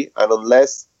uncontrollably, and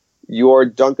unless you're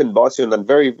Duncan Bossion and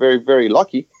very, very, very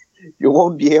lucky, you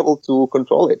won't be able to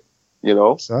control it.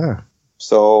 Sure.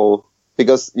 So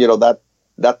because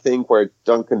that thing where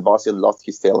Duncan Bossion lost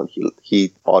his tail and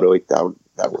he autoed it down,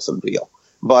 that was unreal.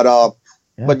 But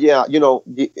very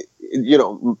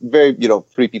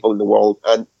 3 people in the world,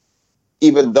 and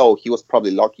even though he was probably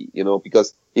lucky,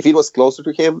 because if it was closer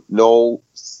to him, no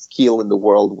skill in the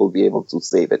world will be able to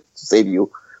save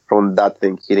you from that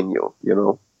thing hitting you.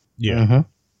 Yeah.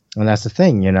 Mm-hmm. And that's the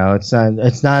thing, it's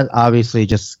not obviously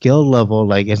just skill level.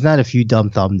 Like, it's not if you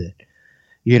dumb-thumbed it.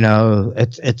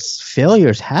 It's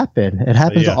failures happen. It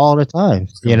happens all the time.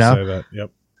 Say that. Yep.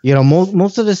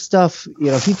 Most of this stuff,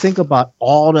 if you think about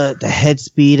all the head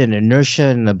speed and inertia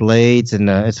and the blades, and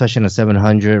especially in the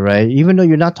 700, right? Even though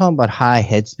you're not talking about high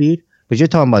head speed, but you're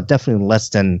talking about definitely less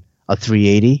than a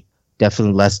 380,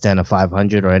 definitely less than a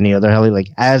 500 or any other heli.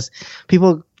 Like, as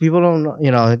people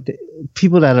don't,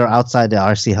 people that are outside the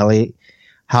RC heli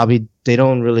hobby, they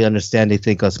don't really understand. They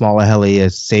think a smaller heli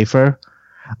is safer.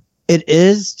 It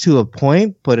is to a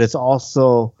point, but it's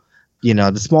also,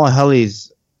 the small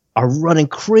helis are running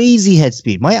crazy head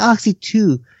speed. My Oxy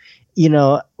 2,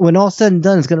 when all said and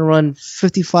done, is going to run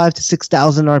 55 to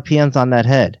 6,000 RPMs on that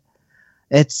head.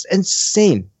 It's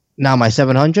insane. Now my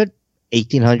 700,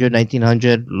 1800,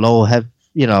 1900, low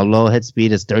head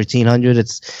speed is 1300.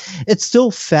 It's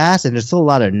still fast, and there's still a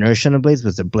lot of inertia on the blades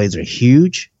because the blades are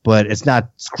huge, but it's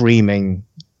not screaming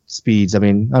speeds. I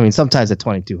mean, sometimes at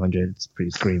 2200 it's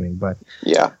pretty screaming, but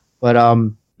yeah. But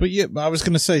yeah, I was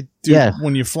gonna say, dude, Yeah.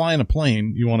 when you fly in a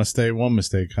plane, you want to stay one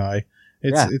mistake high.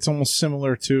 It's almost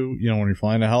similar to, you know, when you're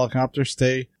flying a helicopter,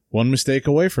 stay one mistake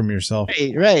away from yourself.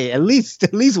 right. At least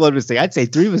one mistake. I'd say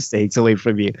 3 mistakes away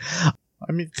from you.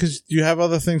 I mean, because you have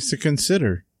other things to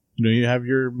consider. You know, you have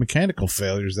your mechanical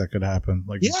failures that could happen,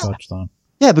 like you touched on.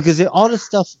 Yeah, because all this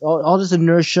stuff, all this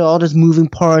inertia, all this moving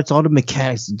parts, all the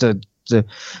mechanics, the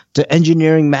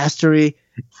engineering mastery,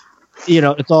 you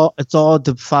know, it's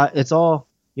all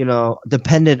you know,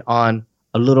 dependent on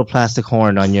a little plastic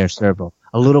horn on your servo,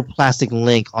 a little plastic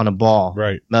link on a ball,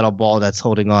 Right? Metal ball that's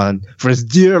holding on for its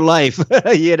dear life,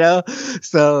 you know.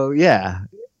 So yeah,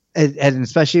 and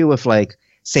especially with like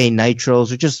say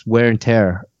nitros or just wear and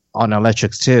tear on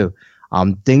electrics too.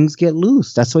 Things get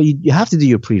loose. That's why you have to do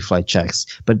your pre-flight checks,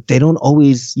 but they don't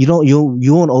always. You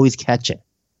won't always catch it,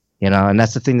 you know. And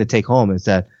that's the thing to take home is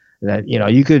that you know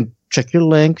you could check your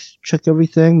links, check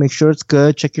everything, make sure it's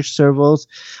good, check your servos,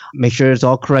 make sure it's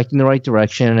all correct in the right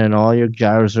direction, and all your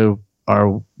gyros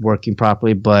are working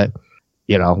properly. But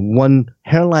you know, one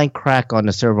hairline crack on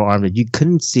the servo arm that you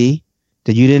couldn't see,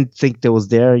 that you didn't think that was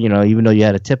there, you know, even though you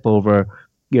had a tip over,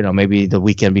 you know, maybe the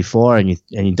weekend before, and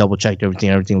you double checked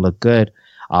everything looked good,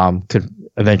 could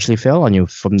eventually fail on you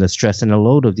from the stress and the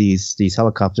load of these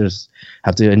helicopters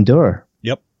have to endure.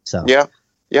 Yep. So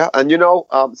Yeah, and you know,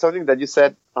 something that you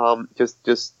said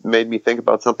just made me think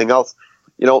about something else.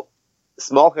 You know,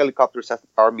 small helicopters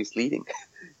are misleading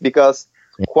because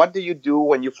what do you do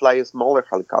when you fly a smaller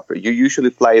helicopter? You usually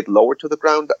fly it lower to the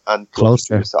ground and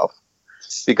closer to yourself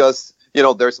because, you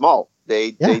know, they're small.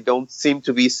 They don't seem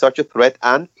to be such a threat,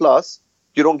 and plus,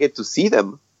 you don't get to see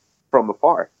them from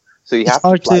afar. So you have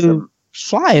to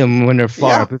fly them when they're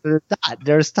far, because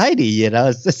they're tiny, you know.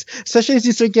 It's just, especially as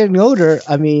you start getting older.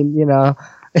 I mean, you know,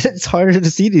 it's harder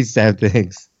to see these damn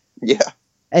things. Yeah.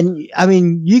 And I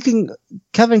mean,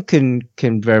 Kevin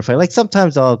can verify. Like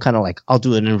sometimes I'll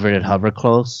do an inverted hover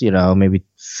close, you know, maybe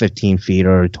 15 feet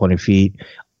or 20 feet,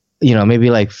 you know, maybe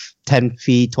like 10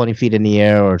 feet, 20 feet in the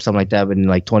air or something like that, but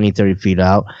like 20, 30 feet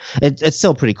out. It's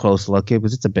still pretty close looking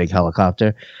because it's a big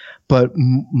helicopter. But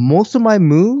most of my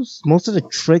moves, most of the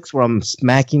tricks where I'm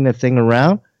smacking the thing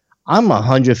around, I'm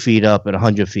 100 feet up and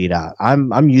 100 feet out.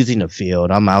 I'm using the field.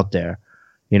 I'm out there,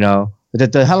 you know.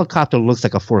 The helicopter looks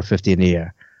like a 450 in the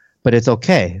air, but it's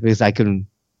okay because I can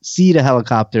see the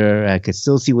helicopter. I can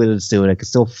still see what it's doing. I can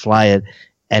still fly it,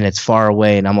 and it's far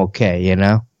away, and I'm okay, you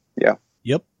know? Yeah.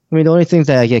 Yep. I mean, the only things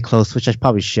that I get close, which I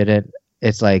probably shouldn't,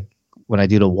 it's like when I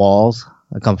do the walls,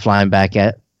 I come flying back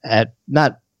at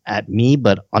not at me,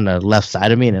 but on the left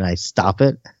side of me, and then I stop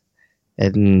it,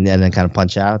 and then kind of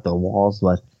punch out the walls.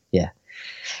 But yeah.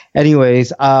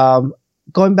 Anyways,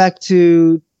 going back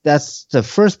to that's the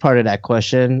first part of that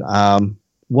question.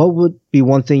 What would be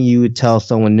one thing you would tell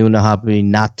someone new in the hobby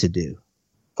not to do?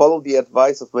 Follow the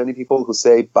advice of many people who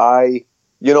say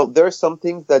you know, there's some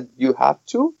things that you have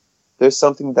to, there's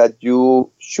something that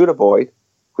you should avoid,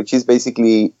 which is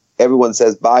basically everyone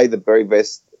says buy the very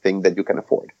best thing that you can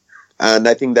afford. And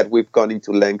I think that we've gone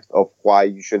into length of why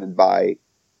you shouldn't buy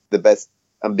the best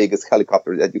and biggest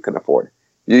helicopter that you can afford.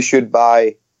 You should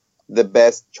buy the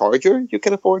best charger you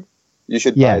can afford. You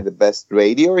should buy the best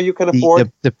radio you can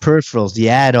afford. The peripherals, the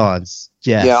add-ons.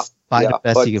 Yes. Yeah. Buy the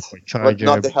best you can afford. Charger.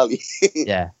 But not the heli.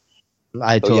 Yeah.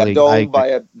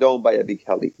 Don't buy a big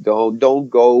heli. Don't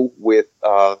go with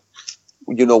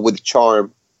you know, with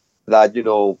charm that, you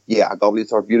know,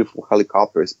 Goblins are beautiful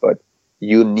helicopters, but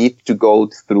you need to go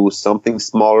through something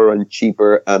smaller and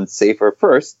cheaper and safer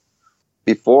first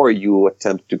before you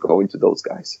attempt to go into those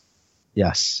guys.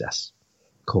 Yes.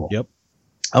 Cool. Yep.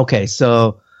 Okay,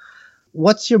 so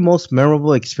what's your most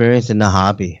memorable experience in the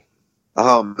hobby?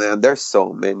 Oh man, there's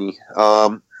so many.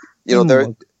 You know, there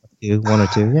one or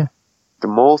two, yeah. The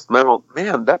most memorable,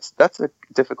 man. That's a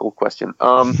difficult question.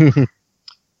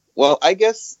 Well, I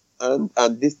guess, and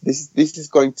this is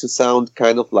going to sound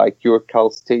kind of like your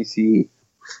Cal Stacy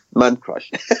man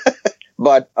crush,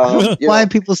 but why do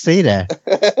people say that?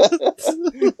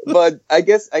 But I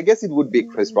guess it would be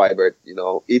Chris Rybert. You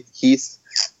know, he's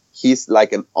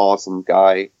like an awesome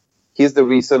guy. He's the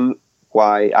reason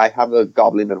why I have a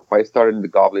Goblin and why I started in the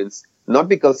Goblins. Not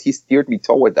because he steered me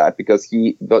toward that,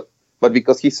 but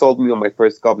because he sold me on my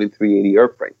first Goblin 380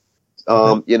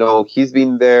 airframe. You know, he's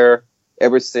been there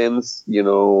ever since. You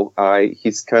know,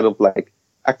 he's kind of like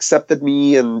accepted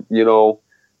me, and you know,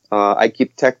 I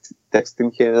keep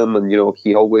texting him, and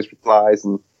he always replies,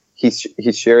 and he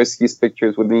shares his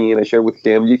pictures with me, and I share with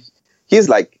him. He's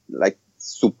like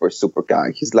super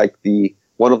guy. He's like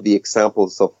one of the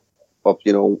examples of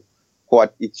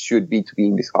what it should be to be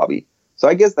in this hobby. So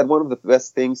I guess that one of the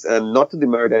best things, and not to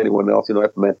demerit anyone else,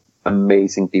 I've met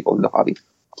amazing people in the hobby,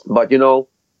 but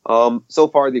so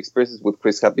far the experiences with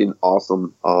Chris have been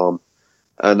awesome.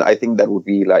 And I think that would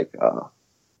be like,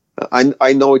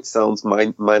 I know it sounds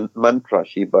man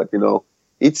crushy, but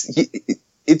it's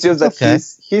just that okay.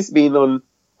 he's been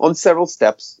on several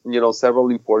steps, several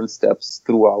important steps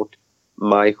throughout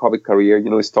my hobby career,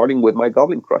 starting with my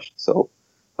Goblin Crush. So,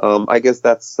 I guess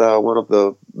that's one of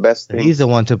the best things. He's the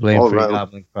one to blame for your around.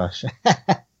 Goblin Crush.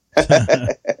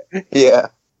 Yeah.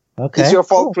 Okay. It's your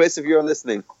fault, cool. Chris, if you're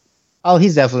listening. Oh,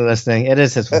 he's definitely listening. It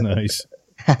is his fault. Nice.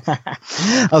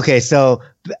 Okay, so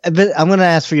but I'm gonna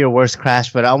ask for your worst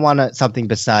crash, but I want something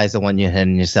besides the one you hit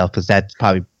in yourself, because that's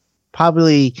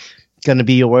probably gonna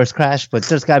be your worst crash. But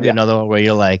there's gotta be another one where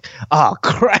you're like, oh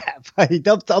crap, I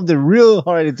dumped something real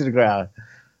hard into the ground.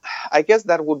 I guess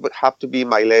that would have to be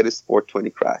my latest 420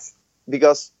 crash,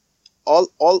 because all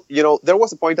there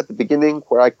was a point at the beginning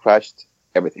where I crashed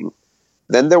everything.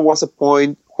 Then there was a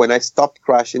point when I stopped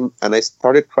crashing and I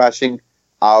started crashing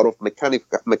out of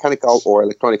mechanical or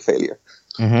electronic failure.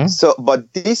 Mm-hmm. So,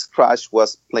 but this crash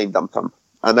was plain dumb,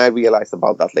 and I realized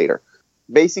about that later.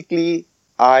 Basically,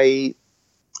 I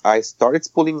started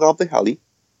spooling off the heli.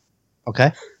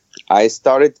 Okay. I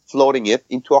started floating it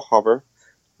into a hover,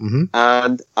 Mm-hmm.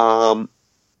 and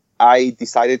I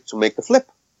decided to make a flip.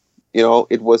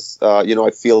 It was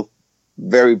I feel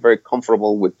very, very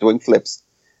comfortable with doing flips,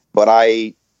 but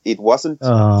it wasn't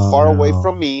far away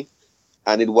from me,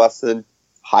 and it wasn't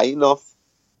high enough,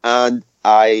 and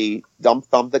I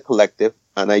dump-thumped the collective,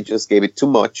 and I just gave it too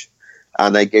much,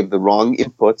 and I gave the wrong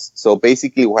inputs. So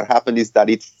basically what happened is that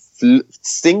it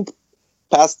synced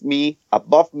past me,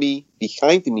 above me,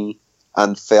 behind me,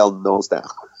 and fell nose down.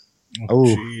 Oh,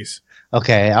 jeez.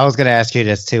 Okay, I was gonna ask you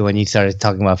this too when you started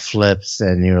talking about flips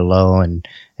and you're low and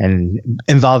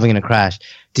involving in a crash.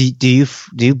 Do you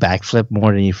backflip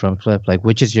more than you front flip? Like,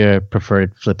 which is your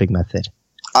preferred flipping method?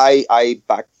 I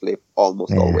backflip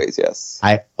almost always, yes.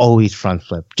 I always front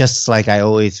flip. Just like I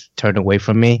always turn away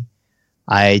from me,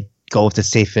 I go with the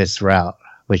safest route,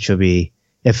 which would be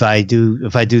if I do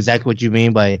exactly what you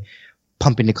mean by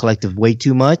pumping the collective way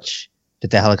too much,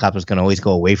 that the helicopter's gonna always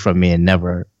go away from me and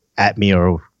never at me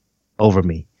or over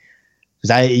me. Because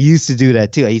I used to do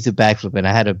that too. I used to backflip, and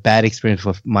I had a bad experience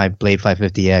with my Blade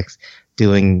 550X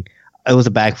it was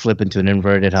a backflip into an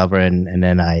inverted hover, and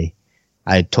then I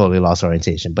totally lost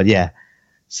orientation. But yeah,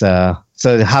 so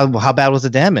how bad was the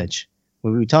damage?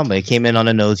 What were we talking about? It came in on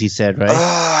the nose, you said,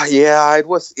 right? Yeah, it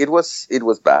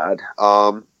was bad.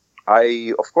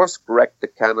 I of course wrecked the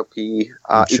canopy.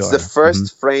 It's the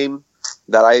first frame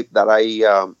that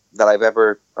I've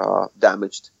ever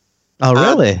damaged. Oh,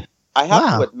 really? I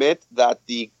have to admit that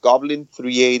the Goblin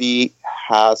 380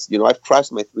 has, I've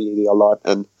crashed my 380 a lot,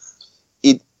 and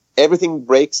everything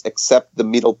breaks except the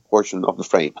middle portion of the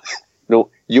frame.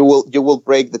 You will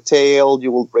break the tail,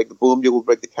 you will break the boom, you will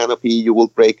break the canopy, you will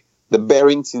break the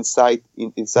bearings inside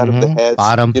of the head.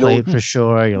 Bottom plate for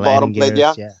sure. Your bottom plate,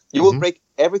 yeah. You will break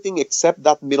everything except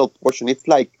that middle portion. It's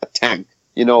like a tank.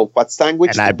 What's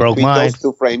sandwiched and I broke between mine. those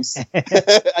two frames,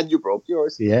 and you broke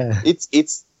yours. Yeah.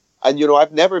 It's and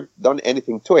I've never done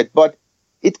anything to it, but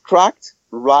it cracked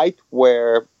right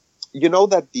where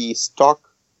that the stock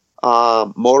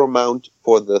motor mount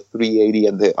for the 380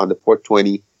 and the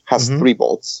 420 has 3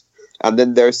 bolts, and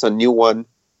then there's a new one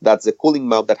that's a cooling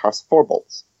mount that has 4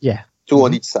 bolts. Yeah. 2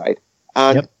 on each side,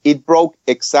 and it broke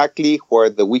exactly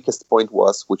where the weakest point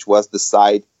was, which was the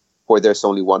side where there's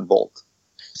only 1 bolt.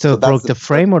 So it broke the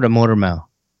frame or the motor mount?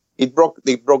 It broke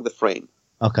the frame.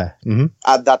 Okay.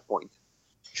 At that point.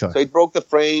 Sure. So it broke the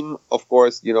frame, of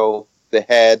course, the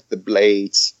head, the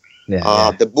blades.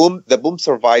 Yeah. The boom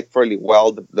survived fairly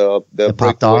well. The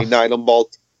breakaway nylon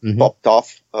bolt popped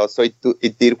off. So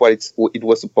it did what it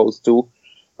was supposed to.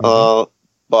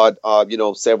 But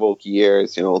several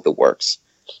gears, the works.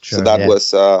 Sure, so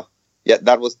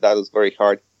that was very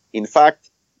hard. In fact,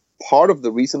 part of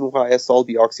the reason why I sold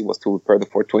the Oxy was to repair the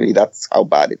 420. That's how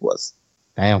bad it was.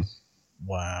 Damn.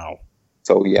 Wow.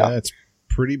 So yeah, that's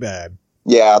pretty bad.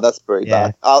 Yeah, that's very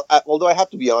bad. Although I have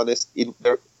to be honest,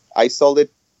 I sold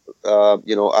it,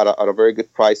 at a very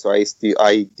good price. So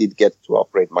I did get to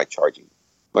upgrade my charger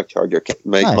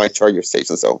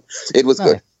station. So it was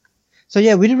good. So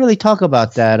yeah, we didn't really talk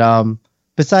about that.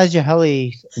 Besides your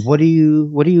heli, what do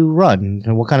you run?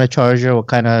 And what kind of charger? What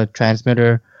kind of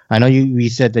transmitter? I know you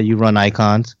said that you run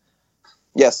Icons.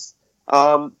 Yes.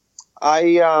 I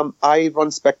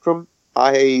run Spectrum.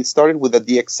 I started with a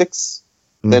DX6.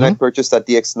 Then I purchased a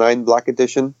DX9 Black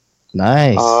Edition.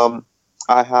 Nice.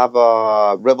 I have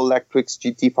a Rev Electrics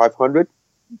GT500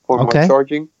 for my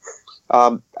charging.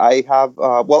 I have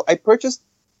I purchased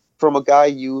from a guy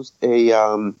used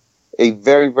a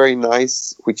very, very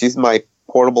nice, which is my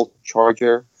portable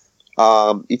charger.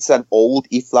 It's an old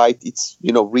E-Flite. It's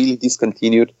really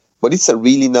discontinued, but it's a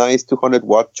really nice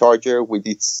 200-watt charger with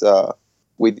its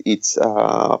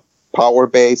power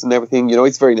base and everything.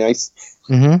 It's very nice.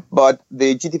 But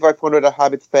the GT500, I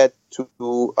have it fed to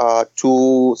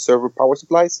 2 server power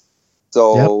supplies.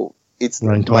 So it's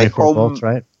running my 24 home, volts,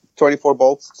 right? 24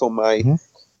 volts. So my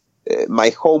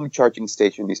home charging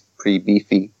station is pretty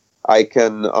beefy. I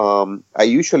can I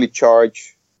usually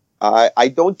charge. I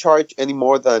don't charge any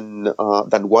more than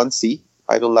 1C.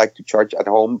 I don't like to charge at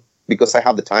home because I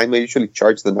have the time. I usually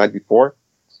charge the night before.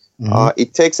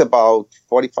 It takes about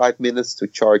 45 minutes to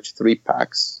charge 3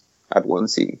 packs at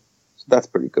 1C. So that's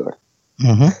pretty good.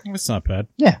 That's not bad.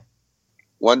 Yeah.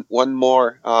 One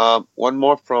more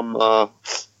from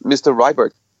Mr.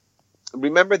 Rybert.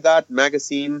 Remember that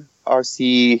magazine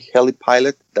RC Heli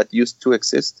Pilot that used to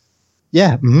exist?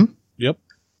 Yeah. Yep.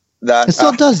 That It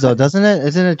still does though, doesn't it?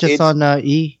 Isn't it just on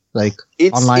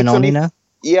online only now?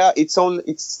 Yeah, it's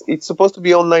supposed to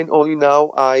be online only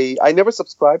now. I never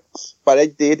subscribed, but I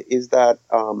did is that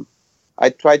I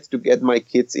tried to get my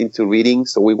kids into reading,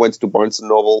 so we went to Barnes &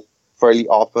 Noble fairly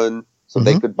often so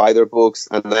they could buy their books,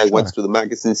 and I went to the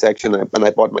magazine section and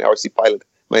I bought my RC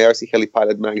Heli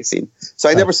Pilot magazine. So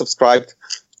I never subscribed.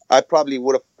 I probably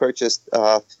would have purchased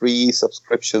 3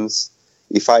 subscriptions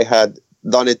if I had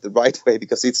done it the right way,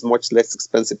 because it's much less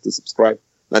expensive to subscribe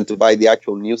than to buy the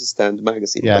actual newsstand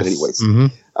magazine. Yes. But anyways,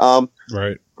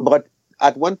 right. But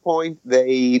at one point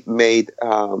they made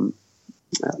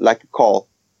like a call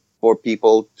for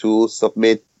people to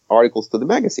submit articles to the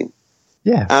magazine.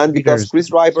 Yeah. And because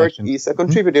Chris Rybert is a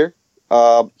contributor,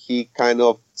 he kind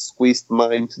of squeezed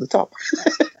mine to the top.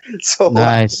 So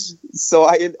nice. So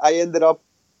I ended up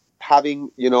having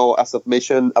a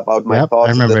submission about my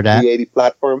thoughts on the 380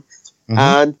 platform.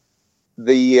 And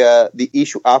the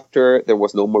issue after, there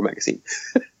was no more magazine.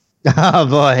 Oh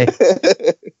boy!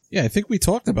 Yeah, I think we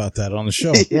talked about that on the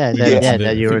show. Yeah,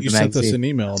 that you were. You sent us an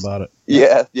email about it.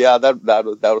 Yeah, that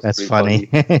was. That's funny.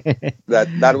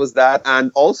 that was that,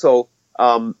 and also,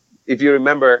 if you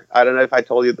remember, I don't know if I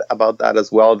told you about that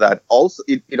as well. That also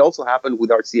it also happened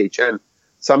with our CHN.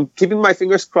 So I'm keeping my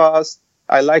fingers crossed.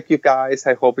 I like you guys.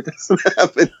 I hope it doesn't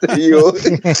happen to you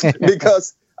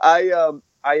because I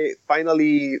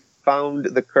finally found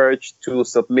the courage to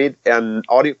submit an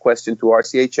audio question to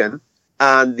RCHN,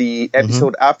 and the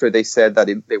episode after they said that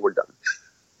they were done.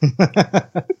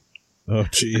 Oh,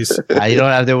 jeez. You don't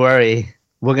have to worry.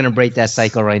 We're going to break that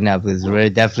cycle right now because we're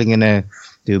definitely going to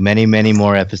do many, many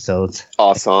more episodes.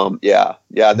 Awesome. Yeah,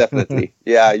 definitely.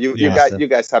 Yeah, you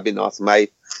guys have been awesome. I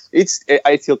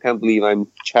still can't believe I'm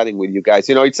chatting with you guys.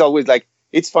 It's always like,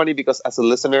 it's funny because as a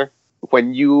listener,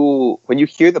 when you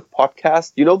hear the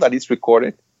podcast, you know that it's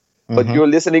recorded, but you're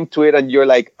listening to it and you're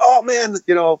like, oh man,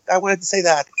 I wanted to say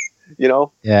that, Yeah.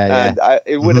 And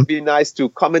it would have been nice to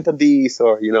comment on these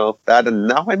or, that. And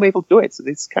now I'm able to do it. So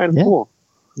it's kind of cool.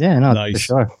 Yeah, no, nice. For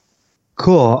sure.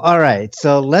 Cool. All right.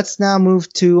 So let's now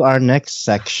move to our next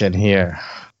section here.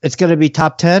 It's going to be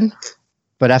top 10,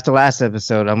 but after last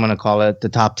episode, I'm going to call it the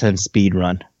top 10 speed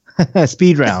run.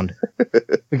 Speed round,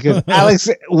 because Alex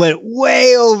went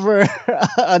way over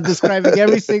on describing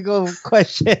every single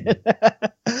question.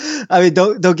 I mean,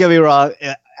 don't get me wrong.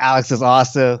 Alex is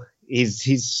awesome.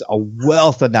 He's a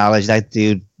wealth of knowledge. That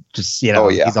dude, just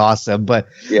he's awesome. But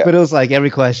it was like every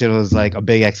question was like a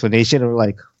big explanation. We're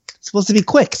like, it's supposed to be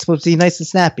quick. It's supposed to be nice and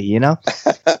snappy,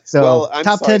 So well,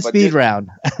 top 10 speed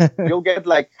round. You'll get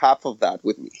like half of that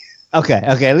with me. Okay.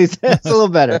 At least that's a little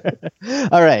better.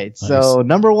 All right. So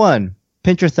number 1,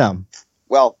 pinch your thumb.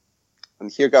 Well,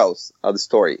 and here goes the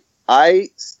story. I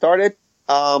started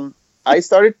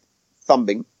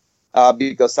thumbing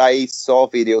because I saw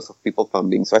videos of people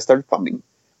thumbing, so I started thumbing.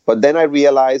 But then I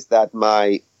realized that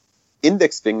my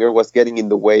index finger was getting in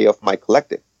the way of my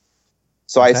collective.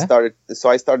 So I started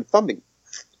thumbing.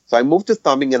 So I moved to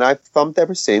thumbing, and I've thumbed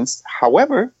ever since.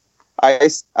 However,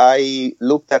 I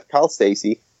looked at Cal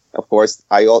Stacy. Of course,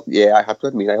 I have to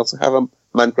admit, I also have a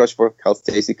man crush for Cal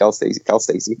Stacy.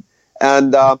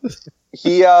 And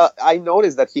I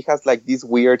noticed that he has like this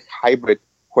weird hybrid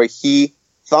where he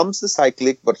thumbs the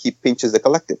cyclic, but he pinches the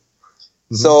collective.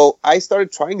 So I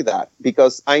started trying that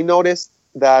because I noticed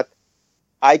that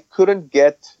I couldn't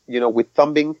get, with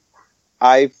thumbing,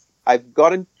 I've I've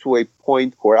gotten to a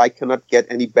point where I cannot get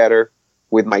any better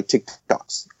with my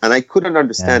TikToks, and I couldn't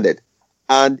understand it.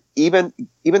 And even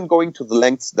going to the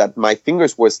lengths that my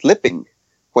fingers were slipping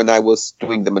when I was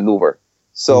doing the maneuver.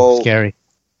 So scary.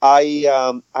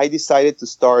 I decided to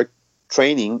start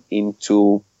training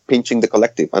into pinching the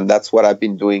collective, and that's what I've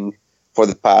been doing for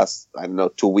the past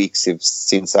 2 weeks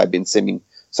since I've been simming.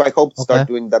 So I hope to start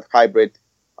doing that hybrid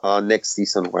next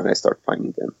season when I start flying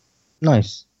again.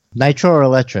 Nice. Nitro or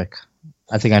electric?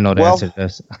 I think I know the answer to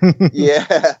this.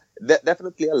 Yeah,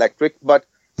 definitely electric, but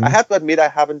I have to admit I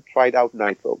haven't tried out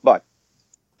nitro, but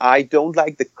I don't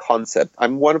like the concept.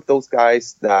 I'm one of those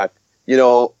guys that,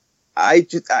 I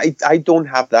don't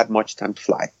have that much time to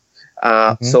fly.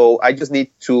 So I just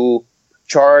need to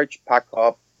charge, pack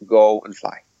up, go and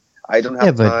fly. I don't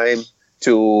have time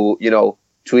to,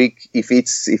 tweak if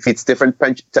it's different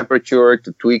temperature,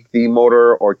 to tweak the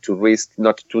motor, or to risk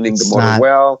not tuning the motor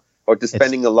well, or to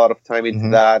spending a lot of time into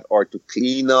that, or to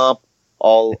clean up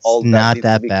all not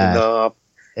that bad. Up.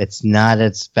 It's not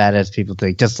as bad as people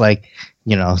think. Just like,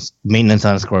 maintenance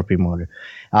on a Scorpion motor.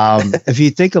 If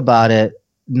you think about it,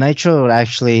 nitro would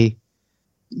actually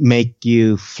make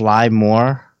you fly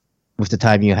more with the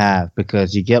time you have,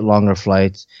 because you get longer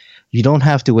flights. You don't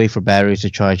have to wait for batteries to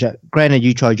charge. Granted,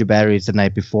 you charge your batteries the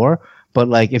night before, but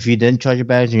like if you didn't charge your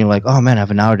batteries and you're like, oh man, I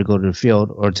have an hour to go to the field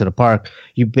or to the park,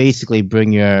 you basically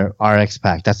bring your RX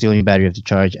pack. That's the only battery you have to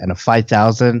charge. And a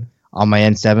 5,000 on my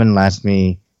N7 lasts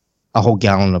me a whole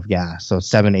gallon of gas. So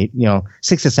 6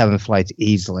 to 7 flights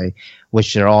easily,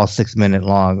 which are all 6 minute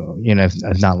long,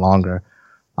 if not longer.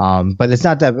 But it's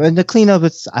not that, and the cleanup,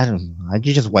 I don't know,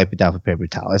 you just wipe it down with paper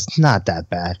towel. It's not that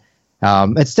bad.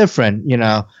 It's different,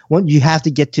 when you have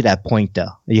to get to that point though.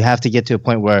 You have to get to a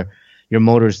point where your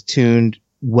motor's tuned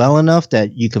well enough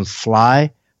that you can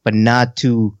fly, but not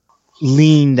too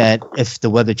lean that if the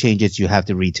weather changes, you have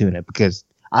to retune it, because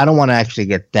I don't want to actually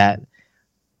get that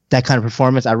kind of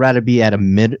performance. I'd rather be at a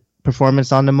mid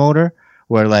performance on the motor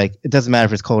where like, it doesn't matter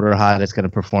if it's cold or hot, it's going to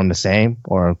perform the same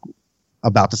or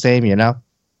about the same,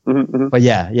 Mm-hmm. But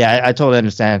yeah, I totally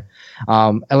understand.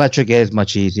 Electric is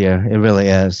much easier. It really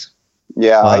is.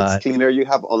 Yeah, it's cleaner. You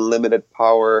have unlimited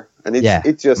power, and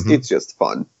it's just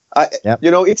fun.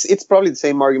 It's probably the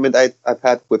same argument I've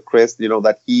had with Chris.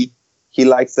 That he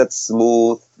likes that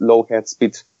smooth, low head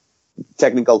speed,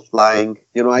 technical flying.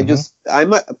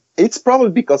 It's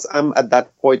probably because I'm at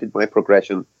that point in my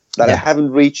progression that I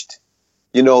haven't reached,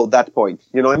 that point.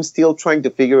 I'm still trying to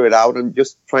figure it out. I'm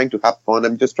just trying to have fun.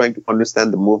 I'm just trying to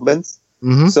understand the movements.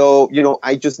 Mm-hmm. So,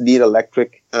 I just need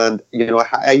electric, and,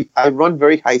 I run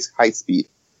very high speed,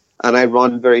 and I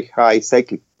run very high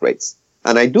cyclic rates.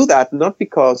 And I do that not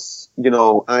because,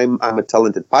 I'm a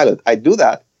talented pilot. I do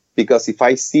that because if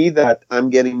I see that I'm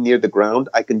getting near the ground,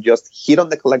 I can just hit on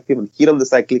the collective and hit on the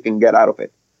cyclic and get out of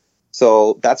it.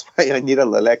 So that's why I need an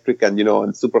electric and,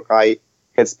 and super high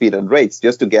head speed and rates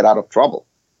just to get out of trouble.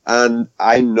 And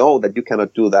I know that you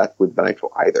cannot do that with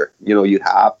nitro either. You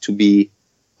have to be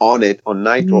on it on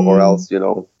nitro, or else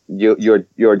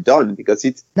you're done, because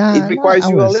it requires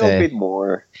you a little bit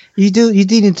more. You do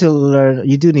need to learn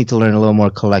a little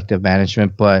more collective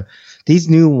management, but these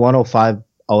new 105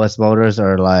 OS motors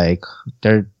are like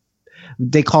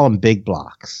they call them big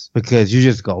blocks, because you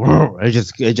just go, it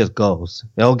just goes.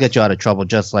 It'll get you out of trouble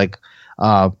just like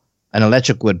an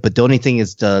electric would. But the only thing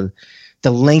is the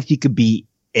length you could be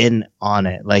in on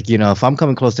it. Like, if I'm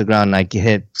coming close to the ground and I can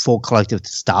hit full collective to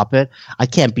stop it, I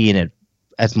can't be in it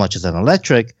as much as an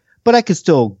electric, but I could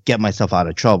still get myself out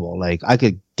of trouble. Like, I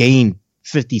could gain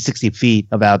 50, 60 feet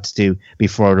of altitude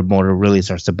before the motor really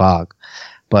starts to bog.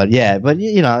 But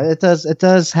it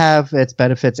does have its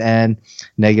benefits and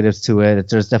negatives to it.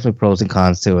 There's definitely pros and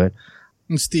cons to it.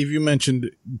 And Steve, you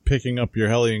mentioned picking up your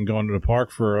heli and going to the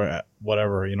park for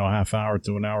whatever, half hour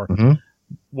to an hour. Mm-hmm.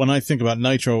 When I think about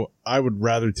nitro, I would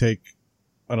rather take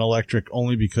an electric,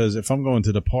 only because if I'm going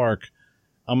to the park,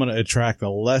 I'm going to attract a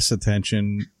less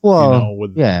attention. Well,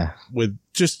 with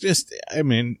just, I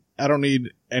mean, I don't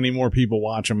need any more people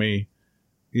watching me.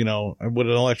 With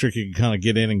an electric, you can kind of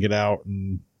get in and get out,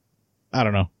 and I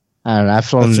don't know. I've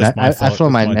flown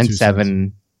my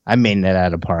N7. I made that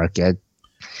at a park.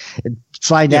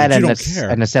 Fly that and a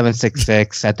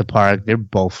 766 at the park. They're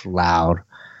both loud.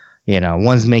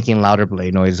 One's making louder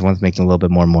blade noise, one's making a little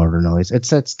bit more motor noise.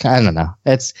 It's I don't know.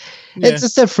 It's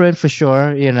different for sure,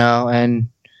 and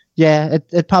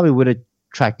it probably would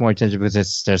attract more attention because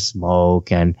there's smoke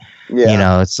and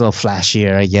it's a little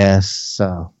flashier, I guess.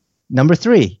 So number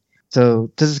 3.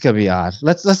 So this is gonna be odd.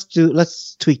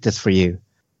 Let's tweak this for you.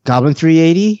 Goblin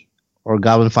 380 or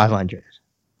Goblin 500?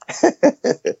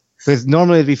 Because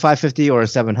normally it'd be 550 or a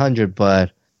 700,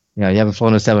 but you haven't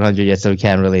flown a 700 yet, so we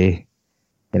can't really,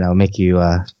 make you,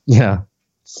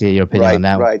 see your opinion on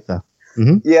that right. one.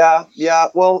 So. Yeah.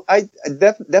 Well, I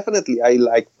definitely I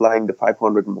like flying the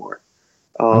 500 more.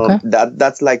 Okay.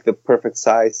 That's like the perfect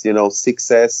size,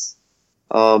 6S.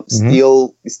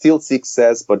 Still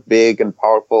 6S, but big and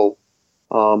powerful.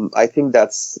 I think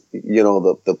that's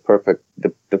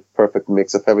the perfect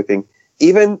mix of everything.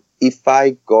 Even if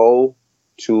I go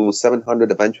to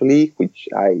 700 eventually, which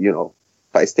if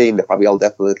I stay in the hobby, I'll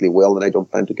definitely will, and I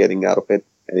don't plan to getting out of it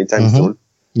anytime soon.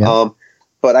 Yeah.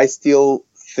 But I still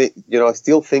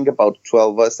think about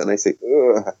 12S, and I say,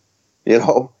 ugh,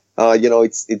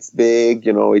 it's big,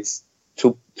 it's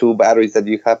two batteries that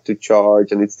you have to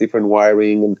charge, and it's different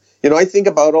wiring, and I think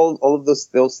about all of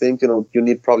those things. You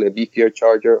need probably a beefier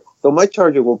charger. So my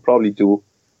charger will probably do,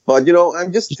 but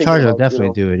I'm just thinking charger about, will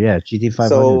definitely do it. Yeah, GT500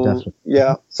 so, definitely.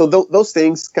 Yeah, so those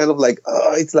things kind of like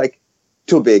it's like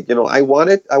too big. I want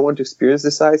it. I want to experience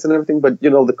the size and everything, but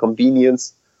the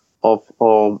convenience of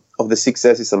the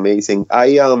 6S is amazing.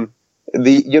 I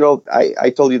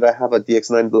told you that I have a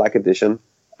DX9 Black Edition,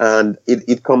 and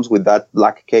it comes with that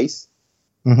black case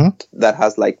that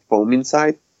has like foam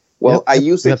inside. Well, I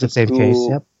use it the same case.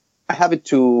 Yep. I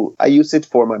use it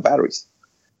for my batteries.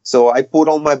 So I put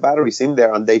all my batteries in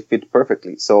there, and they fit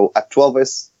perfectly. So a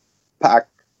 12S pack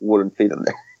wouldn't fit in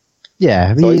there.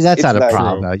 Yeah, So that's not a like,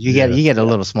 problem. Though. You get a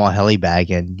little small heli bag,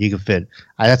 and you can fit.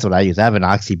 That's what I use. I have an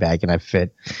oxy bag, and I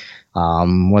fit.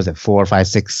 What is it? 4, 5,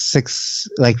 6,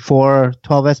 like 4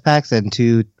 12S packs and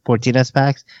 2 14S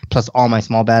packs, plus all my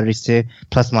small batteries too,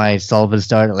 plus my Sullivan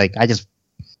starter. Like the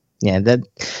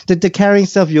carrying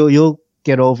stuff you'll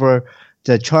get over.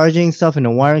 The charging stuff and the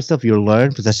wiring stuff you'll learn,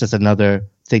 because that's just another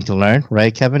thing to learn,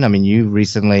 right, Kevin? I mean, you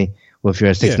recently with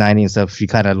your 690 and stuff, you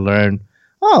kind of learn.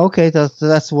 Oh, okay.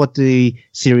 That's what the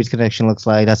series connection looks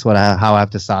like. That's how I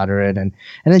have to solder it, and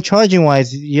then charging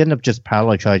wise, you end up just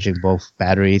parallel charging both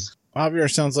batteries.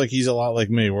 Javier sounds like he's a lot like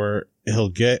me, where he'll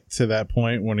get to that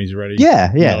point when he's ready.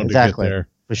 Yeah, to exactly, get there,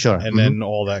 for sure. and then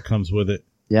all that comes with it.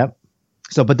 Yep.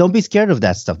 So, but don't be scared of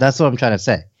that stuff. That's what I'm trying to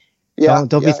say. Yeah,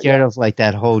 don't be scared of like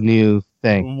that whole new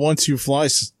thing. Once you fly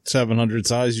 700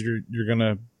 size, you're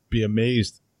gonna be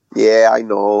amazed. Yeah, I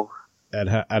know. At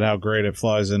how great it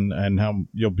flies, and how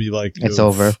you'll be like, it's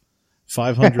over.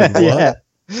 500 what?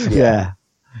 Yeah.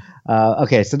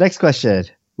 Okay, so next question.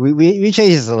 We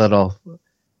changed this a little.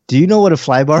 Do you know what a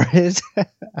flybar is?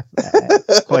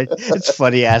 It's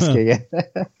funny asking it.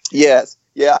 Yes.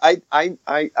 Yeah. I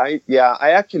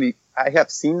have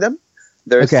seen them.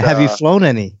 Okay. Have you flown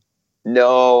any?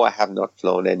 No, I have not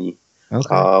flown any.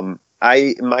 Okay.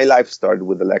 My life started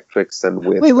with electrics and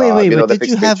with wait.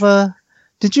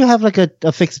 Did you have like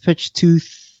a fixed pitch 200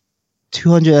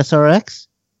 SRX?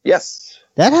 Yes.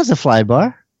 That has a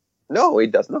flybar. No,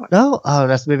 it does not. No? Oh,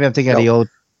 that's maybe I'm thinking of the old.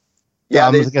 Yeah,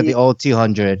 I'm looking at the old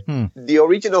 200. The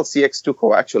original CX2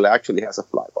 coaxial actually has a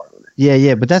flybar on it.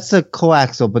 Yeah, but that's a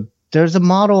coaxial. But there's a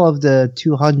model of the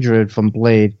 200 from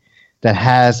Blade that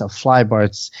has a flybar.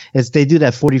 It's they do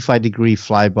that 45-degree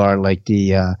flybar like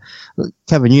the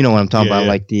Kevin, you know what I'm talking about,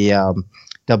 like the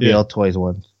WL Toys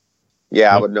ones.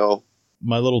 Yeah, I would know.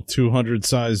 My little 200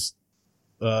 size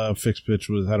fixed pitch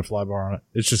had a flybar on it.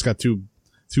 It's just got two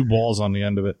balls on the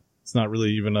end of it. It's not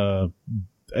really even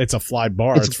it's a fly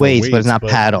bar. It's weights, but it's not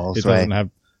paddles. It doesn't have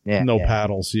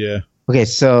paddles. Yeah. Okay,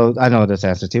 so I know this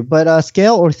answer too, but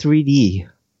scale or 3D?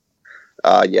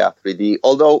 3D.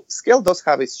 Although scale does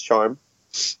have its charm,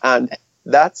 and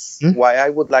that's why I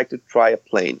would like to try a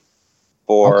plane.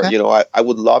 Or I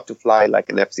would love to fly like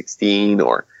an F-16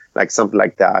 or like something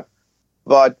like that.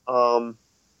 But the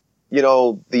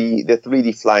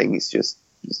 3D flying is just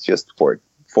for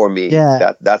me.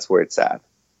 Yeah. That's where it's at.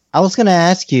 I was going to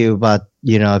ask you about,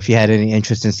 if you had any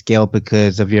interest in scale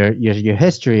because of your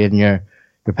history and your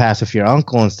past with your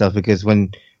uncle and stuff, because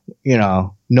when,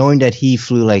 knowing that he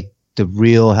flew like the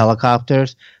real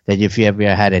helicopters, that if you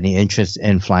ever had any interest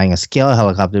in flying a scale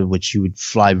helicopter, which you would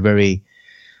fly very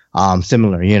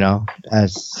similar,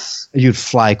 as you'd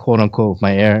fly quote unquote with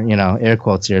my air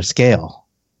quotes here, scale.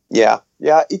 Yeah.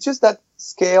 It's just that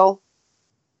scale,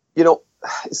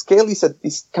 scale is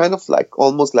kind of like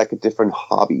almost like a different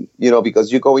hobby,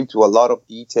 because you go into a lot of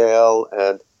detail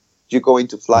and you go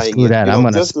into flying. Screw that. I'm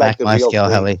going to smack my scale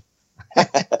heli.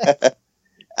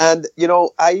 And,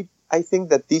 I think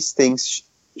that these things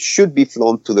should be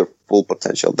flown to their full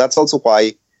potential. That's also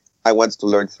why I want to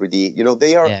learn 3D.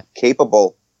 They are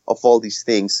capable of all these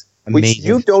things, which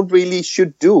you don't really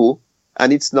should do.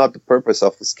 And it's not the purpose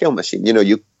of a scale machine.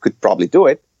 You could probably do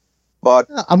it. But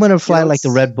I'm going to fly like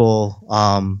the Red Bull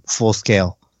full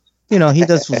scale. he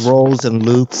does rolls and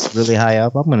loops really high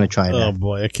up. I'm gonna try that. Oh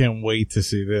boy, I can't wait to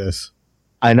see this.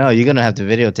 I know you're gonna have to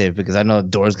videotape because I know the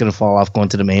door's gonna fall off going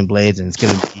to the main blades, and it's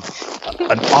gonna be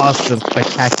an awesome,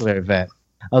 spectacular event.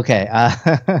 Okay,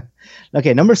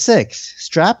 okay, number 6,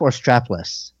 strap or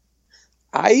strapless?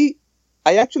 I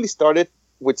actually started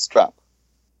with strap,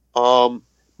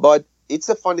 but it's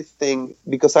a funny thing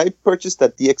because I purchased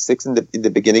that DX6 in the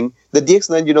beginning. The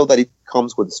DX9, that it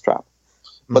comes with a strap,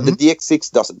 but the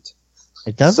DX6 doesn't.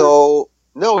 It doesn't. So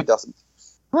no, it doesn't.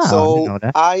 Wow, So I didn't know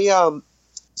that.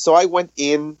 So I went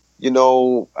in,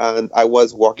 and I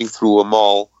was walking through a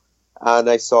mall, and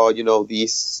I saw,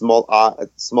 these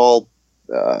small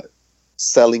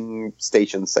selling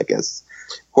stations, I guess,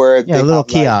 where they little have,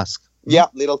 kiosk.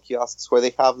 Little kiosks where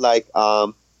they have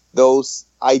those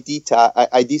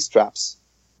ID straps,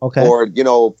 Okay. for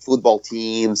football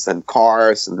teams and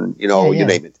cars and you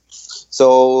name it.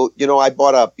 So I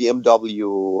bought a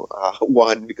BMW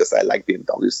one because I like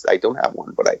BMWs. I don't have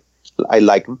one, but I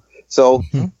like them. So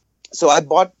so I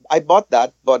bought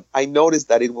that, but I noticed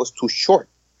that it was too short.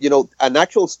 An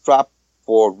actual strap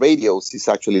for radios is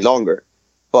actually longer,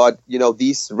 but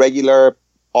these regular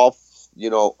off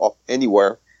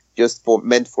anywhere just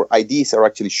meant for IDs are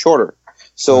actually shorter.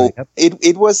 So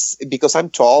it was, because I'm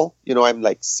tall, I'm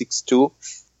like 6'2".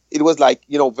 It was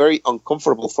very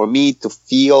uncomfortable for me to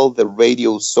feel the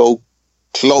radio so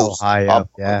close, so high up.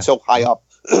 Yeah. So high up.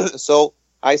 So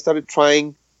I started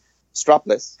trying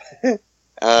strapless,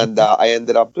 and I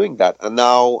ended up doing that. And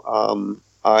now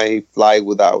I fly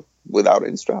without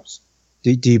any straps.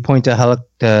 Do you point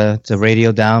the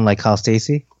radio down like Hal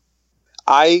Stacy?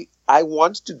 I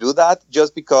want to do that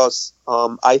just because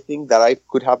I think that I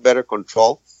could have better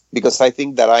control, because I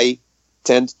think that I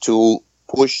tend to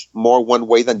push more one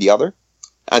way than the other,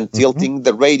 and tilting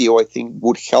the radio I think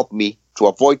would help me to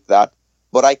avoid that.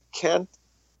 But I can't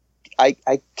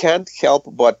help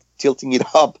but tilting it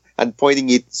up and pointing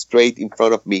it straight in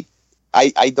front of me.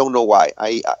 I don't know why.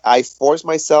 I force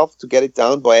myself to get it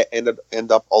down, but I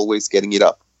end up always getting it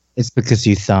up. It's because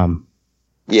you thumb.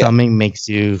 Yeah. Thumbing makes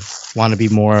you want to be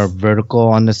more vertical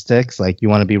on the sticks. Like you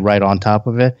want to be right on top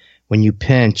of it. When you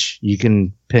pinch, you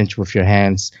can pinch with your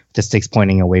hands, the sticks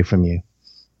pointing away from you.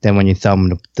 Then when you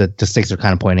thumb, the sticks are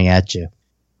kind of pointing at you.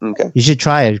 Okay. You should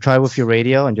try it. Try with your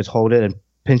radio and just hold it and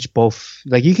pinch both.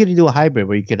 Like you could do a hybrid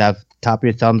where you could have top of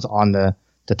your thumbs on the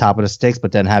top of the sticks,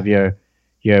 but then have your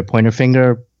pointer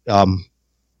finger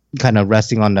kind of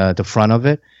resting on the front of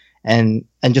it. And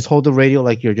just hold the radio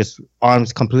like your just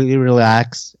arms completely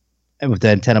relaxed and with the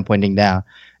antenna pointing down.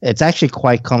 It's actually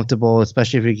quite comfortable,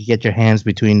 especially if you can get your hands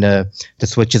between the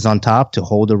switches on top to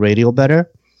hold the radio better.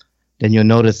 Then you'll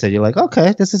notice that you're like,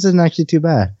 okay, this isn't actually too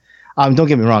bad. Don't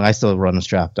get me wrong, I still run a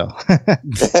strap though.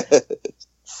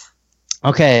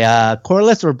 Okay,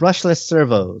 coreless or brushless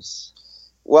servos?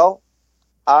 Well,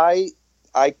 I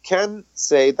can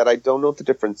say that I don't know the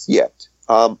difference yet.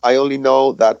 I only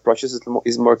know that brushes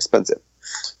is more expensive.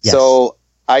 Yes. So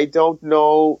I don't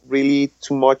know really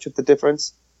too much of the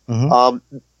difference.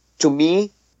 To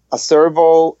me,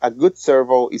 a good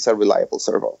servo is a reliable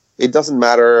servo. It doesn't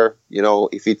matter,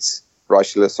 if it's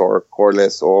brushless or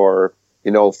coreless or,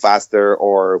 faster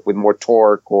or with more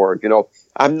torque or,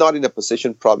 I'm not in a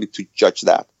position probably to judge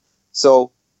that.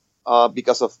 So,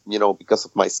 because of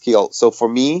my skill. So for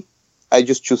me, I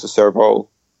just choose a servo,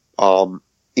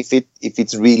 if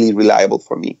it's really reliable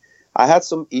for me. I had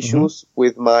some issues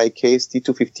with my KST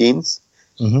 215s.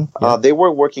 They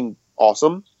were working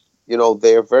awesome.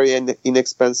 They're very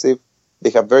inexpensive. They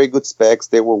have very good specs.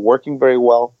 They were working very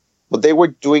well, but they were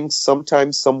doing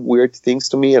sometimes some weird things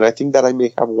to me. And I think that I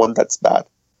may have one that's bad.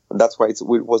 And that's why it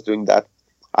was doing that.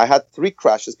 I had 3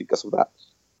 crashes because of that.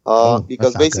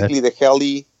 Because basically the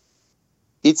heli,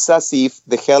 it's as if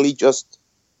the heli just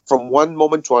from one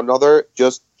moment to another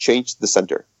just changed the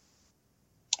center.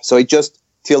 So it just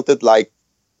tilted like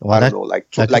 20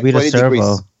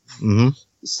 degrees.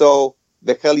 So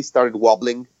the heli started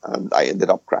wobbling and I ended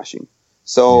up crashing.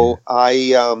 So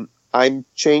I'm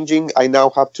changing. I now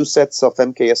have 2 sets of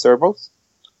MKS servos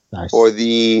for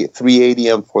the 380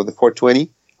 and for the 420.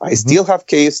 I still have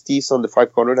KSTs on the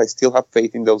 500. I still have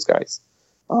faith in those guys.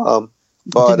 But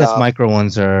I think those micro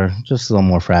ones are just a little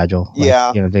more fragile.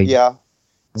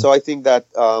 So I think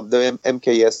that the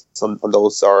MKS on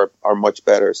those are much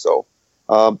better. So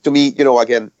to me,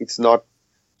 again, it's not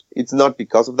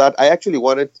because of that. I actually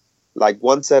wanted like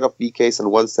one set of BKs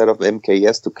and one set of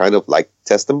MKS to kind of like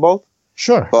test them both.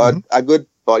 Sure. But a good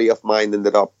buddy of mine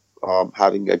ended up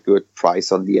having a good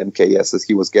price on the MKS as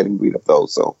he was getting rid of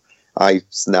those. So I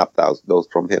snapped those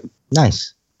from him.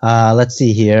 Nice. Let's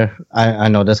see here. I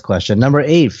know this question. Number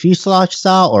 8, fuselage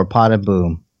style or pot and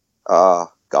boom?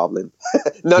 Goblin.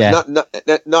 Yeah.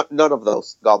 None of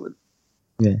those. Goblin.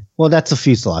 Yeah. Well, that's a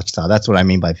fuselage style. That's what I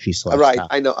mean by fuselage Right. style.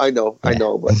 I know.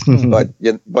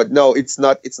 Yeah. But no, it's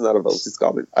not. It's none of those. It's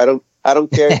Goblin. I don't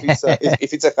care if it's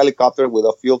if it's a helicopter with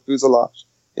a fuel fuselage.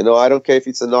 I don't care if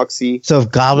it's an Oxy. So if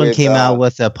Goblin came out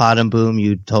with a pot and boom,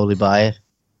 you'd totally buy it?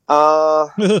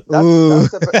 That's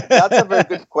a very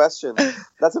good question.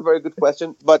 That's a very good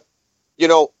question. But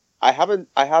I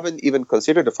haven't even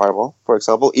considered the Fireball, for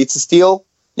example. It's still,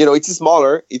 it's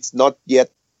smaller. It's not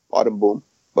yet pot and boom,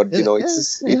 but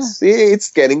it's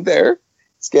getting there.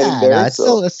 It's getting there.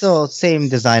 No, it's still same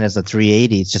design as a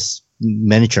 380. It's just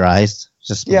miniaturized,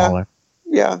 just smaller.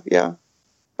 Yeah.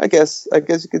 I guess you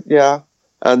could. Yeah.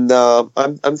 And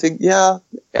I'm thinking,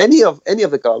 any of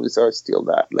the Goblins are still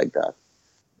like that.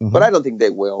 Mm-hmm. But I don't think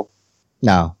they will.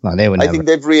 No, they would never. I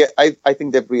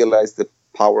think they've realized the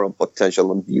power and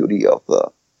potential and beauty of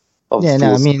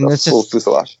it's full just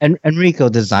fuselage. And Enrico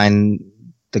designed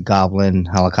the Goblin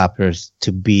helicopters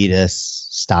to be this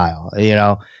style.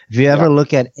 If you ever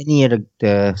look at any of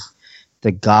the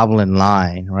Goblin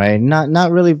line, right? Not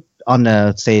really on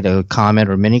the Comet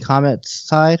or Mini Comet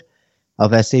side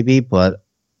of SAB, but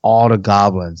all the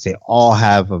Goblins, they all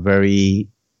have a very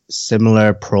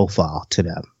similar profile to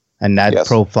them, and that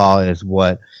profile is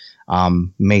what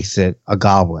makes it a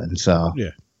Goblin. So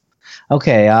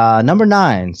okay, number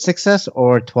 9, 6S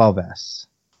or 12S?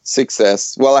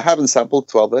 6S. Well, I haven't sampled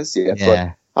 12S yet,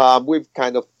 but we've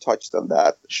kind of touched on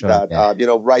that. Sure,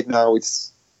 right now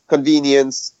it's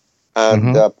convenience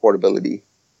and portability.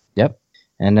 Yep.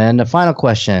 And then the final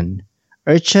question: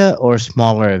 IRCHA or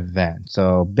smaller events?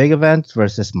 So big events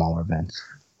versus smaller events.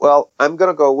 Well, I'm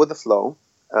gonna go with the flow.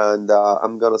 And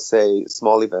I'm going to say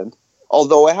small event.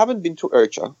 Although I haven't been to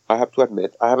IRCHA, I have to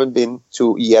admit, I haven't been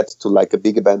to like a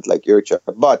big event like IRCHA.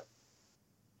 But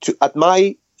at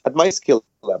my skill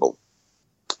level,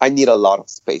 I need a lot of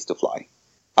space to fly.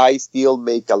 I still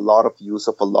make a lot of use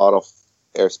of a lot of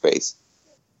airspace.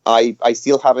 I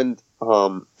still haven't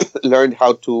learned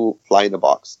how to fly in a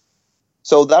box.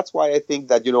 So that's why I think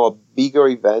that, a bigger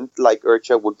event like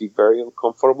IRCHA would be very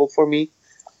uncomfortable for me.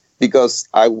 Because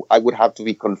I would have to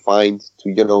be confined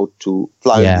to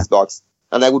fly in this box.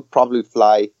 And I would probably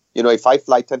fly, if I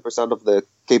fly 10% of the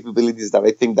capabilities that I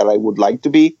think that I would like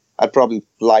to be, I'd probably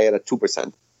fly at a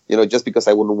 2%, just because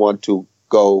I wouldn't want to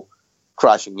go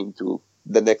crashing into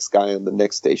the next guy on the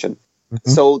next station.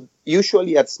 Mm-hmm. So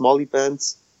usually at small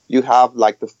events, you have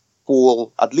like the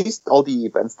full, at least all the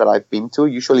events that I've been to,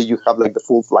 usually you have like the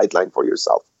full flight line for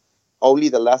yourself. Only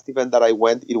the last event that I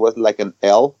went, it was like an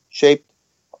L-shaped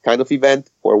kind of event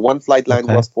where one flight line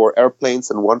was for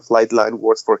airplanes and one flight line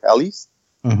was for helis.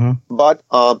 Mm-hmm. But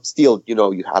still,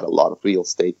 you had a lot of real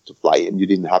estate to fly in. You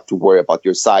didn't have to worry about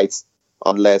your sights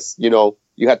unless,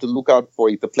 you had to look out for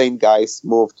if the plane guys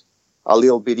moved a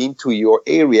little bit into your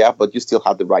area, but you still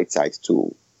had the right size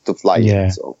to fly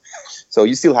in. So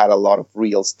you still had a lot of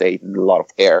real estate and a lot of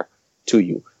air to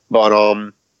you. But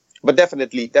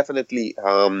definitely,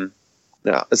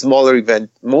 a smaller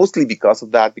event, mostly because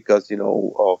of that, because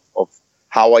of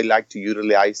how I like to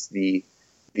utilize the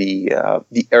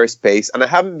airspace, and I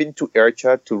haven't been to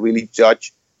IRCHA to really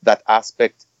judge that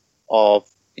aspect of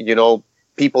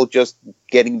people just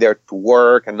getting there to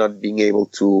work and not being able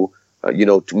to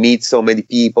to meet so many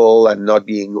people and not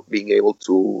being able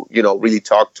to really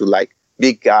talk to like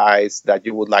big guys that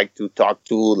you would like to talk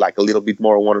to like a little bit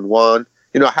more one-on-one.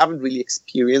 I haven't really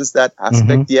experienced that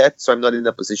aspect yet, so I'm not in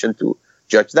a position to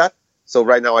judge that. So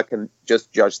right now I can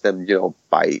just judge them,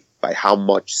 by how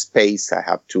much space I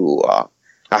have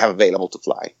available to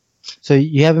fly. So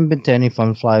you haven't been to any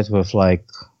fun flies with like,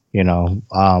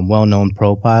 well-known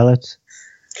pro pilots?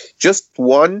 Just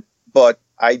one, but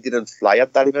I didn't fly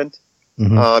at that event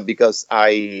because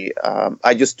I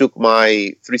just took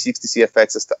my 360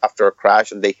 CFX after a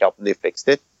crash and they helped me fix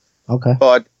it. Okay.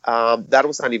 But that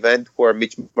was an event where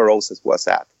Mitch Morosis was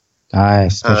at.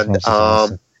 Nice.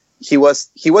 And he was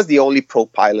the only pro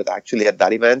pilot actually at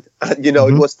that event. And,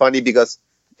 it was funny because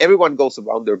everyone goes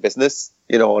around their business,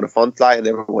 on a fun fly, and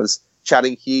everyone's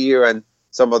chatting here, and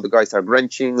some of the guys are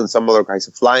wrenching, and some other guys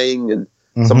are flying, and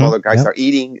some other guys are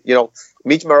eating.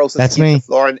 Mitch Morosis hit the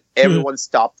floor, and everyone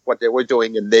stopped what they were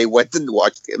doing, and they went and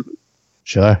watched him.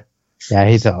 Sure. Yeah,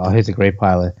 he's a great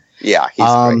pilot. Yeah,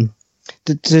 he's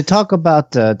great. To talk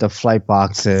about the flight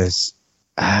boxes,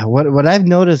 what I've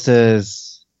noticed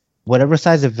is whatever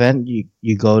size event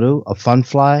you go to, a fun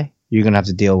fly, you're going to have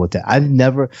to deal with it.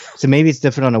 So maybe it's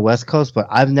different on the West Coast, but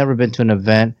I've never been to an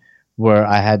event where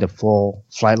I had the full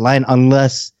flight line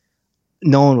unless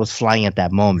no one was flying at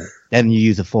that moment. Then you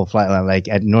use a full flight line. Like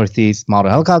at Northeast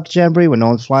Model Helicopter Jamboree, when no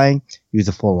one's flying, use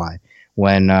a full line.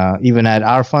 When even at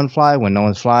our Fun Fly, when no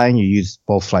one's flying, you use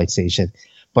both flight stations.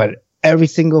 But every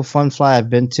single Fun Fly I've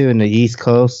been to in the East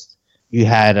Coast, you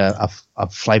had a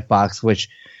flight box, which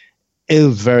it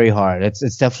was very hard.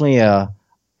 It's definitely an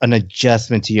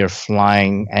adjustment to your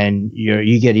flying, and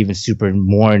you get even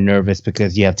more nervous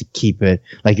because you have to keep it,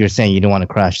 like you're saying, you don't want to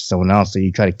crash someone else, so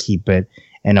you try to keep it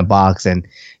in a box. And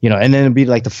and then it'd be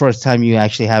like the first time you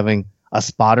actually having a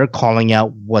spotter calling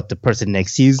out what the person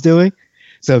next to you is doing.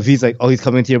 So if he's like, oh, he's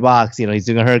coming to your box, he's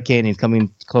doing a hurricane, he's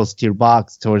coming close to your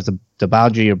box, towards the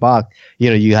boundary of your box,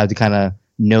 you have to kind of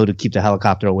know to keep the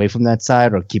helicopter away from that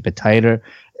side or keep it tighter.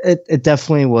 It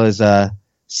definitely was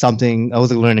something. I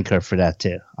was a learning curve for that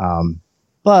too.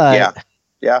 But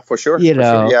yeah, for sure.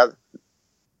 The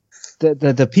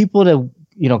people that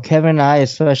Kevin and I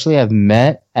especially have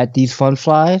met at these Fun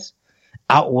Flies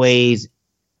outweighs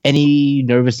any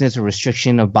nervousness or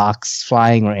restriction of box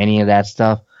flying or any of that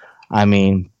stuff. I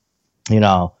mean,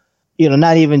 not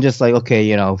even just like,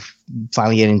 okay,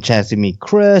 finally getting a chance to meet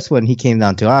Chris when he came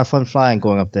down to our Fun Fly and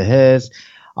going up to his,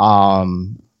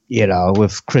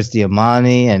 with Chris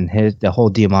Diamante and the whole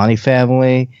Diamante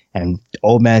family and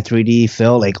Old Man 3D,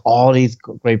 Phil, like all these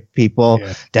great people,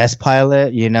 Desk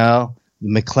Pilot, the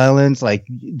McClellans, like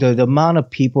the amount of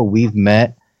people we've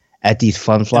met at these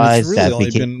Fun Flies really that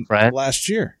became friends last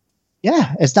year.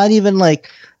 Yeah, it's not even like.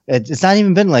 It's not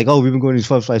even been like, oh, we've been going to these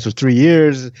Fun Flies for 3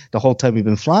 years, the whole time we've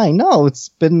been flying. No, it's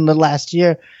been the last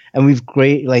year, and we've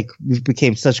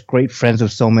became such great friends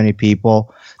with so many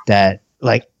people that,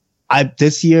 like,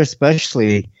 this year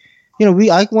especially,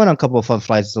 I went on a couple of Fun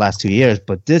Flies the last 2 years,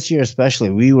 but this year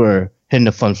especially, we were hitting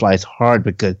the Fun Flies hard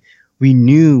because we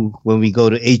knew when we go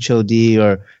to HOD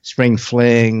or Spring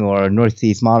Fling or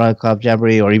Northeast Model Club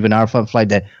Jamboree or even our Fun Fly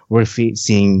that we're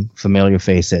seeing familiar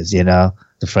faces,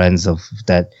 the friends of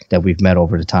that we've met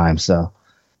over the time. So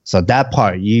that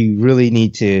part you really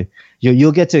need to,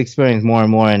 you'll get to experience more and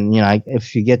more. And,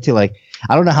 if you get to I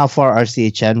don't know how far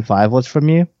RCHN 5 was from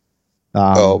you.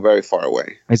 Very far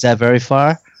away. Is that very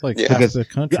far? It's like half the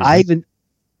country. I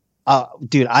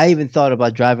even thought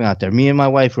about driving out there. Me and my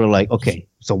wife were like, okay,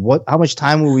 so how much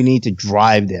time will we need to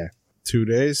drive there? 2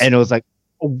 days. And it was like,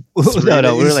 no,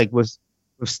 we were like, with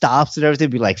stops and everything,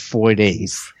 it'd be like 4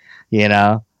 days,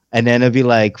 and then it'd be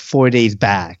like 4 days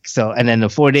back. So, and then the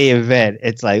 4-day event,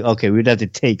 it's like, okay, we'd have to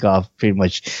take off pretty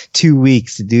much 2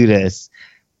 weeks to do this.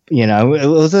 It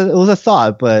was a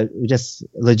thought, but just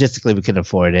logistically we couldn't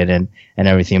afford it and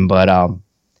everything. But,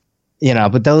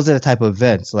 but those are the type of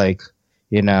events like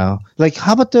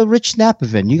how about the Rich Knapp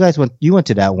event? You went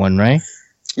to that one, right?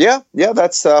 Yeah.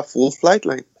 That's a full flight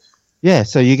line. Yeah.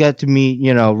 So you got to meet,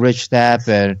 Rich Knapp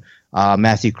and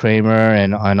Matthew Kramer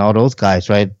and all those guys,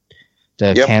 right?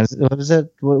 Kansas, what is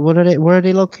it? What are they? Where are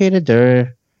they located?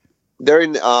 They're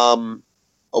in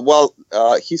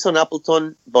he's on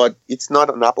Appleton, but it's not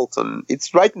on Appleton.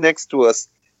 It's right next to us.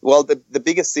 Well, the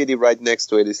biggest city right next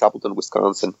to it is Appleton,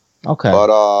 Wisconsin. Okay,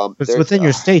 but it's within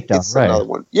your state, though, it's right? Another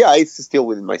one. Yeah, it's still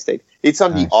within my state. It's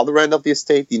on the other end of the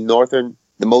state, the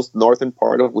most northern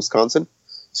part of Wisconsin.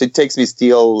 So it takes me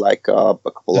still like a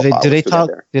couple of hours.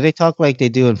 Do they talk like they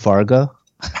do in Fargo?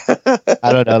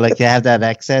 I don't know, like they have that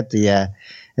accent.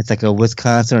 It's like a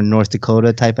Wisconsin or North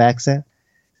Dakota type accent.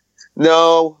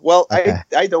 No, well, okay.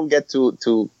 I don't get to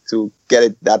get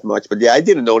it that much, but yeah, I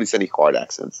didn't notice any hard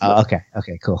accents. No. Oh,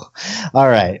 okay, cool. All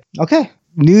right, okay.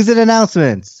 News and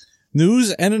announcements.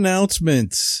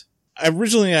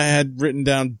 Originally, I had written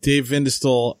down Dave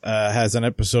Vindestal has an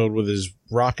episode with his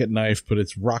rocket knife, but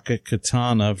it's Rocket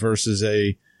Katana versus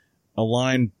a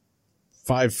line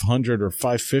 500 or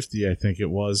 550, I think it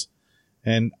was.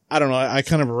 And I don't know, I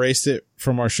kind of erased it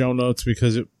from our show notes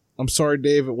because I'm sorry,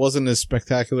 Dave, it wasn't as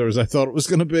spectacular as I thought it was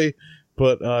going to be,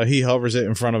 but he hovers it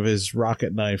in front of his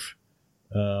rocket knife.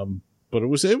 But it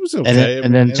was okay.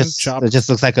 And then it just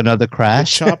looks like another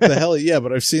crash. Chop the heli. Yeah,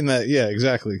 but I've seen that. Yeah,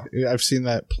 exactly. I've seen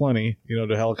that plenty,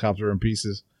 the helicopter in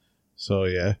pieces. So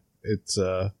yeah, it's,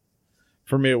 for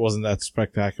me, it wasn't that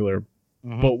spectacular.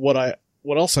 Mm-hmm. But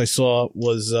what else I saw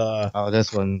was,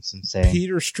 this one's insane.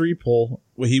 Peter Streepole.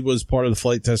 He was part of the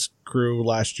flight test crew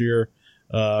last year.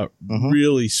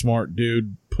 Really smart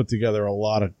dude, put together a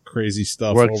lot of crazy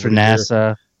stuff. Worked for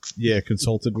NASA. Yeah,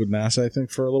 consulted with NASA, I think,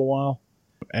 for a little while.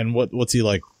 And what's he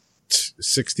like,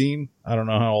 16? I don't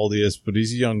know how old he is, but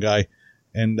he's a young guy.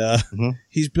 And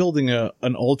he's building an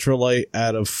ultralight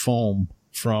out of foam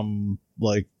from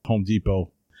like Home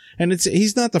Depot. And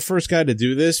he's not the first guy to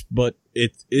do this, but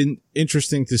it's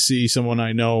interesting to see someone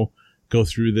I know go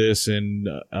through this, and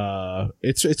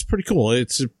it's pretty cool.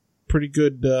 It's a pretty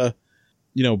good,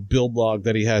 build log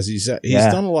that he has. He's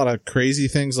done a lot of crazy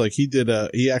things. Like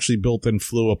he actually built and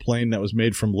flew a plane that was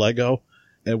made from Lego,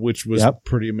 which was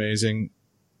pretty amazing.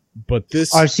 But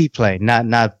this RC plane, not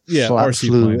RC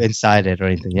flew plane inside it or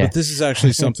anything. Yeah, but this is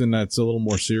actually something that's a little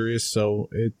more serious. So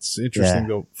it's interesting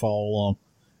to follow along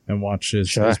and watch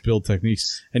his build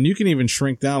techniques. And you can even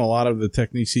shrink down a lot of the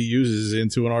techniques he uses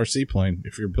into an RC plane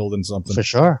if you're building something. For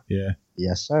sure. Yeah.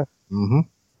 Yes, sir. Mm-hmm.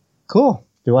 Cool.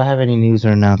 Do I have any news or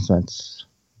announcements?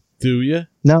 Do you?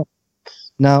 No.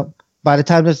 By the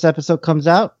time this episode comes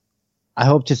out, I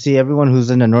hope to see everyone who's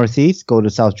in the Northeast go to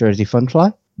South Jersey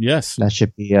Funfly. Yes. That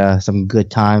should be some good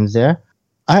times there.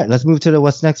 All right, let's move to the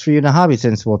what's next for you in the hobby,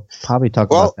 since we'll probably talk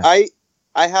about that. Well,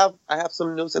 I have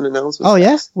some news and announcements. Oh,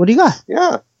 yes? What do you got?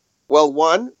 Yeah. Well,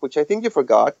 one, which I think you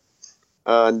forgot,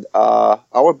 and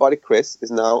our buddy Chris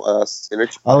is now a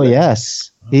Synergy. Oh,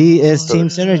 yes. He is Team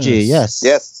Synergy, yes.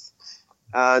 Yes.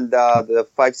 And the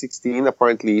 516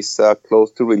 apparently is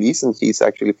close to release, and he's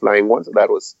actually flying one, so that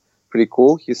was pretty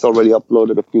cool. He's already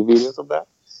uploaded a few videos of that.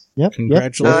 Yep.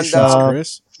 Congratulations,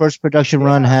 Chris. First production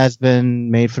run has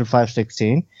been made for the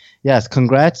 516. Yes,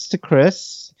 congrats to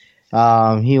Chris.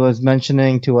 He was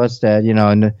mentioning to us that,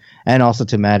 and also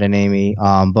to Matt and Amy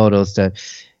Bodos that,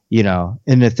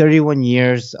 in the 31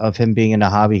 years of him being in the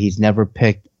hobby, he's never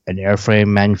picked an airframe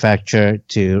manufacturer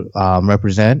to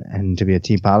represent and to be a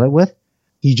team pilot with.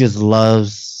 He just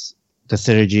loves the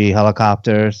Synergy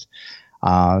helicopters.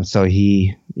 So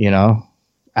he,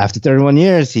 after 31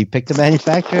 years, he picked a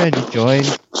manufacturer and he joined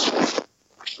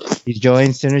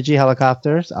Synergy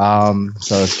Helicopters.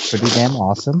 So it's pretty damn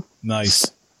awesome.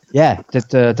 Nice. Yeah,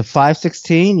 the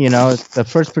 516, the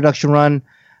first production run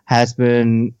has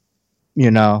been,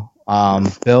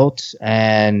 built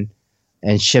and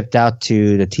shipped out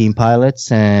to the team pilots,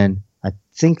 and I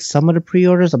think some of the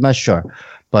pre-orders, I'm not sure.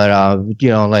 But,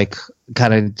 like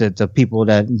kind of the people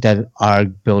that are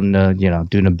building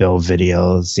doing the build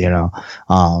videos,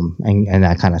 and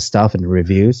that kind of stuff and the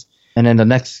reviews. And then the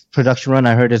next production run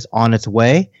I heard is on its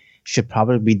way. Should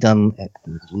probably be done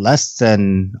less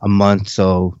than a month.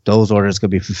 So those orders could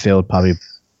be fulfilled probably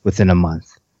within a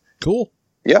month. Cool.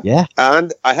 Yeah.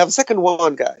 And I have a second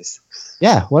one, guys.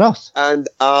 Yeah. What else? And,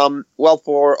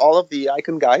 for all of the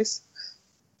Icon guys,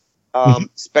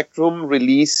 Spectrum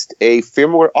released a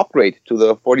firmware upgrade to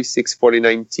the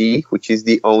 4649T, which is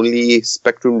the only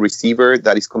Spectrum receiver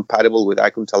that is compatible with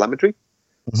Icon telemetry.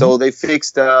 Mm-hmm. So they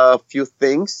fixed a few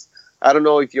things. I don't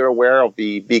know if you're aware of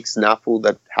the big snafu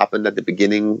that happened at the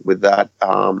beginning with that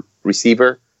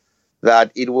receiver.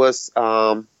 That it was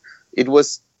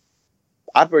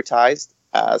advertised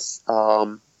as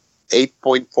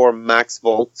 8.4 max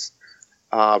volts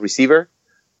receiver,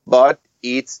 but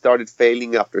it started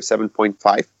failing after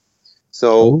 7.5.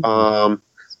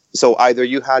 So either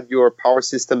you had your power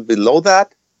system below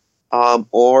that,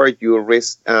 or you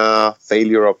risked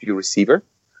failure of your receiver.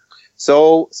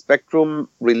 So Spectrum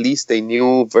released a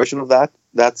new version of that.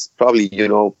 That's probably,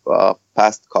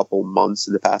 past couple months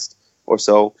in the past or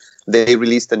so. They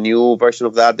released a new version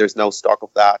of that. There's no stock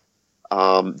of that.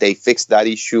 They fixed that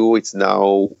issue. It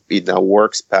now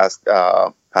works past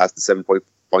the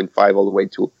 7.5 all the way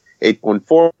to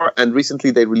 8.4, and recently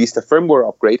they released a firmware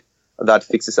upgrade that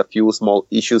fixes a few small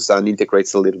issues and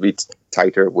integrates a little bit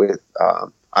tighter with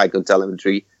Icon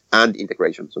telemetry and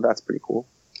integration. So that's pretty cool.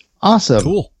 Awesome.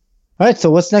 Cool. All right,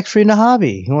 so what's next for you in the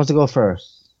hobby? Who wants to go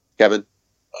first? Kevin.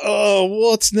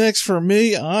 What's next for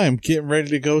me? I'm getting ready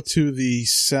to go to the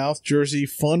South Jersey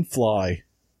Funfly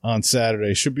on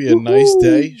Saturday. Should be a nice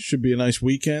day. Should be a nice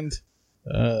weekend.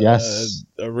 Yes.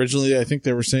 Originally, I think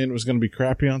they were saying it was going to be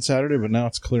crappy on Saturday, but now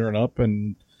it's clearing up,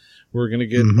 and we're going to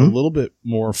get a little bit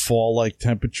more fall-like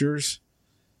temperatures.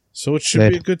 So it should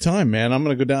be a good time, man. I'm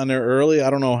going to go down there early. I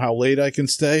don't know how late I can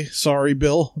stay. Sorry,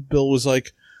 Bill. Bill was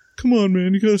like, come on,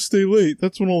 man, you got to stay late.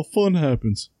 That's when all the fun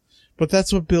happens. But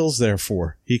that's what Bill's there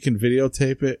for. He can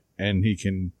videotape it, and he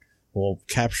can,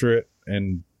 capture it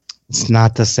and it's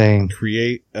not the same.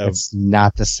 Create it's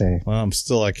not the same. Well,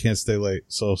 I can't stay late,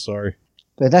 so sorry.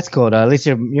 But that's cool, though. At least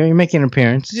you're making an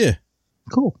appearance. Yeah.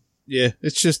 Cool. Yeah,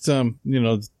 it's just,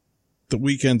 the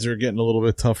weekends are getting a little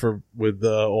bit tougher with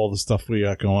all the stuff we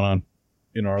got going on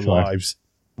in our lives.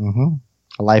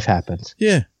 Mm-hmm. Life happens.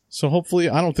 Yeah. So hopefully,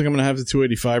 I don't think I'm going to have the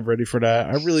 285 ready for that.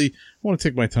 I really want to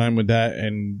take my time with that,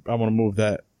 and I want to move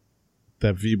that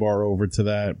V-bar over to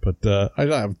that. But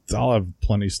I'll have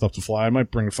plenty of stuff to fly. I might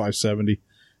bring a 570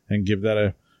 and give that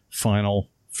a final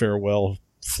farewell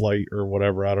flight or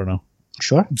whatever. I don't know.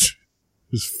 Sure.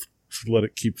 Just let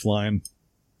it keep flying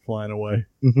away.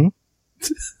 Mm-hmm.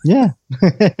 Yeah.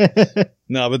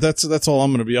 No, but that's all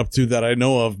I'm going to be up to that I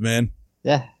know of, man.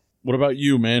 Yeah. What about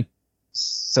you, man?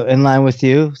 So in line with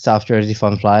you, South Jersey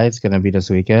Fun Fly. It's gonna be this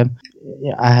weekend.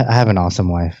 Yeah, I have an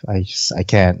awesome wife. I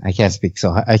can't speak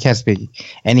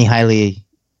any highly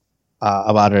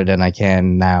about her than I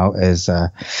can now. So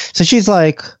she's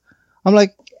like, I'm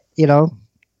like,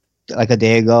 like a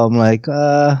day ago, I'm like,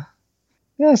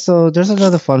 yeah. So there's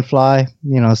another Fun Fly,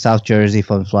 South Jersey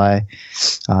Fun Fly.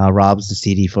 Rob's the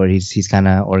CD for it. He's kind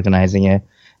of organizing it,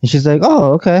 and she's like,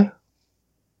 oh, okay.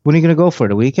 When are you gonna go for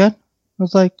the weekend? I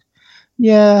was like,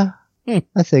 yeah,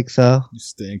 I think so. You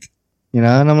stink. And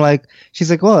I'm like, she's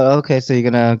like, oh, okay, so you're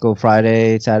gonna go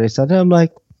Friday, Saturday, Sunday? I'm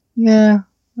like, yeah,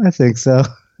 I think so.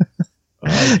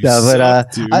 I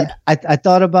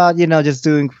thought about, just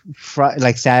doing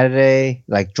like Saturday,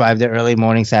 like drive there early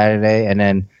morning Saturday, and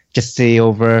then just stay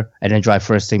over, and then drive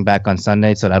first thing back on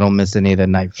Sunday, so that I don't miss any of the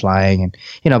night flying.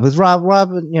 And with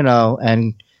Rob,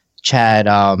 and Chad,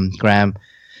 Graham,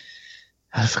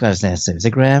 I forgot his name. Is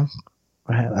it Graham?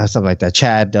 Something like that.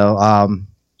 Chad, though,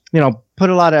 put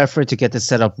a lot of effort to get this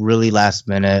set up really last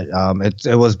minute.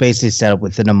 It was basically set up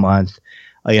within a month,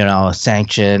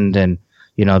 sanctioned, and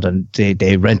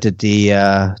they rented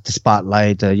the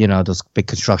spotlight, those big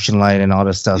construction light and all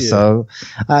this stuff. Yeah. So,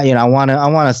 I want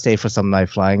to stay for some night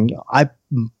flying. I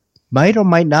might or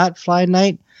might not fly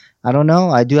night. I don't know.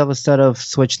 I do have a set of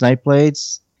switch night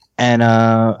blades and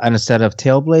a set of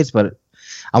tail blades, but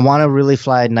I want to really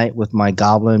fly at night with my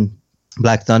Goblin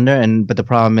Black Thunder, but the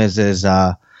problem is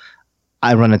I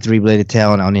run a 3-bladed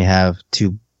tail and I only have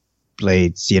 2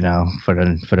 blades, for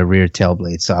the rear tail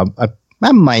blade. So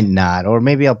I might not, or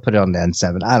maybe I'll put it on the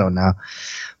N7. I don't know,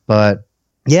 but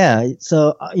yeah.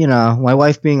 So my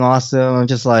wife being awesome, I'm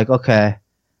just like, okay,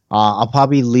 I'll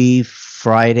probably leave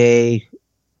Friday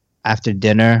after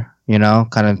dinner.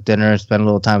 Kind of dinner, spend a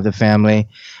little time with the family,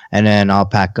 and then I'll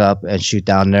pack up and shoot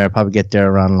down there. Probably get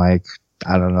there around like,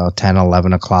 I don't know, 10,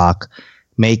 11 o'clock.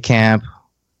 Make camp.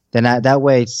 Then that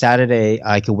way, Saturday,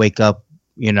 I could wake up,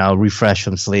 refresh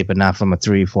from sleep and not from a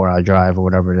 3-4 hour drive or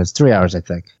whatever it is. 3 hours, I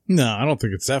think. No, I don't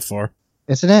think it's that far.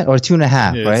 Isn't it? Or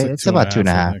 2.5, right? It's about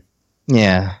 2.5.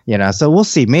 Yeah, so we'll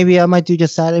see. Maybe I might do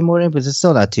just Saturday morning, but it's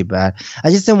still not too bad.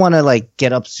 I just didn't want to like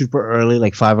get up super early,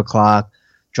 like 5 o'clock,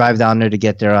 drive down there to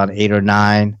get there around 8 or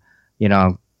 9,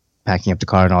 packing up the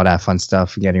car and all that fun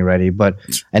stuff, getting ready,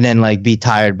 and then like be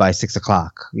tired by 6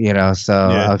 o'clock, so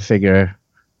yeah. I figure,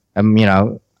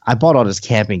 I bought all this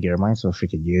camping gear. Might as well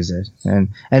freaking use it. And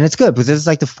it's good because this is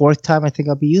like the 4th time I think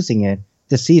I'll be using it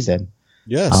this season.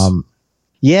 Yes.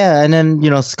 Yeah. And then,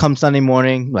 come Sunday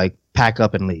morning, like pack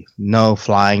up and leave. No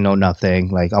flying, no nothing.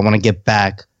 Like I want to get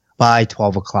back by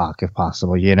 12 o'clock if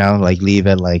possible, like leave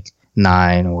at like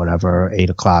 9 or whatever, or 8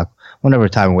 o'clock, whenever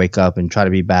time I wake up, and try to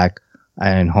be back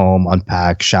and home,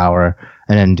 unpack, shower,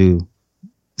 and then do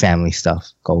family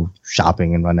stuff, go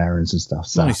shopping and run errands and stuff.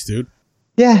 So. Nice, dude.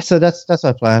 Yeah, so that's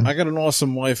my plan. I got an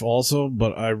awesome wife also,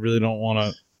 but I really don't want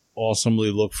to awesomely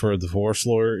look for a divorce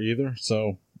lawyer either.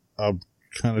 So I'm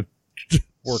kind of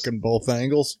working both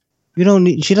angles. She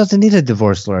doesn't need a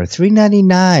divorce lawyer.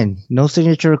 $3.99, no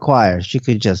signature required. She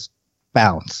could just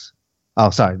bounce. Oh,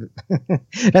 sorry.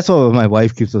 That's what my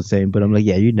wife keeps on saying, but I'm like,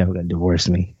 yeah, you're never going to divorce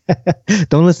me.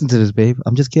 Don't listen to this, babe.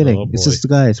 I'm just kidding. It's just the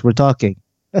guys. We're talking.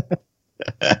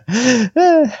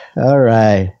 All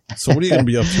right. So what are you going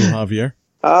to be up to, Javier?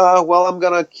 Well, I'm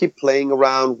going to keep playing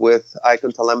around with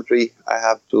icon telemetry. I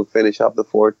have to finish up the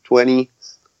 420.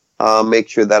 Make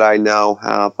sure that I now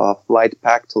have a flight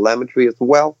pack telemetry as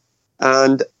well.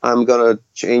 And I'm going to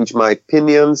change my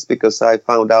pinions because I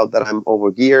found out that I'm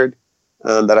overgeared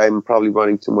and that I'm probably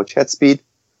running too much head speed.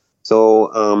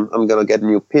 So I'm going to get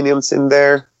new pinions in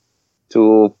there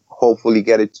to hopefully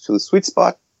get it to the sweet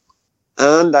spot.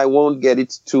 And I won't get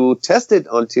it to test it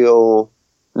until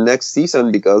next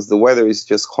season because the weather is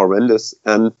just horrendous.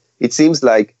 And it seems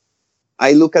like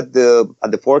I look at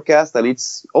the forecast and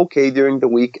it's okay during the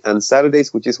week, and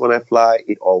Saturdays, which is when I fly,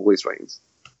 it always rains.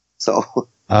 So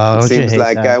it seems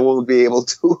like I won't be able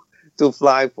to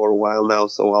fly for a while now.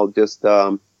 So I'll just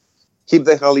keep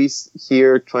the helis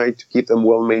here, try to keep them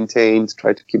well maintained,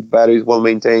 try to keep batteries well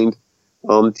maintained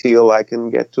until I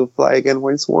can get to fly again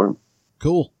when it's warm.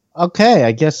 Cool. Okay,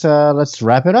 I guess let's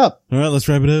wrap it up. All right, let's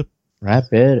wrap it up.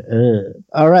 Wrap it up.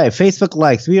 All right, Facebook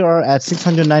likes. We are at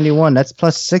 691. That's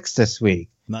 +6 this week.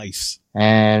 Nice.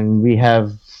 And we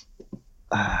have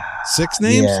 6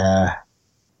 names? Yeah.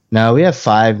 No, we have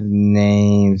 5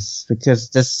 names because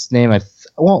this name,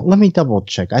 let me double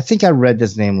check. I think I read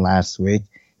this name last week.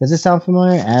 Does it sound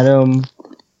familiar? Adam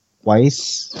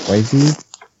Weisel?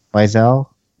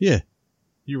 Yeah.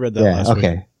 You read that last week.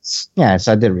 Okay. Yeah,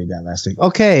 so I did read that last week.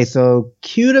 Okay, so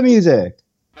cue the music.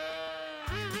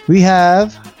 We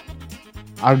have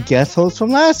our guest host from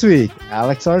last week,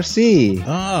 Alex RC.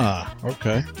 Ah,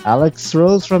 okay. Alex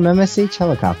Rose from MSH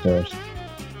Helicopters.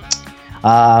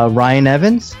 Ryan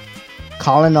Evans,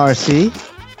 Colin RC,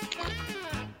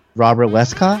 Robert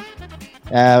Westcott.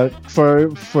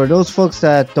 For those folks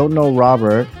that don't know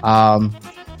Robert,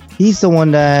 he's the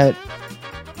one that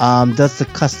does the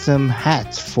custom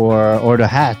hats or the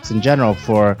hats in general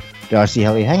for the RC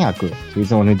Heli Hangout group. He's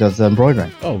the one who does the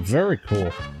embroidering. Oh, very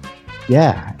cool.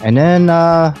 Yeah, and then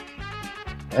the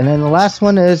last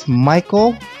one is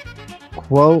Michael,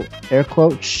 quote air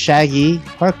quote Shaggy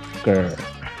Parker.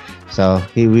 So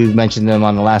we mentioned him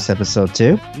on the last episode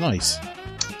too. Nice.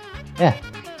 Yeah.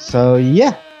 So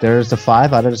yeah, there's the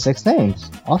 5 out of the 6 names.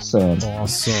 Awesome.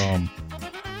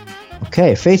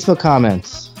 Okay, Facebook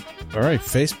comments. All right,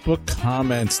 Facebook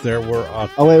comments. There were.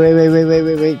 Oh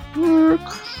wait.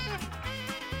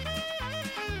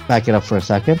 Back it up for a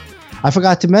second. I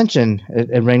forgot to mention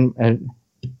it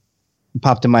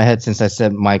popped in my head since I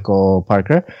said Michael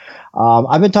Parker.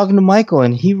 I've been talking to Michael,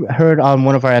 and he heard on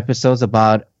one of our episodes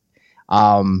about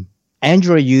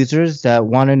Android users that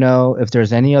want to know if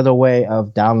there's any other way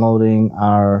of downloading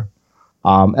our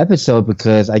episode,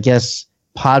 because I guess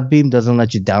Podbean doesn't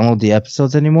let you download the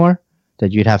episodes anymore,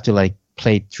 that you'd have to like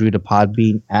play through the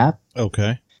Podbean app.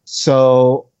 Okay.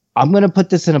 So I'm going to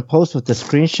put this in a post with the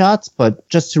screenshots, but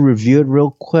just to review it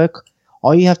real quick,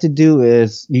 all you have to do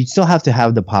is you still have to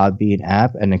have the Podbean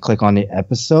app and then click on the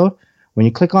episode. When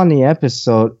you click on the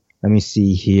episode, let me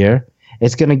see here,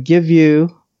 it's going to give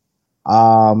you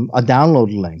a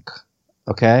download link.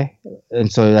 Okay.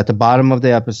 And so at the bottom of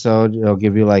the episode, it'll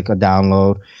give you like a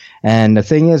download. And the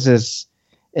thing is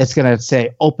it's going to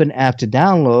say open app to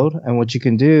download. And what you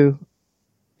can do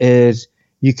is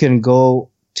you can go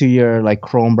to your like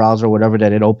Chrome browser or whatever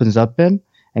that it opens up in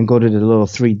and go to the little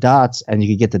 3 dots and you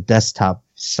can get the desktop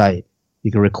site.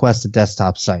 You can request the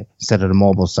desktop site instead of the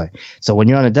mobile site. So when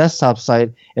you're on a desktop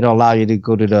site, it'll allow you to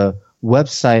go to the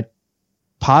website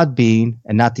Podbean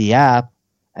and not the app,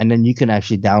 and then you can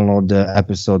actually download the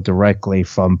episode directly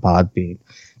from Podbean.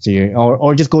 So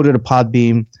or just go to the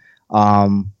Podbean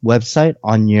website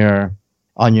on your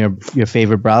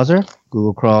favorite browser,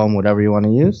 Google Chrome, whatever you want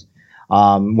to use.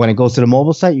 When it goes to the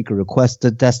mobile site, you can request the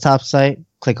desktop site,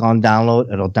 click on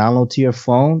download, it'll download to your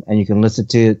phone, and you can listen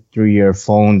to it through your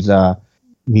phone's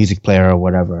music player or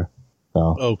whatever.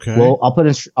 So okay. Well,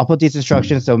 I'll put these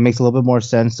instructions so it makes a little bit more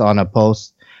sense on a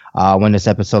post when this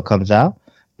episode comes out,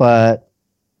 but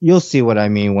you'll see what I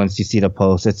mean once you see the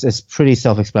post. It's pretty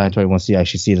self-explanatory once you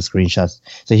actually see the screenshots.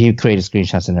 So he created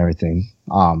screenshots and everything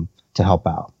to help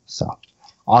out. So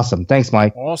awesome. Thanks,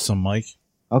 Mike. Awesome, Mike.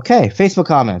 Okay, Facebook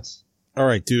comments. All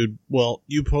right, dude. Well,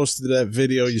 you posted that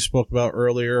video you spoke about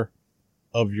earlier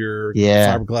of your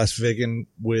fiberglass Vigan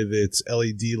with its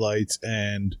LED lights,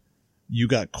 and you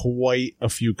got quite a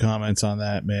few comments on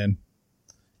that, man.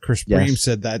 Chris Bream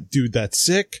said that, dude, that's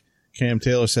sick. Cam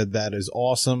Taylor said that is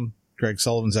awesome. Greg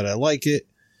Sullivan said, I like it.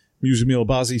 Muzamil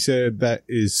Bazzi said that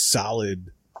is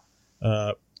solid.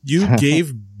 You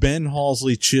gave Ben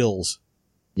Halsley chills.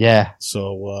 Yeah.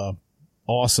 So,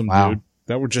 awesome, wow. dude.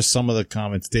 That were just some of the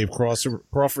comments. Dave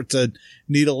Crawford said,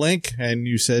 need a link. And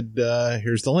you said,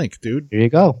 here's the link, dude. Here you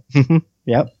go.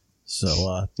 Yep.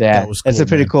 So, yeah, that was cool, it's a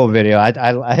pretty man. cool video.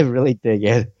 I really dig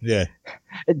it. Yeah.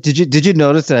 Did you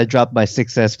notice that I dropped my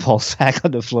 6S pulse pack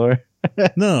on the floor?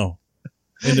 No.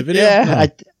 In the video? Yeah. No.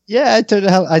 I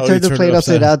turned the plate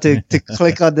upside down to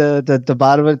click on the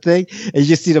bottom of the thing, and you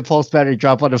just see the pulse battery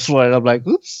drop on the floor, and I'm like,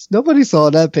 oops, nobody saw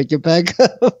that. Pick it back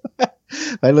up.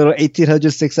 My little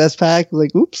 1800 6S pack. I'm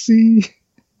like, oopsie.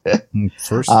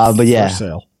 First, but yeah. first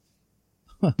sale.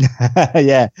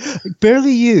 Yeah,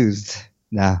 barely used.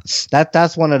 Nah,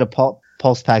 that's one of the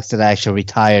pulse packs that I actually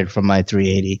retired from my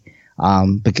 380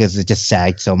 because it just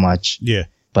sagged so much. Yeah.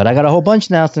 But I got a whole bunch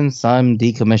now since I'm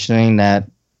decommissioning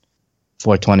that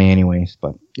 420 anyways.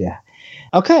 But yeah.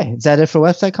 Okay, is that it for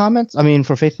website comments? I mean,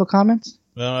 for Facebook comments?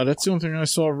 That's the only thing I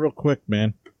saw real quick,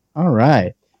 man. All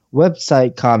right.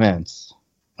 Website comments.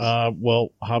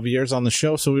 Well, Javier's on the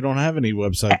show, so we don't have any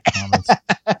website comments.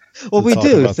 Well, we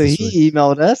do. So he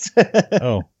emailed us.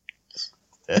 Oh.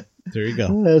 There you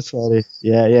go. That's funny.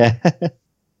 Yeah.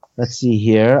 Let's see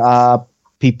here.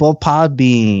 People of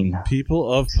Podbean.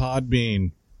 People of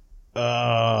Podbean.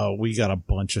 We got a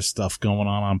bunch of stuff going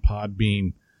on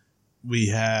Podbean. We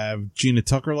have Gina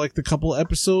Tucker liked a couple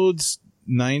episodes,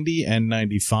 90 and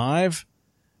 95.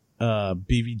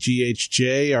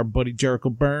 BVGHJ, our buddy Jericho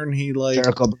Byrne, he liked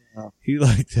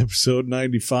episode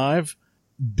 95.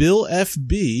 Bill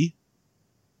FB,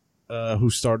 who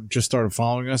just started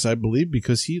following us, I believe,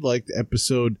 because he liked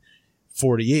episode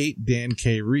 48, Dan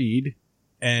K. Reed.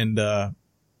 And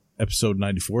episode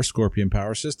 94, Scorpion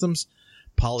Power Systems.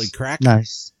 Polycrack.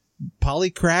 Nice.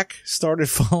 Polycrack started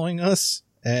following us,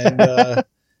 and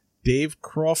Dave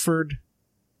Crawford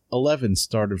 11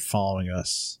 started following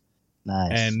us.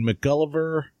 Nice. And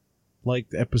McGulliver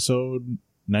liked episode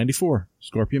 94,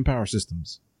 Scorpion Power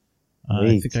Systems.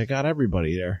 I think I got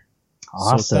everybody there.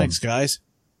 Awesome. So thanks, guys.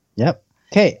 Yep.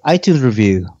 Okay, iTunes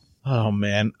review. Oh,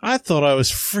 man. I thought I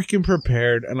was freaking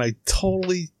prepared, and I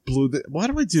totally blew the... Why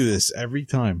do I do this every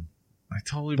time? I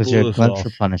totally blew You're this glad off.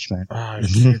 for punishment. I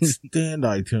can't stand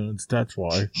iTunes. That's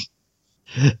why.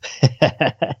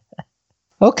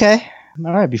 Okay.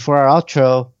 All right. Before our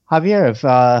outro, Javier,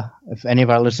 if any of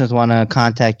our listeners want to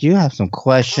contact you, have some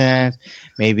questions,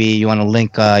 maybe you want to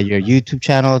link your YouTube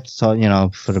channel, so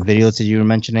for the videos that you were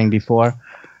mentioning before,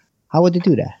 how would they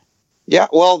do that? Yeah,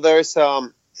 well, there's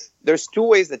 2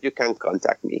 ways that you can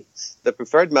contact me. The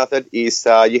preferred method is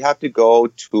you have to go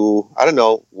to, I don't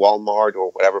know, Walmart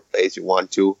or whatever place you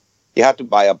want to. You have to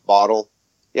buy a bottle.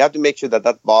 You have to make sure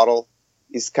that bottle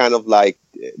is kind of like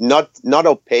not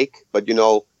opaque, but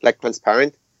like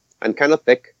transparent and kind of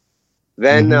thick.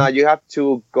 Then you have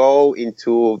to go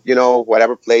into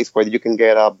whatever place where you can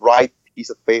get a bright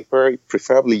piece of paper,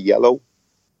 preferably yellow.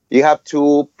 You have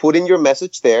to put in your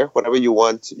message there, whatever you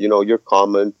want, your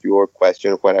comment, your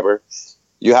question, whatever.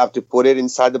 You have to put it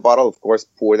inside the bottle. Of course,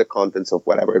 pour the contents of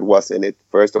whatever it was in it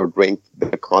first, or drink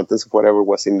the contents of whatever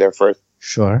was in there first.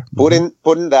 Sure. Put in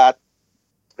that.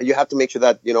 You have to make sure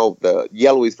that, the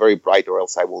yellow is very bright, or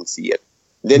else I won't see it.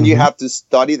 Then you have to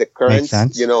study the currents.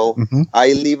 Makes sense.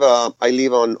 I live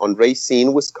on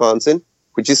Racine, Wisconsin,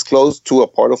 which is close to a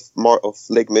part of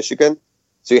Lake Michigan.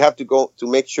 So you have to go to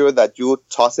make sure that you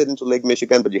toss it into Lake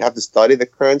Michigan, but you have to study the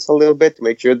currents a little bit to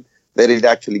make sure that it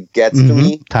actually gets to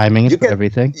me. Timing is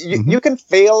everything. You can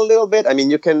fail a little bit. I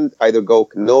mean, you can either go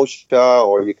Kenosha,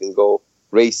 or you can go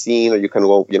Racine, or you can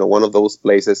go, one of those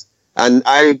places. And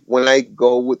when I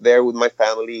go there with my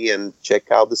family and check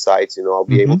out the sites, I'll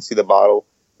be able to see the bottle.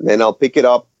 Then I'll pick it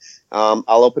up.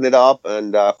 I'll open it up,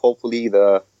 and hopefully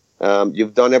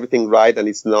you've done everything right, and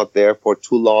it's not there for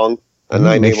too long. And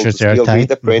I'm able to still read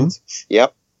the print.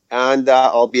 Yep. And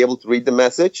I'll be able to read the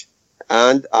message.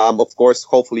 And, of course,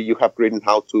 hopefully you have written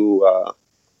how to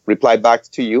reply back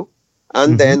to you.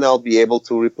 And then I'll be able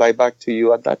to reply back to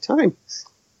you at that time.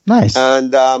 Nice.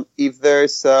 And if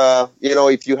there's,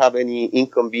 if you have any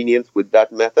inconvenience with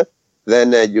that method,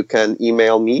 then you can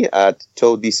email me at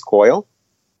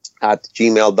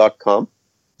toadiscoil@gmail.com.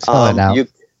 Spell it out.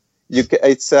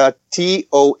 It's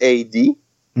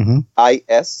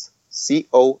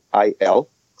TOADISCOIL.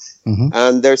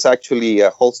 And there's actually a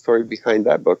whole story behind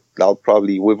that, but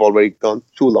we've already gone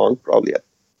too long, probably at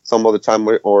some other time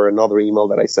or another email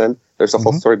that I send. There's a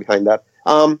whole story behind that.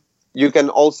 You can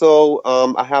also,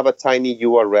 I have a tiny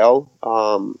URL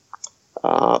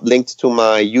linked to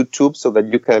my YouTube so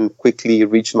that you can quickly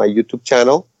reach my YouTube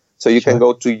channel. So you can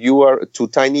go to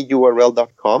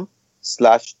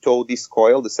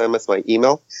tinyurl.com/toadiscoil, the same as my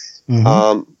email.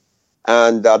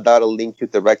 And that'll link you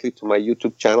directly to my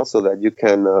YouTube channel so that you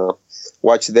can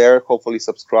watch there, hopefully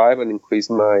subscribe and increase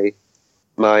my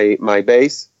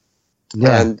base.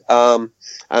 Yeah.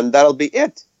 And that'll be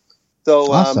it.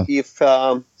 So awesome.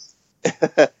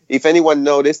 If anyone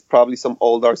noticed, probably some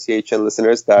old RCHN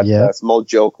listeners, that small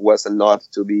joke was a nod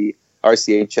to the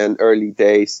RCHN early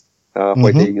days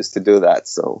where they used to do that.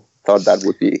 So thought that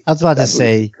would be. I was about to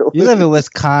say, cool. You live in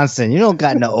Wisconsin. You don't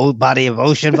got no old body of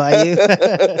ocean by you.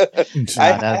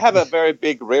 I have a very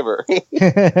big river.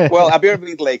 Well, a very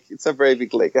big lake. It's a very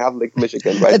big lake. I have Lake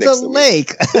Michigan right next to me.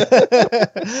 It's a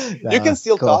lake. You can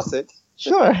still toss it.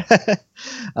 Sure.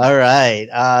 All right.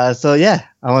 I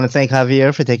want to thank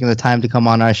Javier for taking the time to come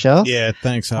on our show. Yeah,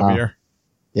 thanks, Javier.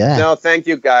 Yeah. No, thank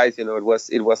you guys. It was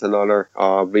an honor.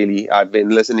 Really, I've been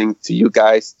listening to you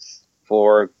guys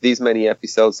for these many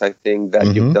episodes. I think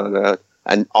that you've done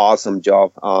an awesome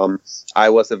job. I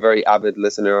was a very avid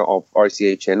listener of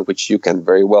RCHN, which you can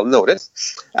very well notice.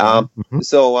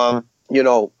 So I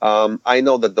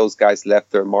know that those guys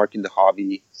left their mark in the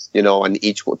hobby, and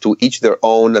to each their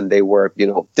own, and they were,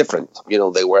 different.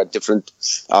 They were a different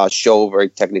show, very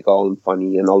technical and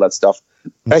funny and all that stuff.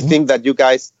 I think that you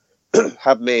guys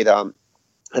have made an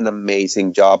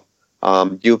amazing job.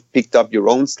 You've picked up your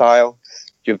own style.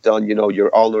 You've done, your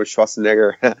Arnold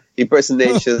Schwarzenegger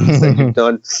impersonations, and you've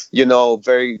done,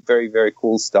 very, very, very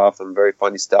cool stuff and very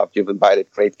funny stuff. You've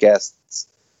invited great guests,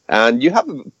 and you have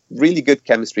a really good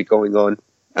chemistry going on.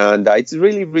 And it's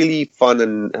really, really fun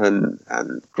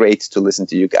and great to listen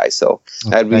to you guys. So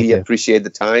I really appreciate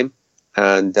the time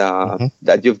and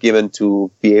that you've given to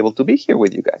be able to be here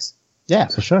with you guys. Yeah,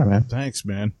 for sure, man. Thanks,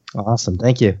 man. Awesome.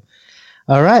 Thank you.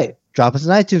 All right. Drop us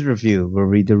an iTunes review. We'll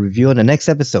read the review on the next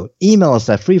episode. Email us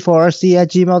at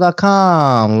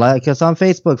free4rc@gmail.com. Like us on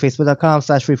Facebook,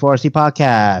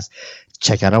 facebook.com/free4rc-podcast.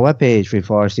 Check out our webpage,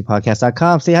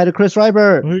 free4rcpodcast.com. Say hi to Chris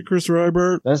Rybert. Hey, Chris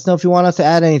Rybert. Let us know if you want us to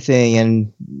add anything,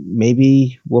 and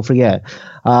maybe we'll forget.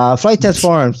 Flight Test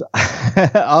Forums.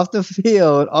 Off the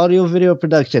field, audio video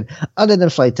production. Other than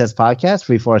Flight Test Podcast,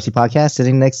 Free4RC Podcast,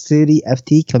 sitting next to the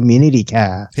FT Community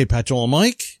Cast. Hey, Pat, Joel, and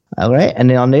Mike. All right. And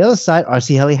then on the other side,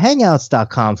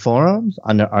 rcheliHangouts.com forums.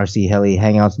 Under RC Heli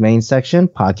Hangouts main section,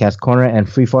 Podcast Corner, and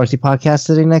Free4RC Podcast,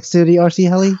 sitting next to the RC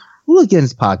Heli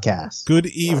Hooligans Podcast. Good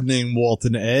evening, Walt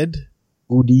and Ed.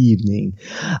 Good evening.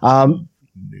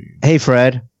 Hey,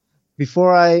 Fred.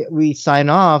 Before we sign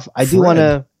off, I do want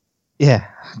to,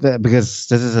 because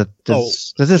this is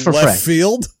for left Fred.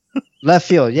 Field? Left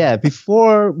field, yeah.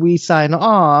 Before we sign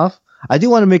off, I do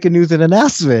want to make a news and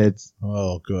announcement.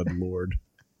 Oh, good Lord.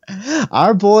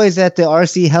 Our boys at the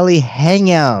RC Heli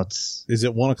Hangouts. Is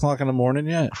it 1 o'clock in the morning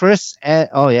yet? Chris and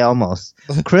almost.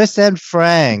 Chris and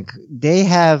Frank, they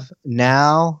have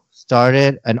now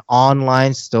started an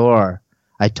online store.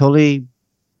 I totally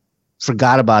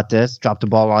forgot about this, dropped the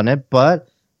ball on it, but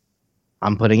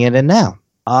I'm putting it in now.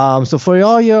 So for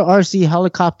all your RC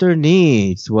helicopter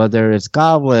needs, whether it's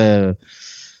Goblin,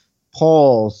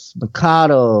 Pulse,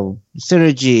 Mikado,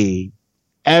 Synergy,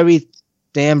 every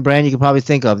damn brand you can probably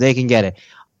think of, they can get it.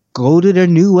 Go to their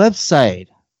new website,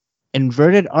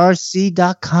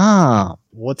 invertedrc.com.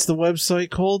 What's the website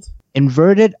called?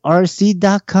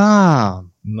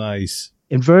 Invertedrc.com. Nice.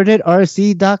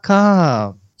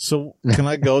 Invertedrc.com. So can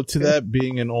I go to that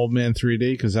being an old man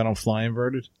 3D because I don't fly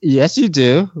inverted? Yes, you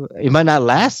do. It might not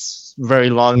last very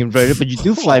long inverted, but you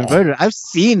do fly inverted. I've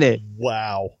seen it.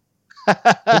 Wow.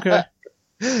 Okay.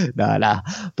 Nah.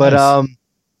 But nice.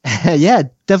 Yeah,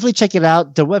 definitely check it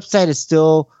out. The website is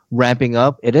still ramping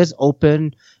up. It is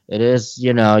open. It is,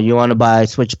 you want to buy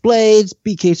switchblades,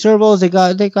 BK servos. They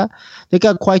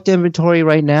got quite the inventory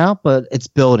right now, but it's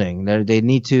building.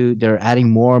 They're adding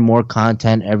more and more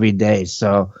content every day.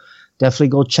 So definitely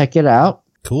go check it out.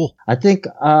 Cool. I think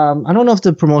I don't know if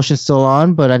the promotion's still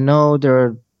on, but I know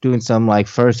they're doing some like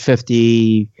first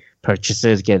 50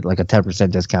 purchases get like a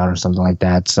 10% discount or something like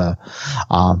that. So,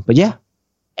 but yeah.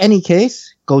 Any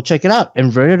case, go check it out.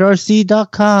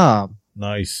 Invertedrc.com.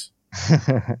 Nice.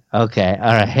 Okay.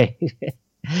 All right.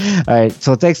 All right.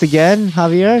 So thanks again,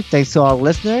 Javier. Thanks to all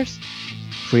listeners.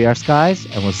 Free our skies,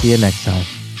 and we'll see you next time.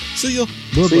 See ya.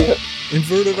 See ya.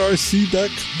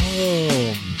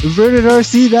 Invertedrc.com.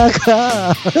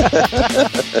 Invertedrc.com.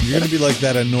 You're going to be like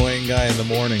that annoying guy in the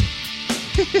morning.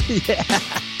 Yeah.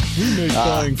 We make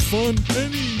buying fun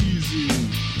and easy.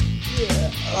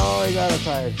 Yeah. Oh my God, I'm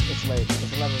tired. It's late. It's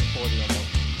 11:40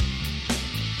 almost.